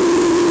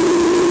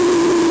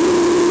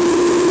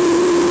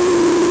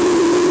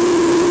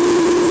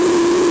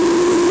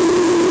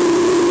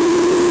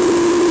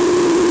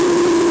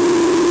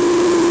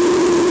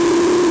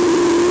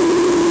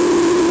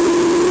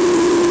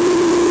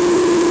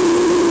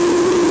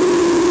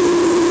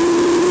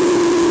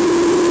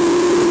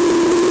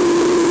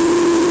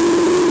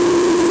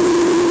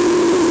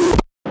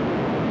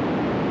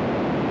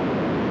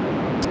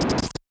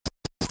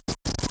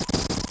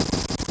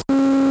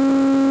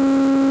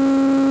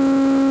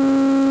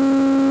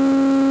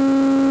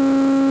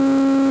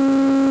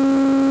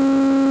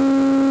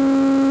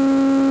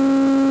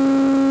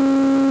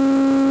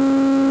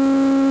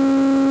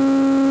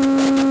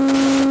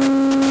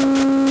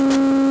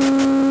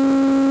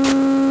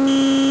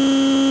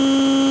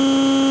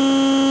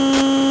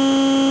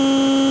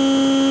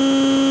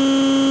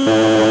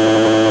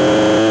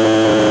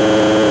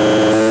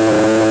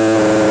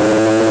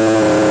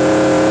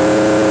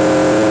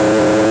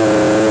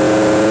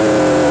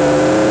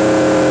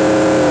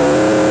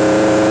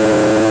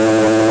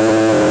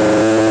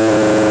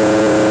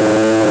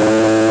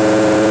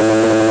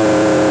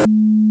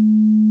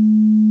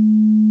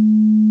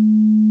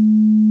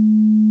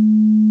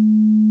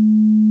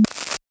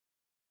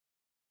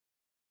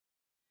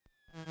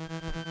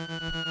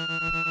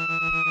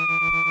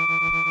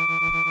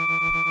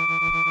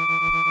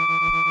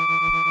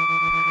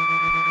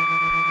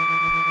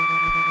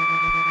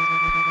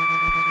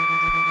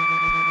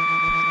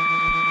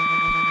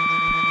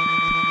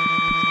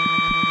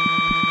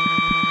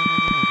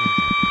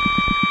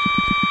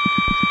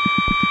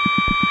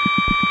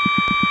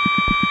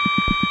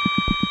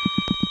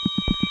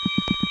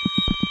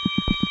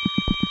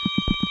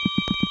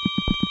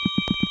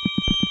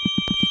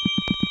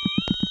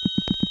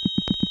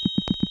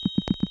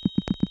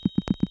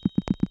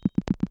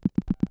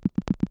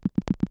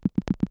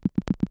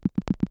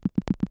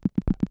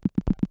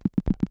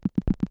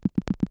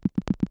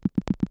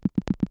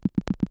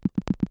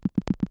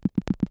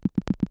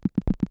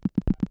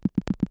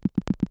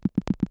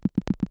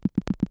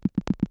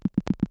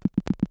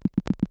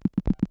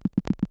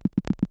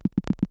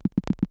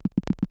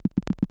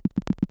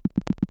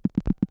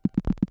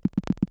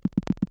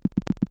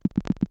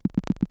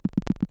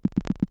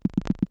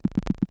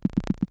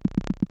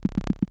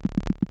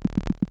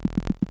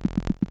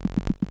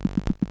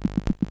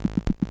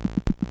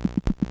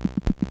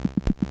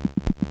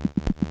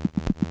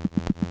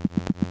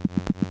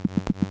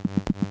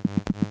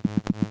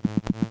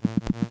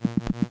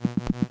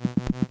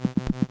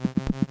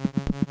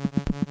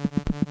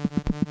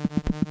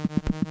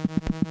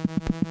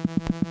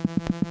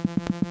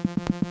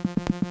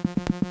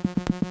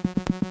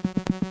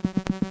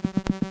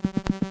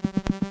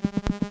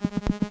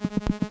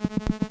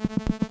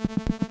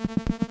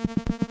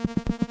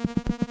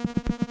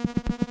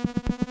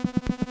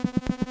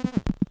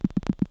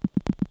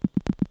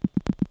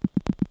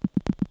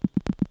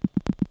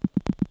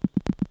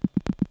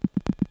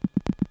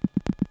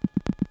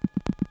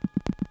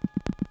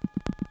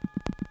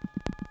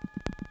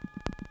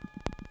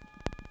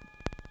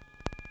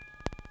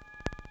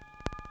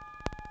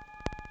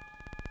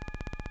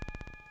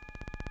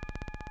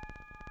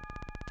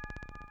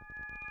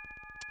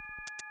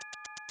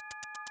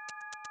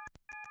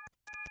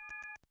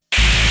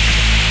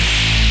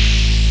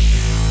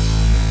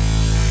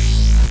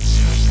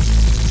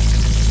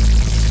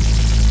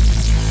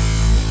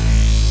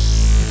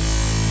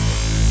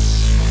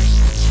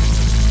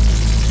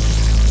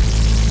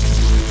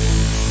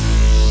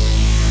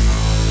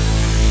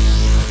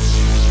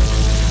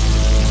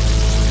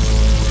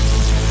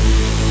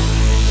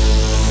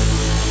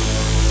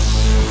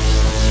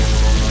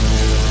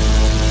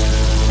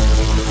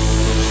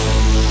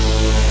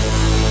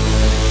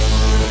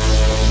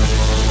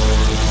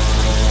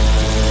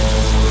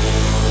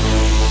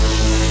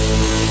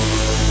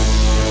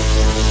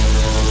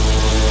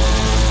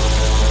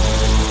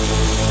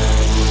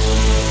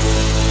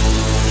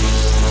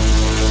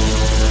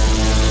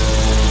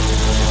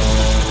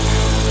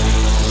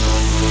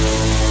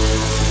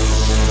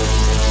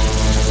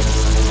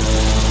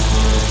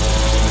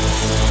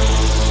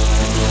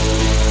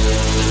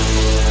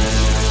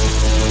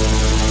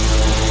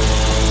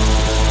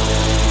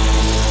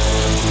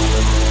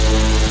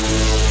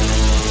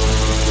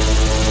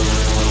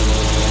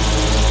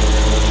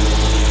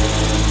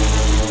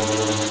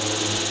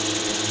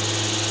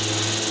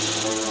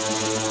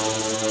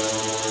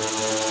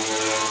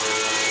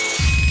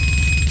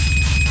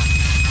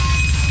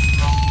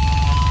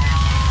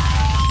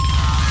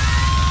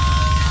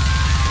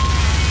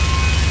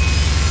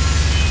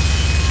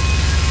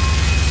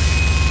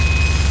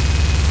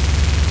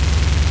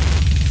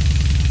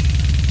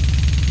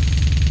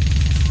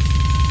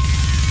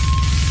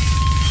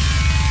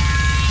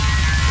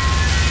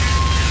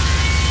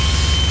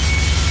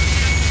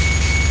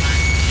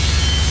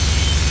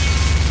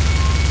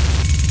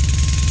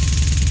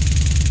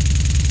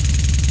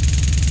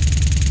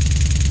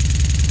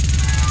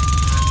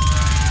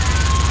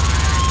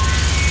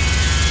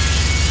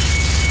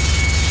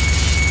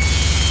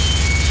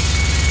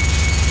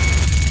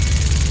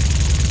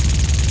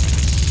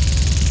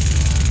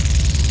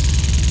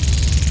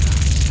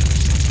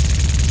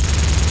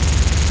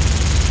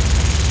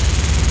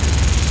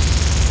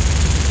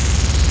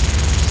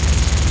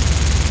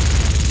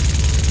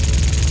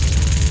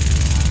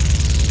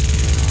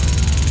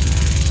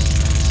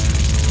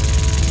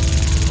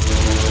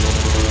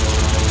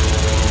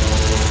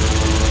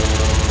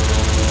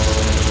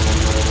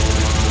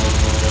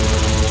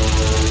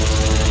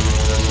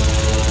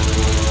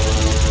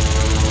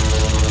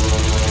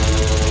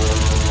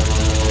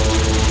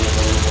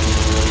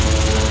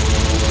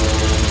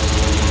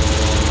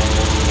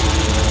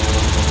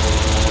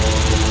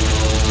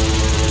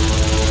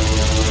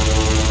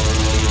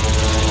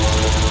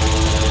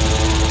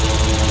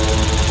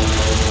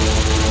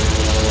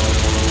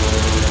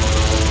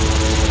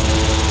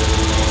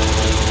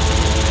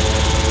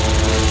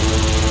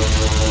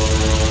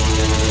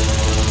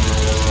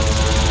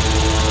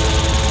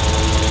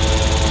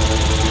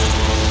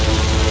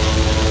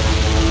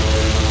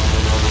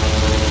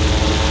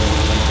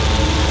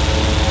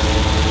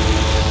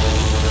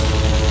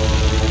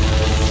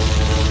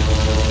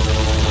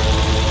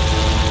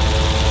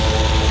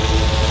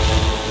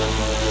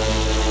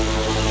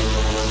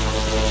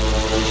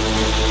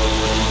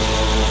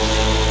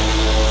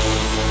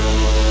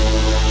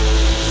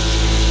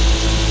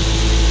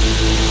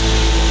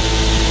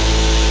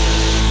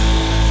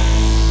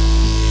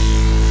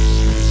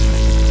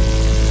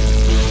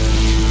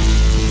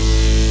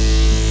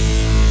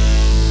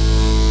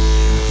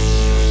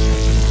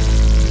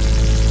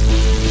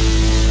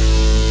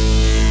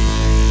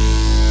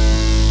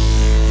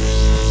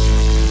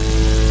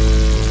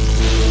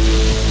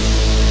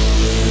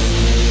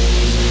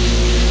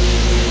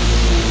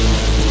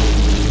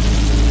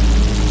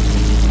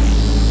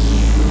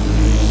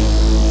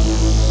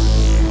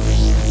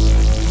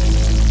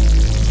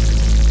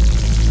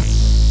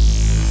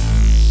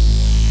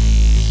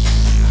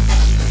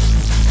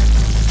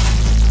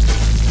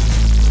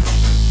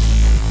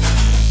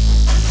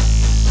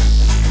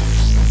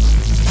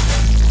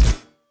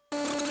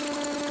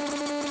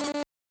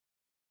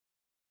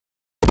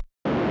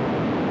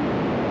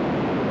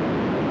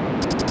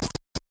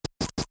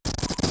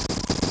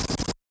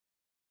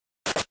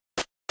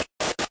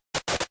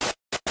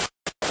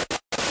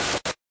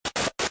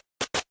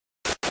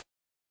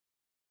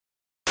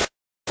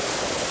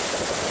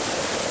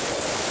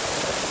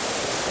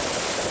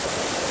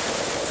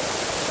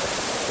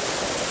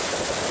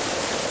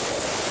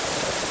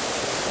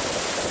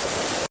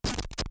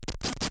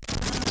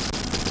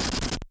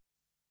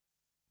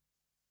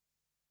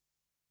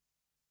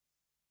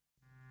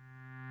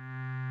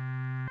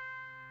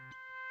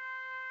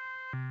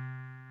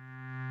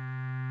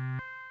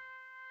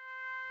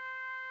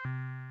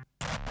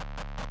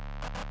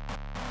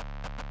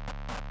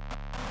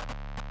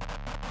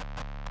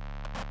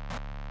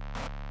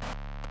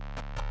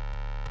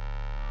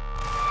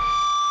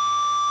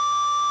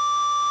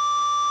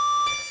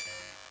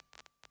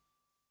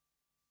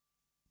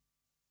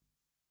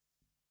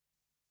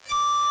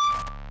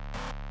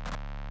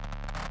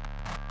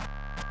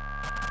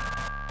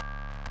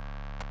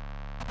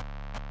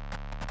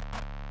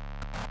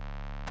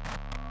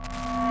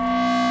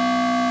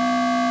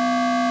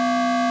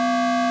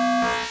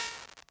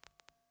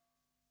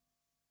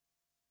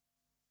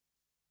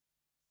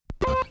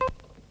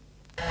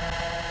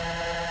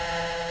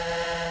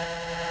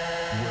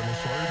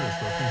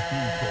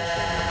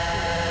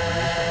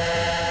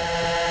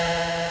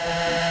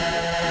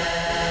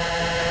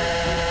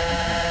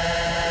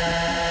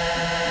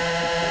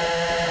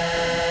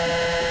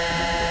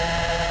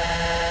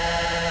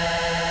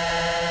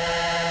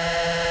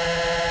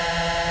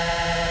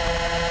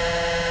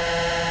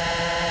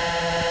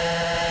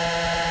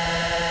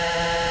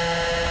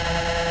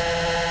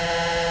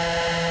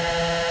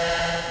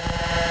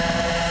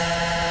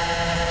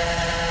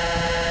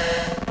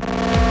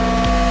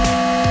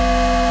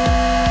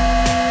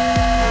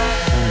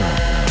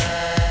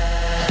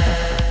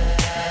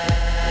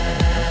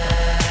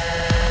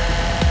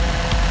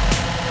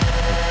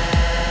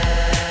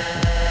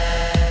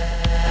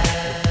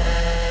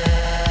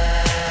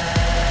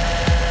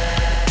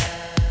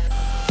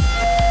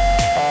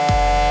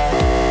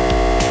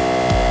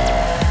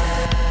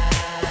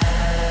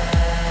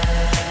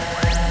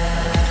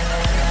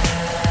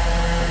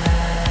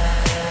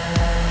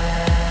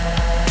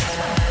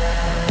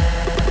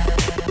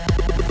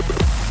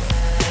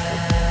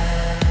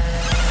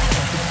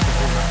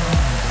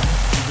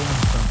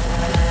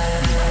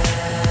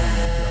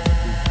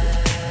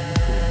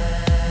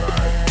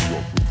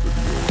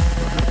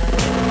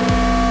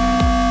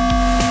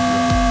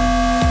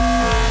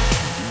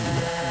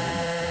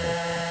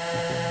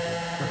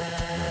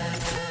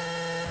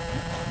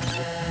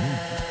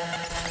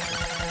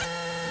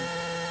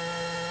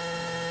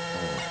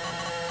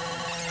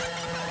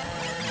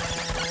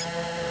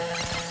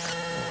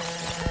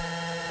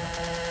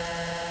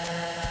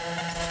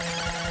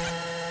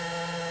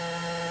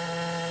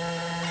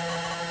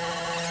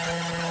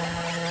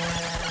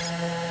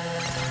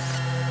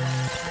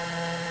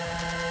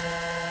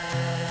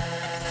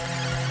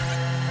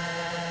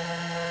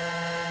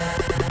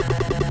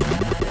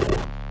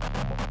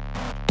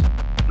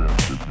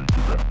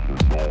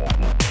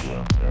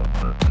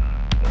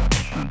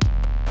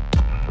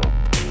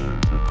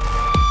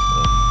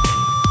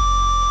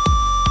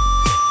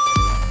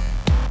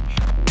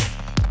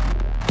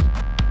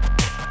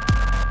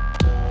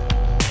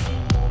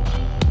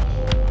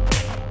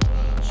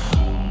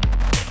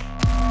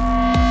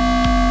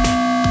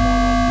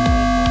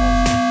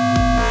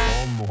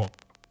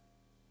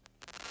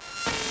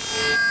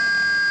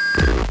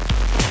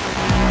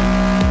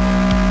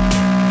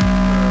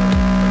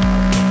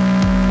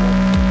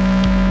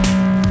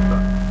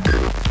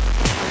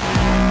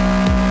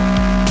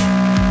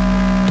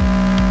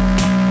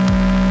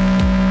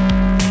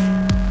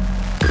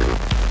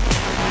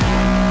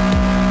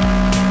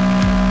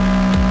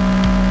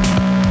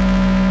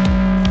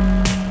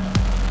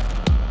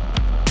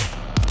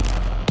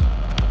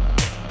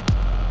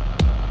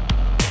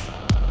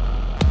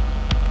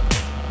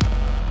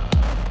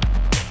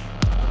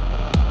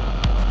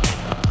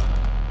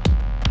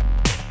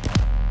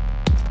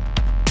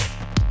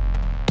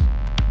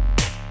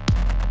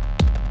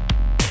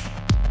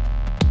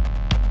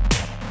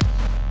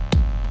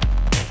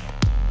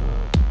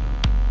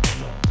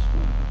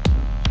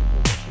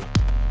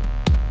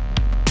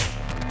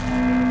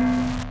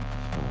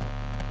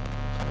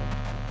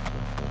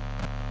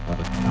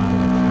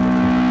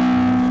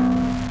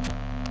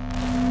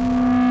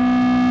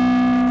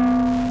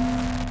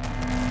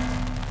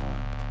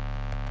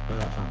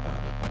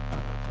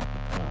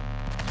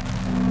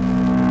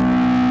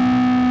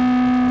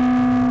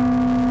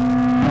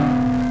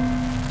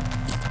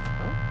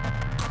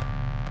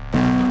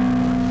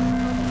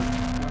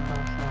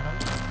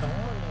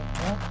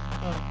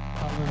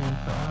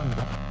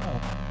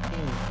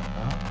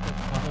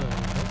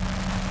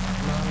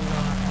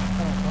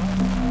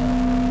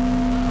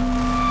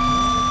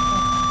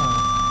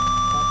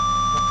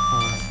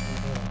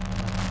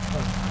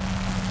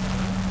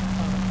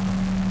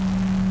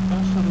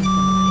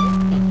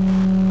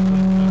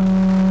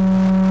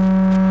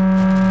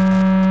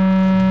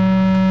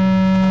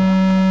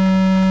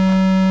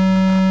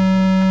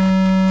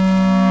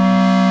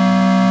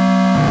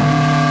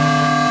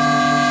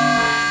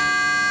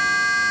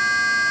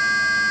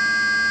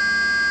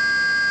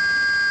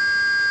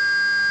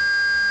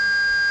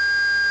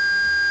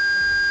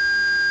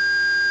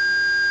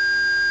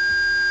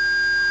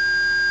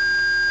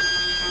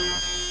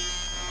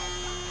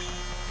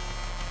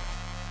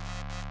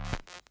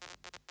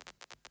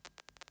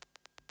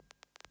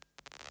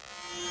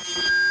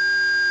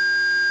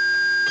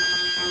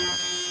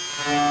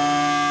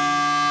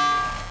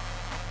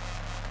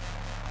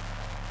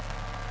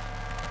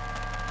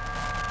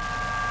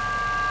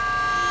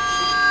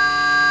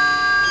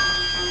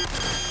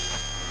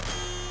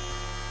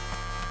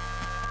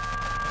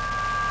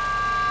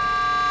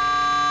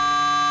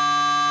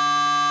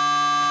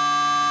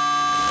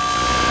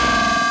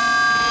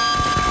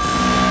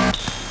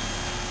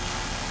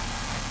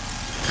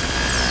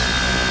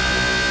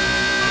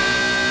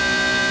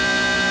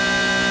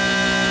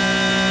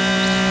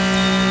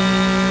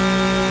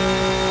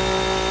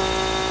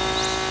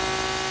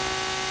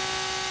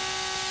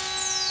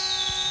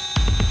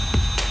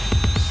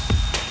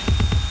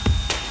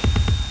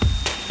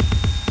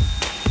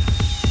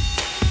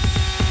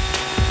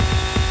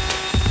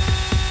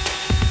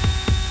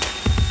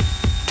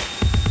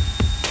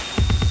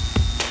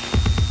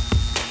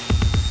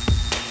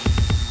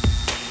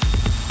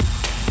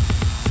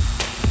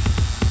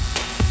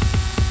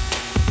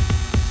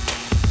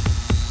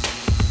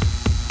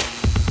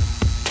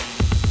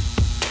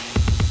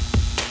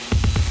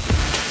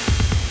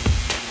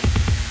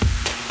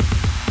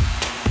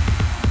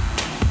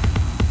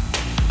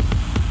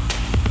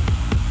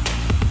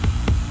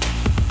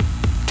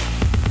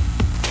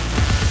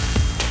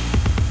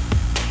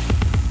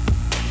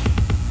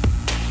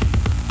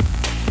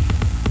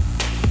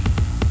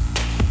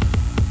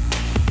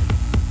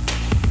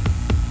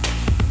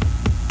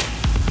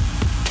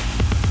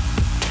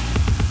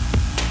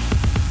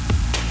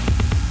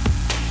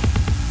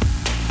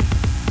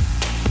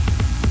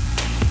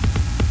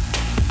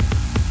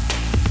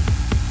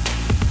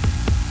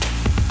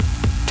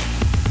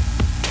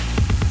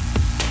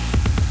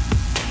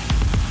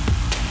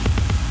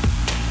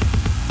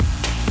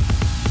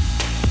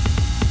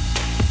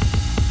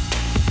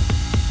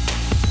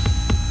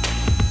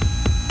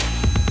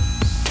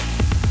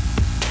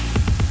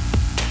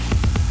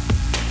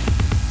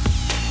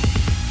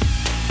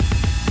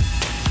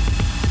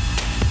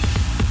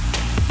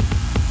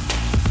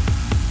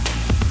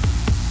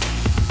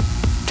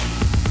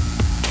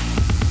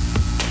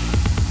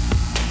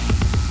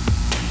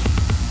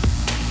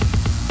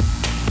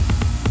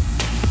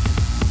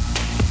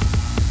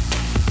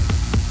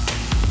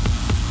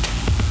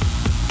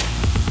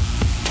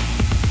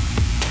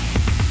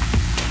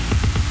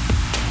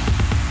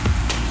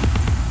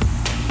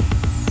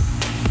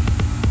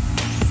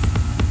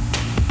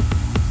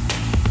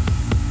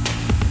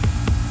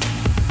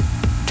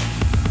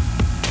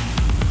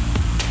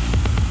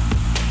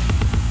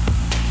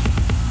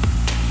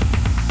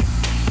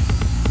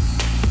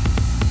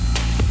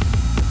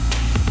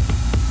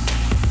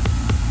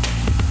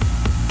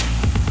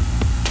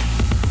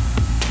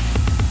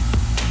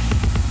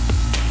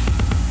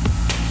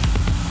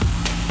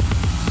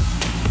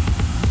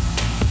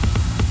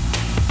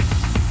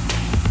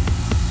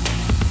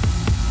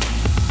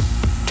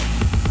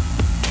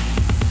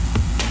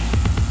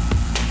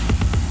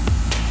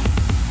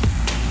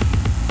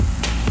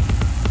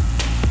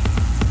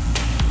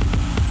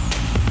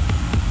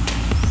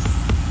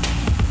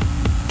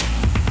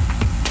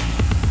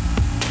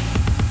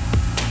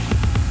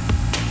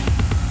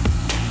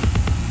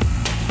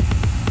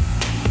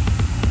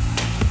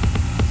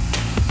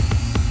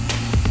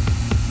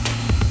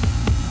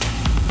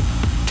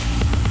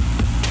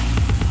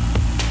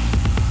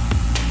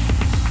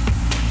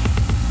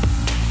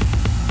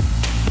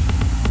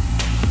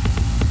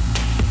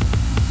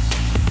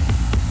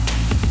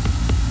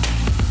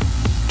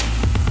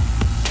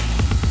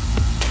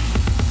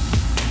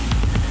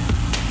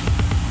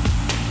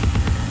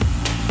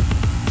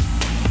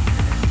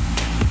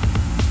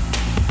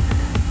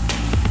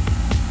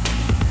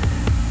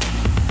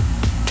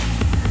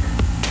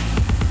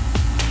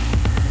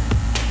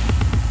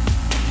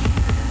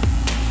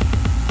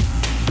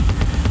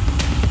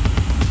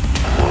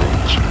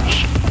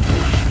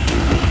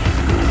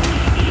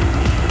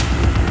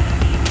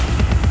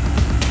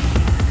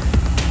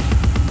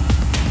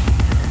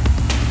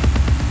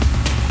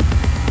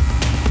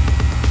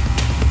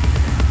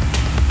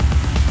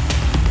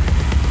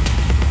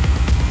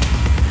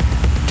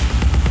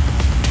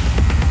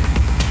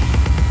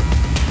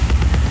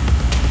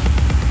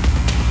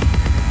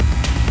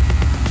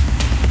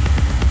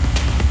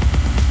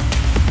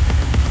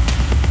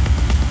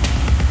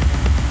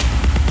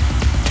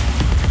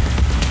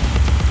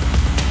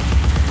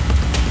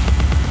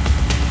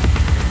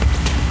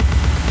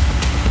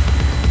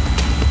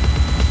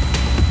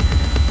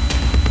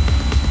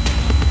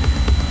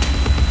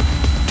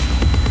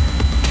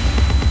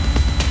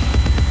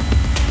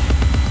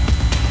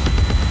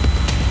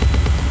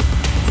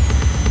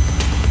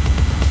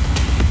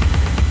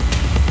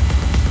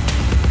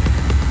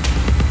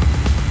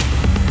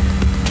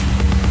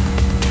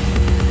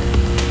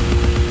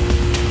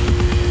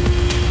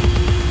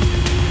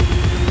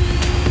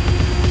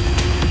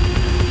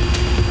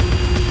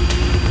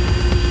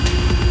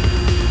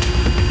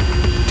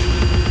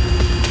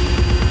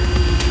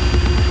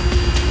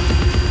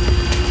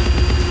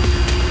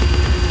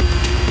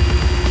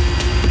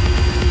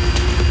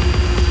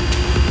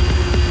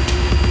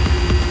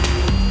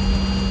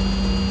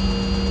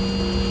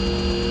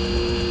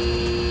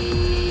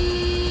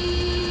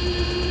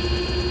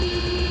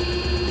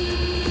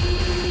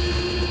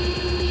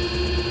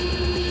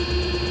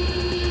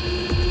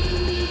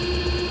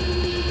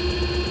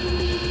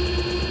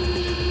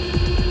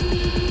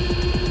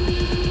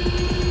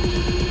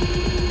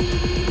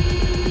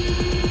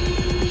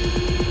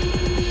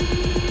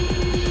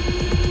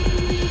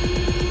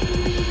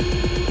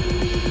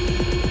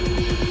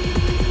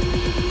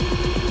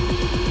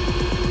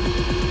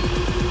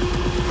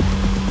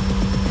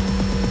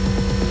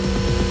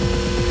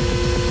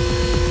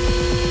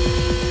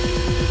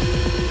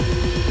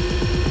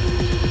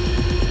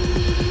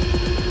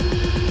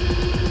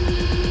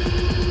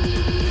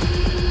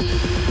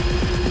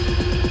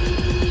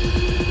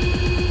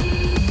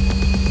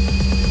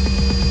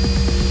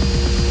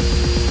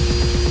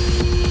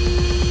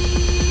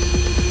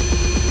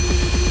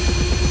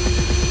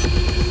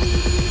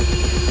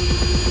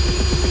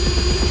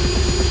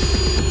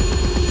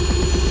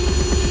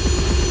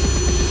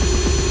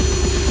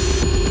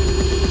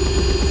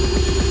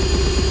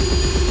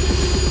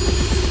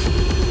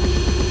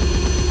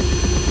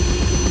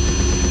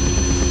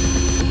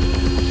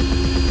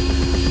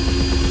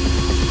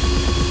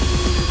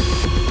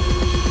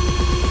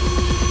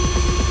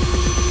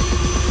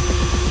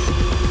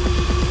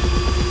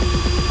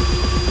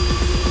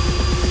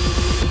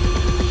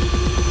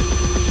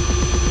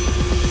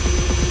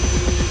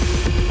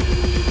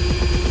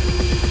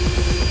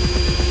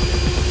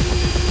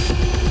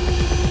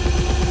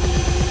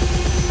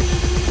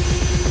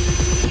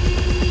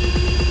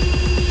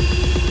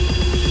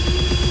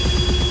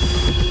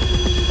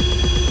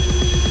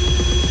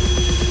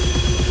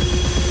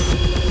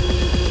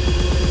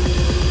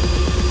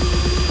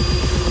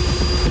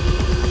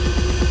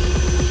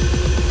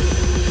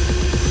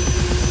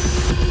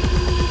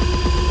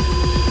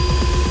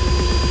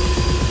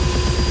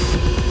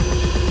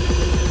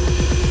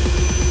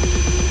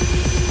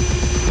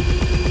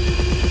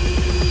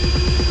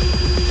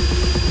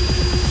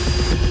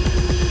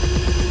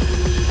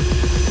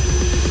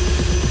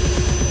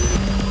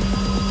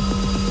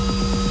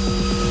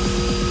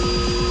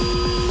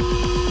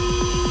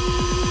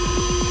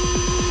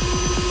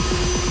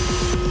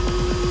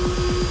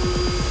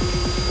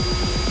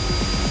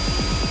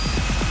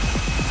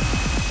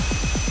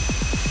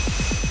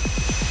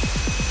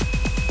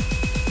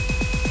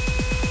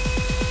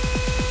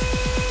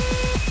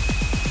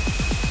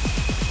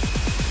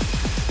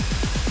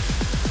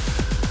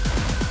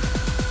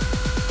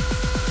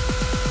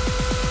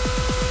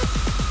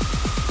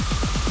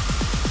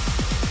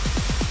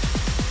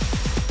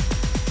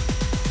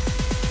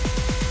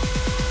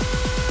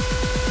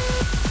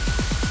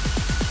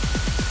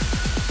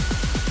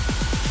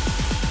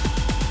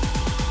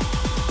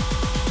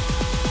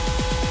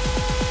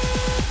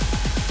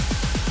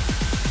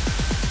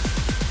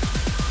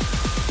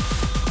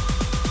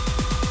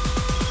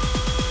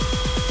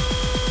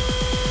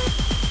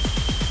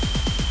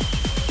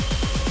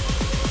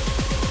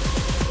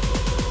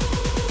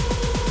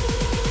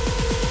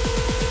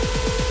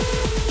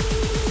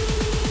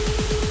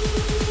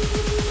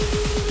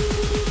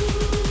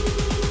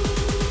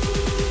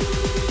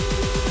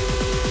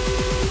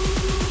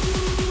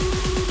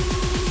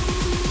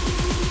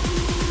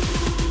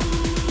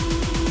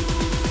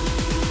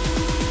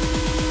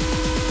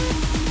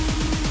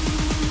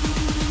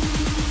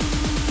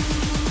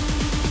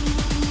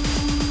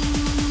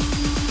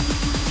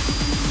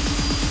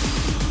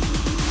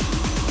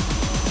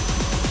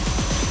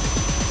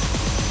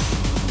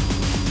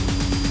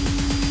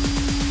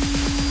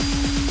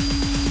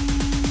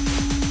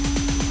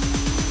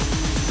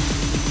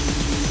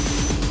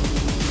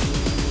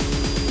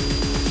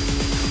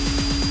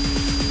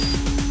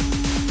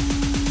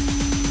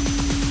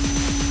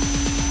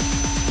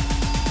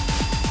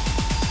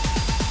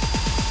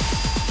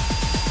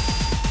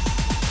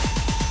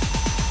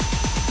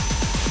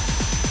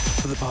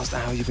 last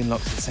hour you've been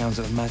locked to the sounds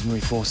of Imaginary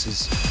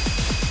Forces.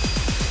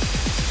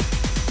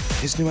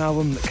 His new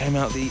album that came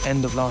out the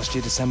end of last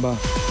year, December.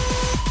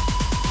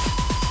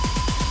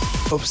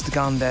 Ups the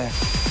gun there.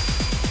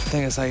 I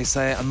think that's how you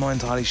say it. I'm not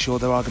entirely sure.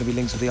 There are going to be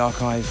links to the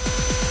archive.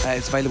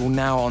 It's available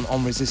now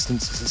on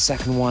Resistance. It's the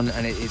second one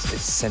and it is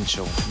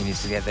essential. You need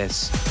to get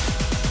this.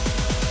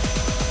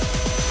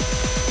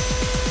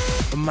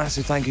 A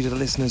massive thank you to the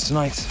listeners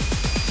tonight.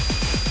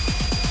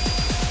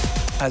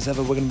 As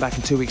ever, we're going to be back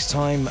in 2 weeks'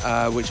 time,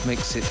 which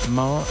makes it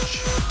March.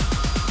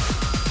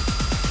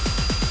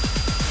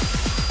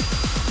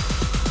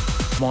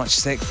 March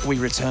 6th, we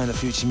return to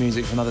Future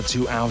Music for another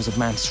 2 hours of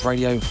Mantis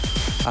Radio.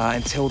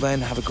 Until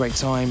then, have a great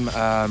time.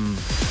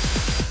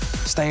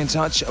 Stay in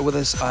touch with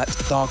us at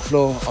Dark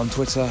Floor on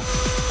Twitter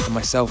and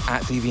myself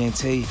at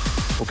DVNT,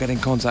 or get in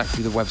contact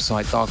through the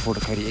website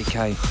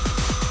darkfloor.co.uk.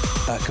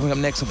 Coming up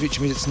next on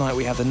Future Music tonight,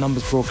 we have the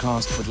Numbers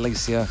broadcast with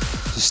Lacia,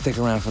 so stick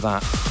around for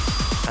that.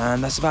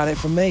 And that's about it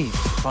from me.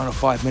 Final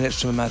 5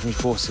 minutes from Imaginary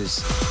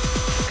Forces.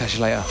 Catch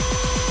you later.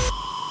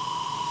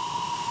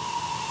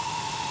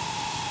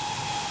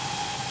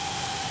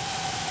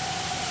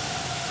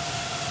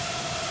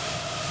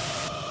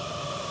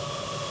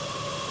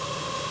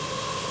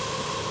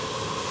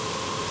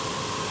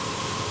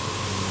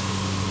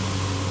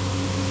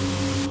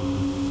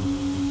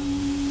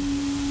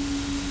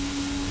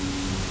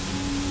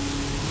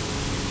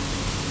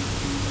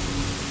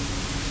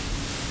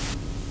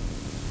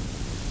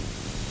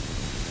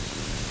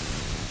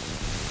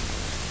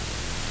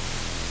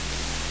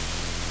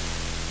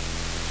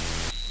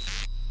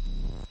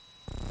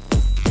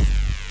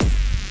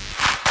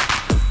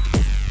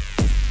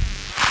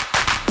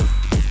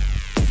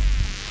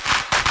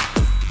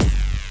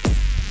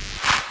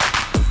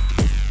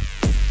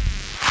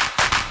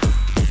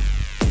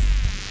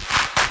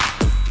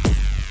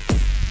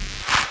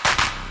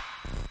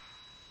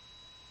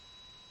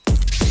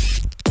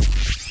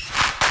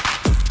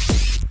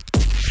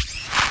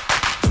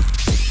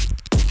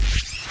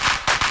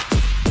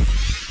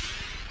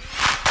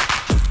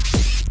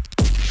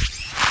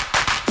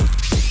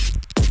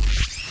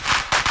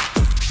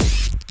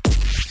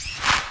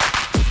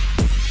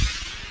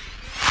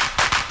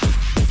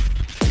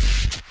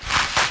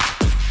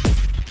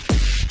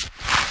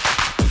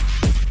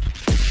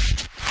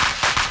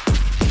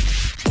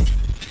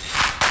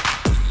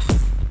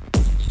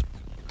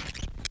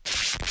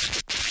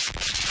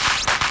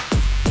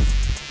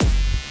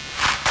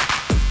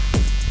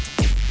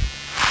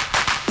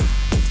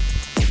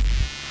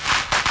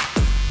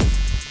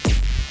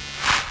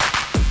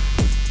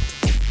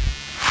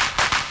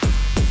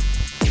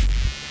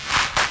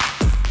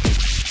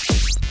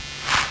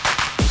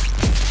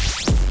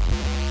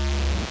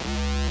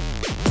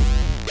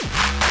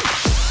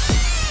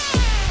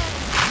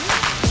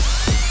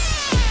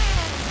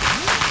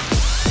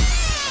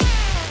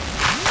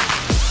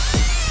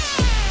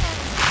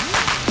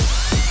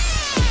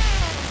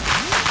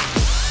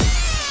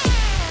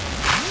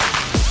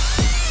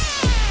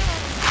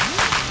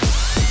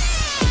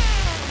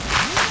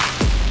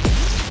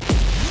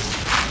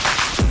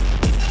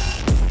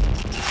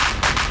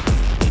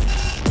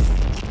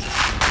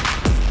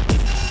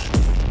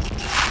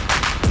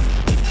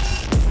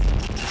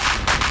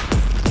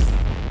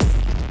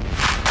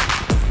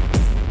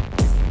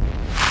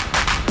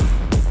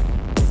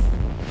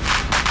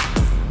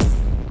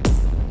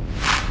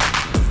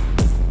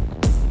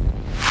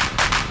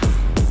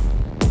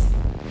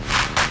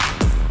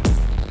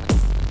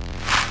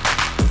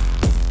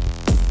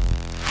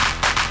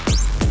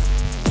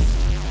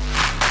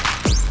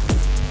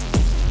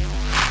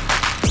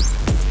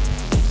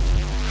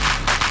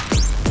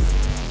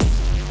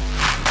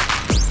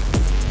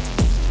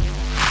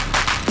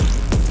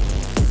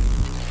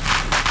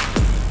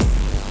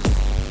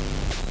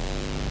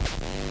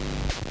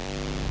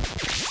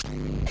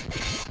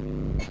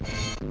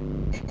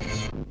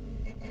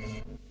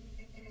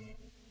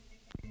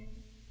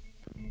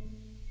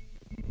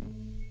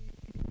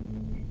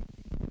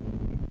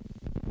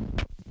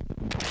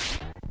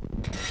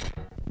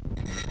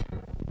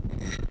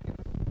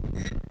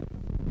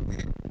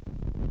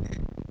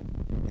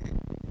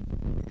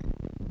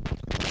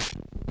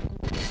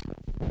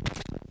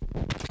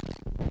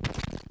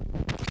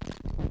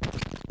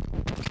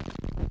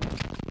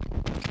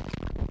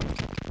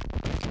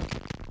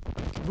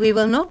 We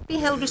will not be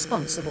held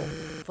responsible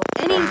for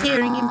any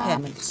hearing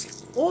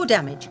impairments or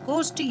damage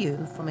caused to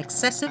you from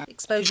excessive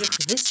exposure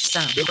to this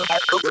sound.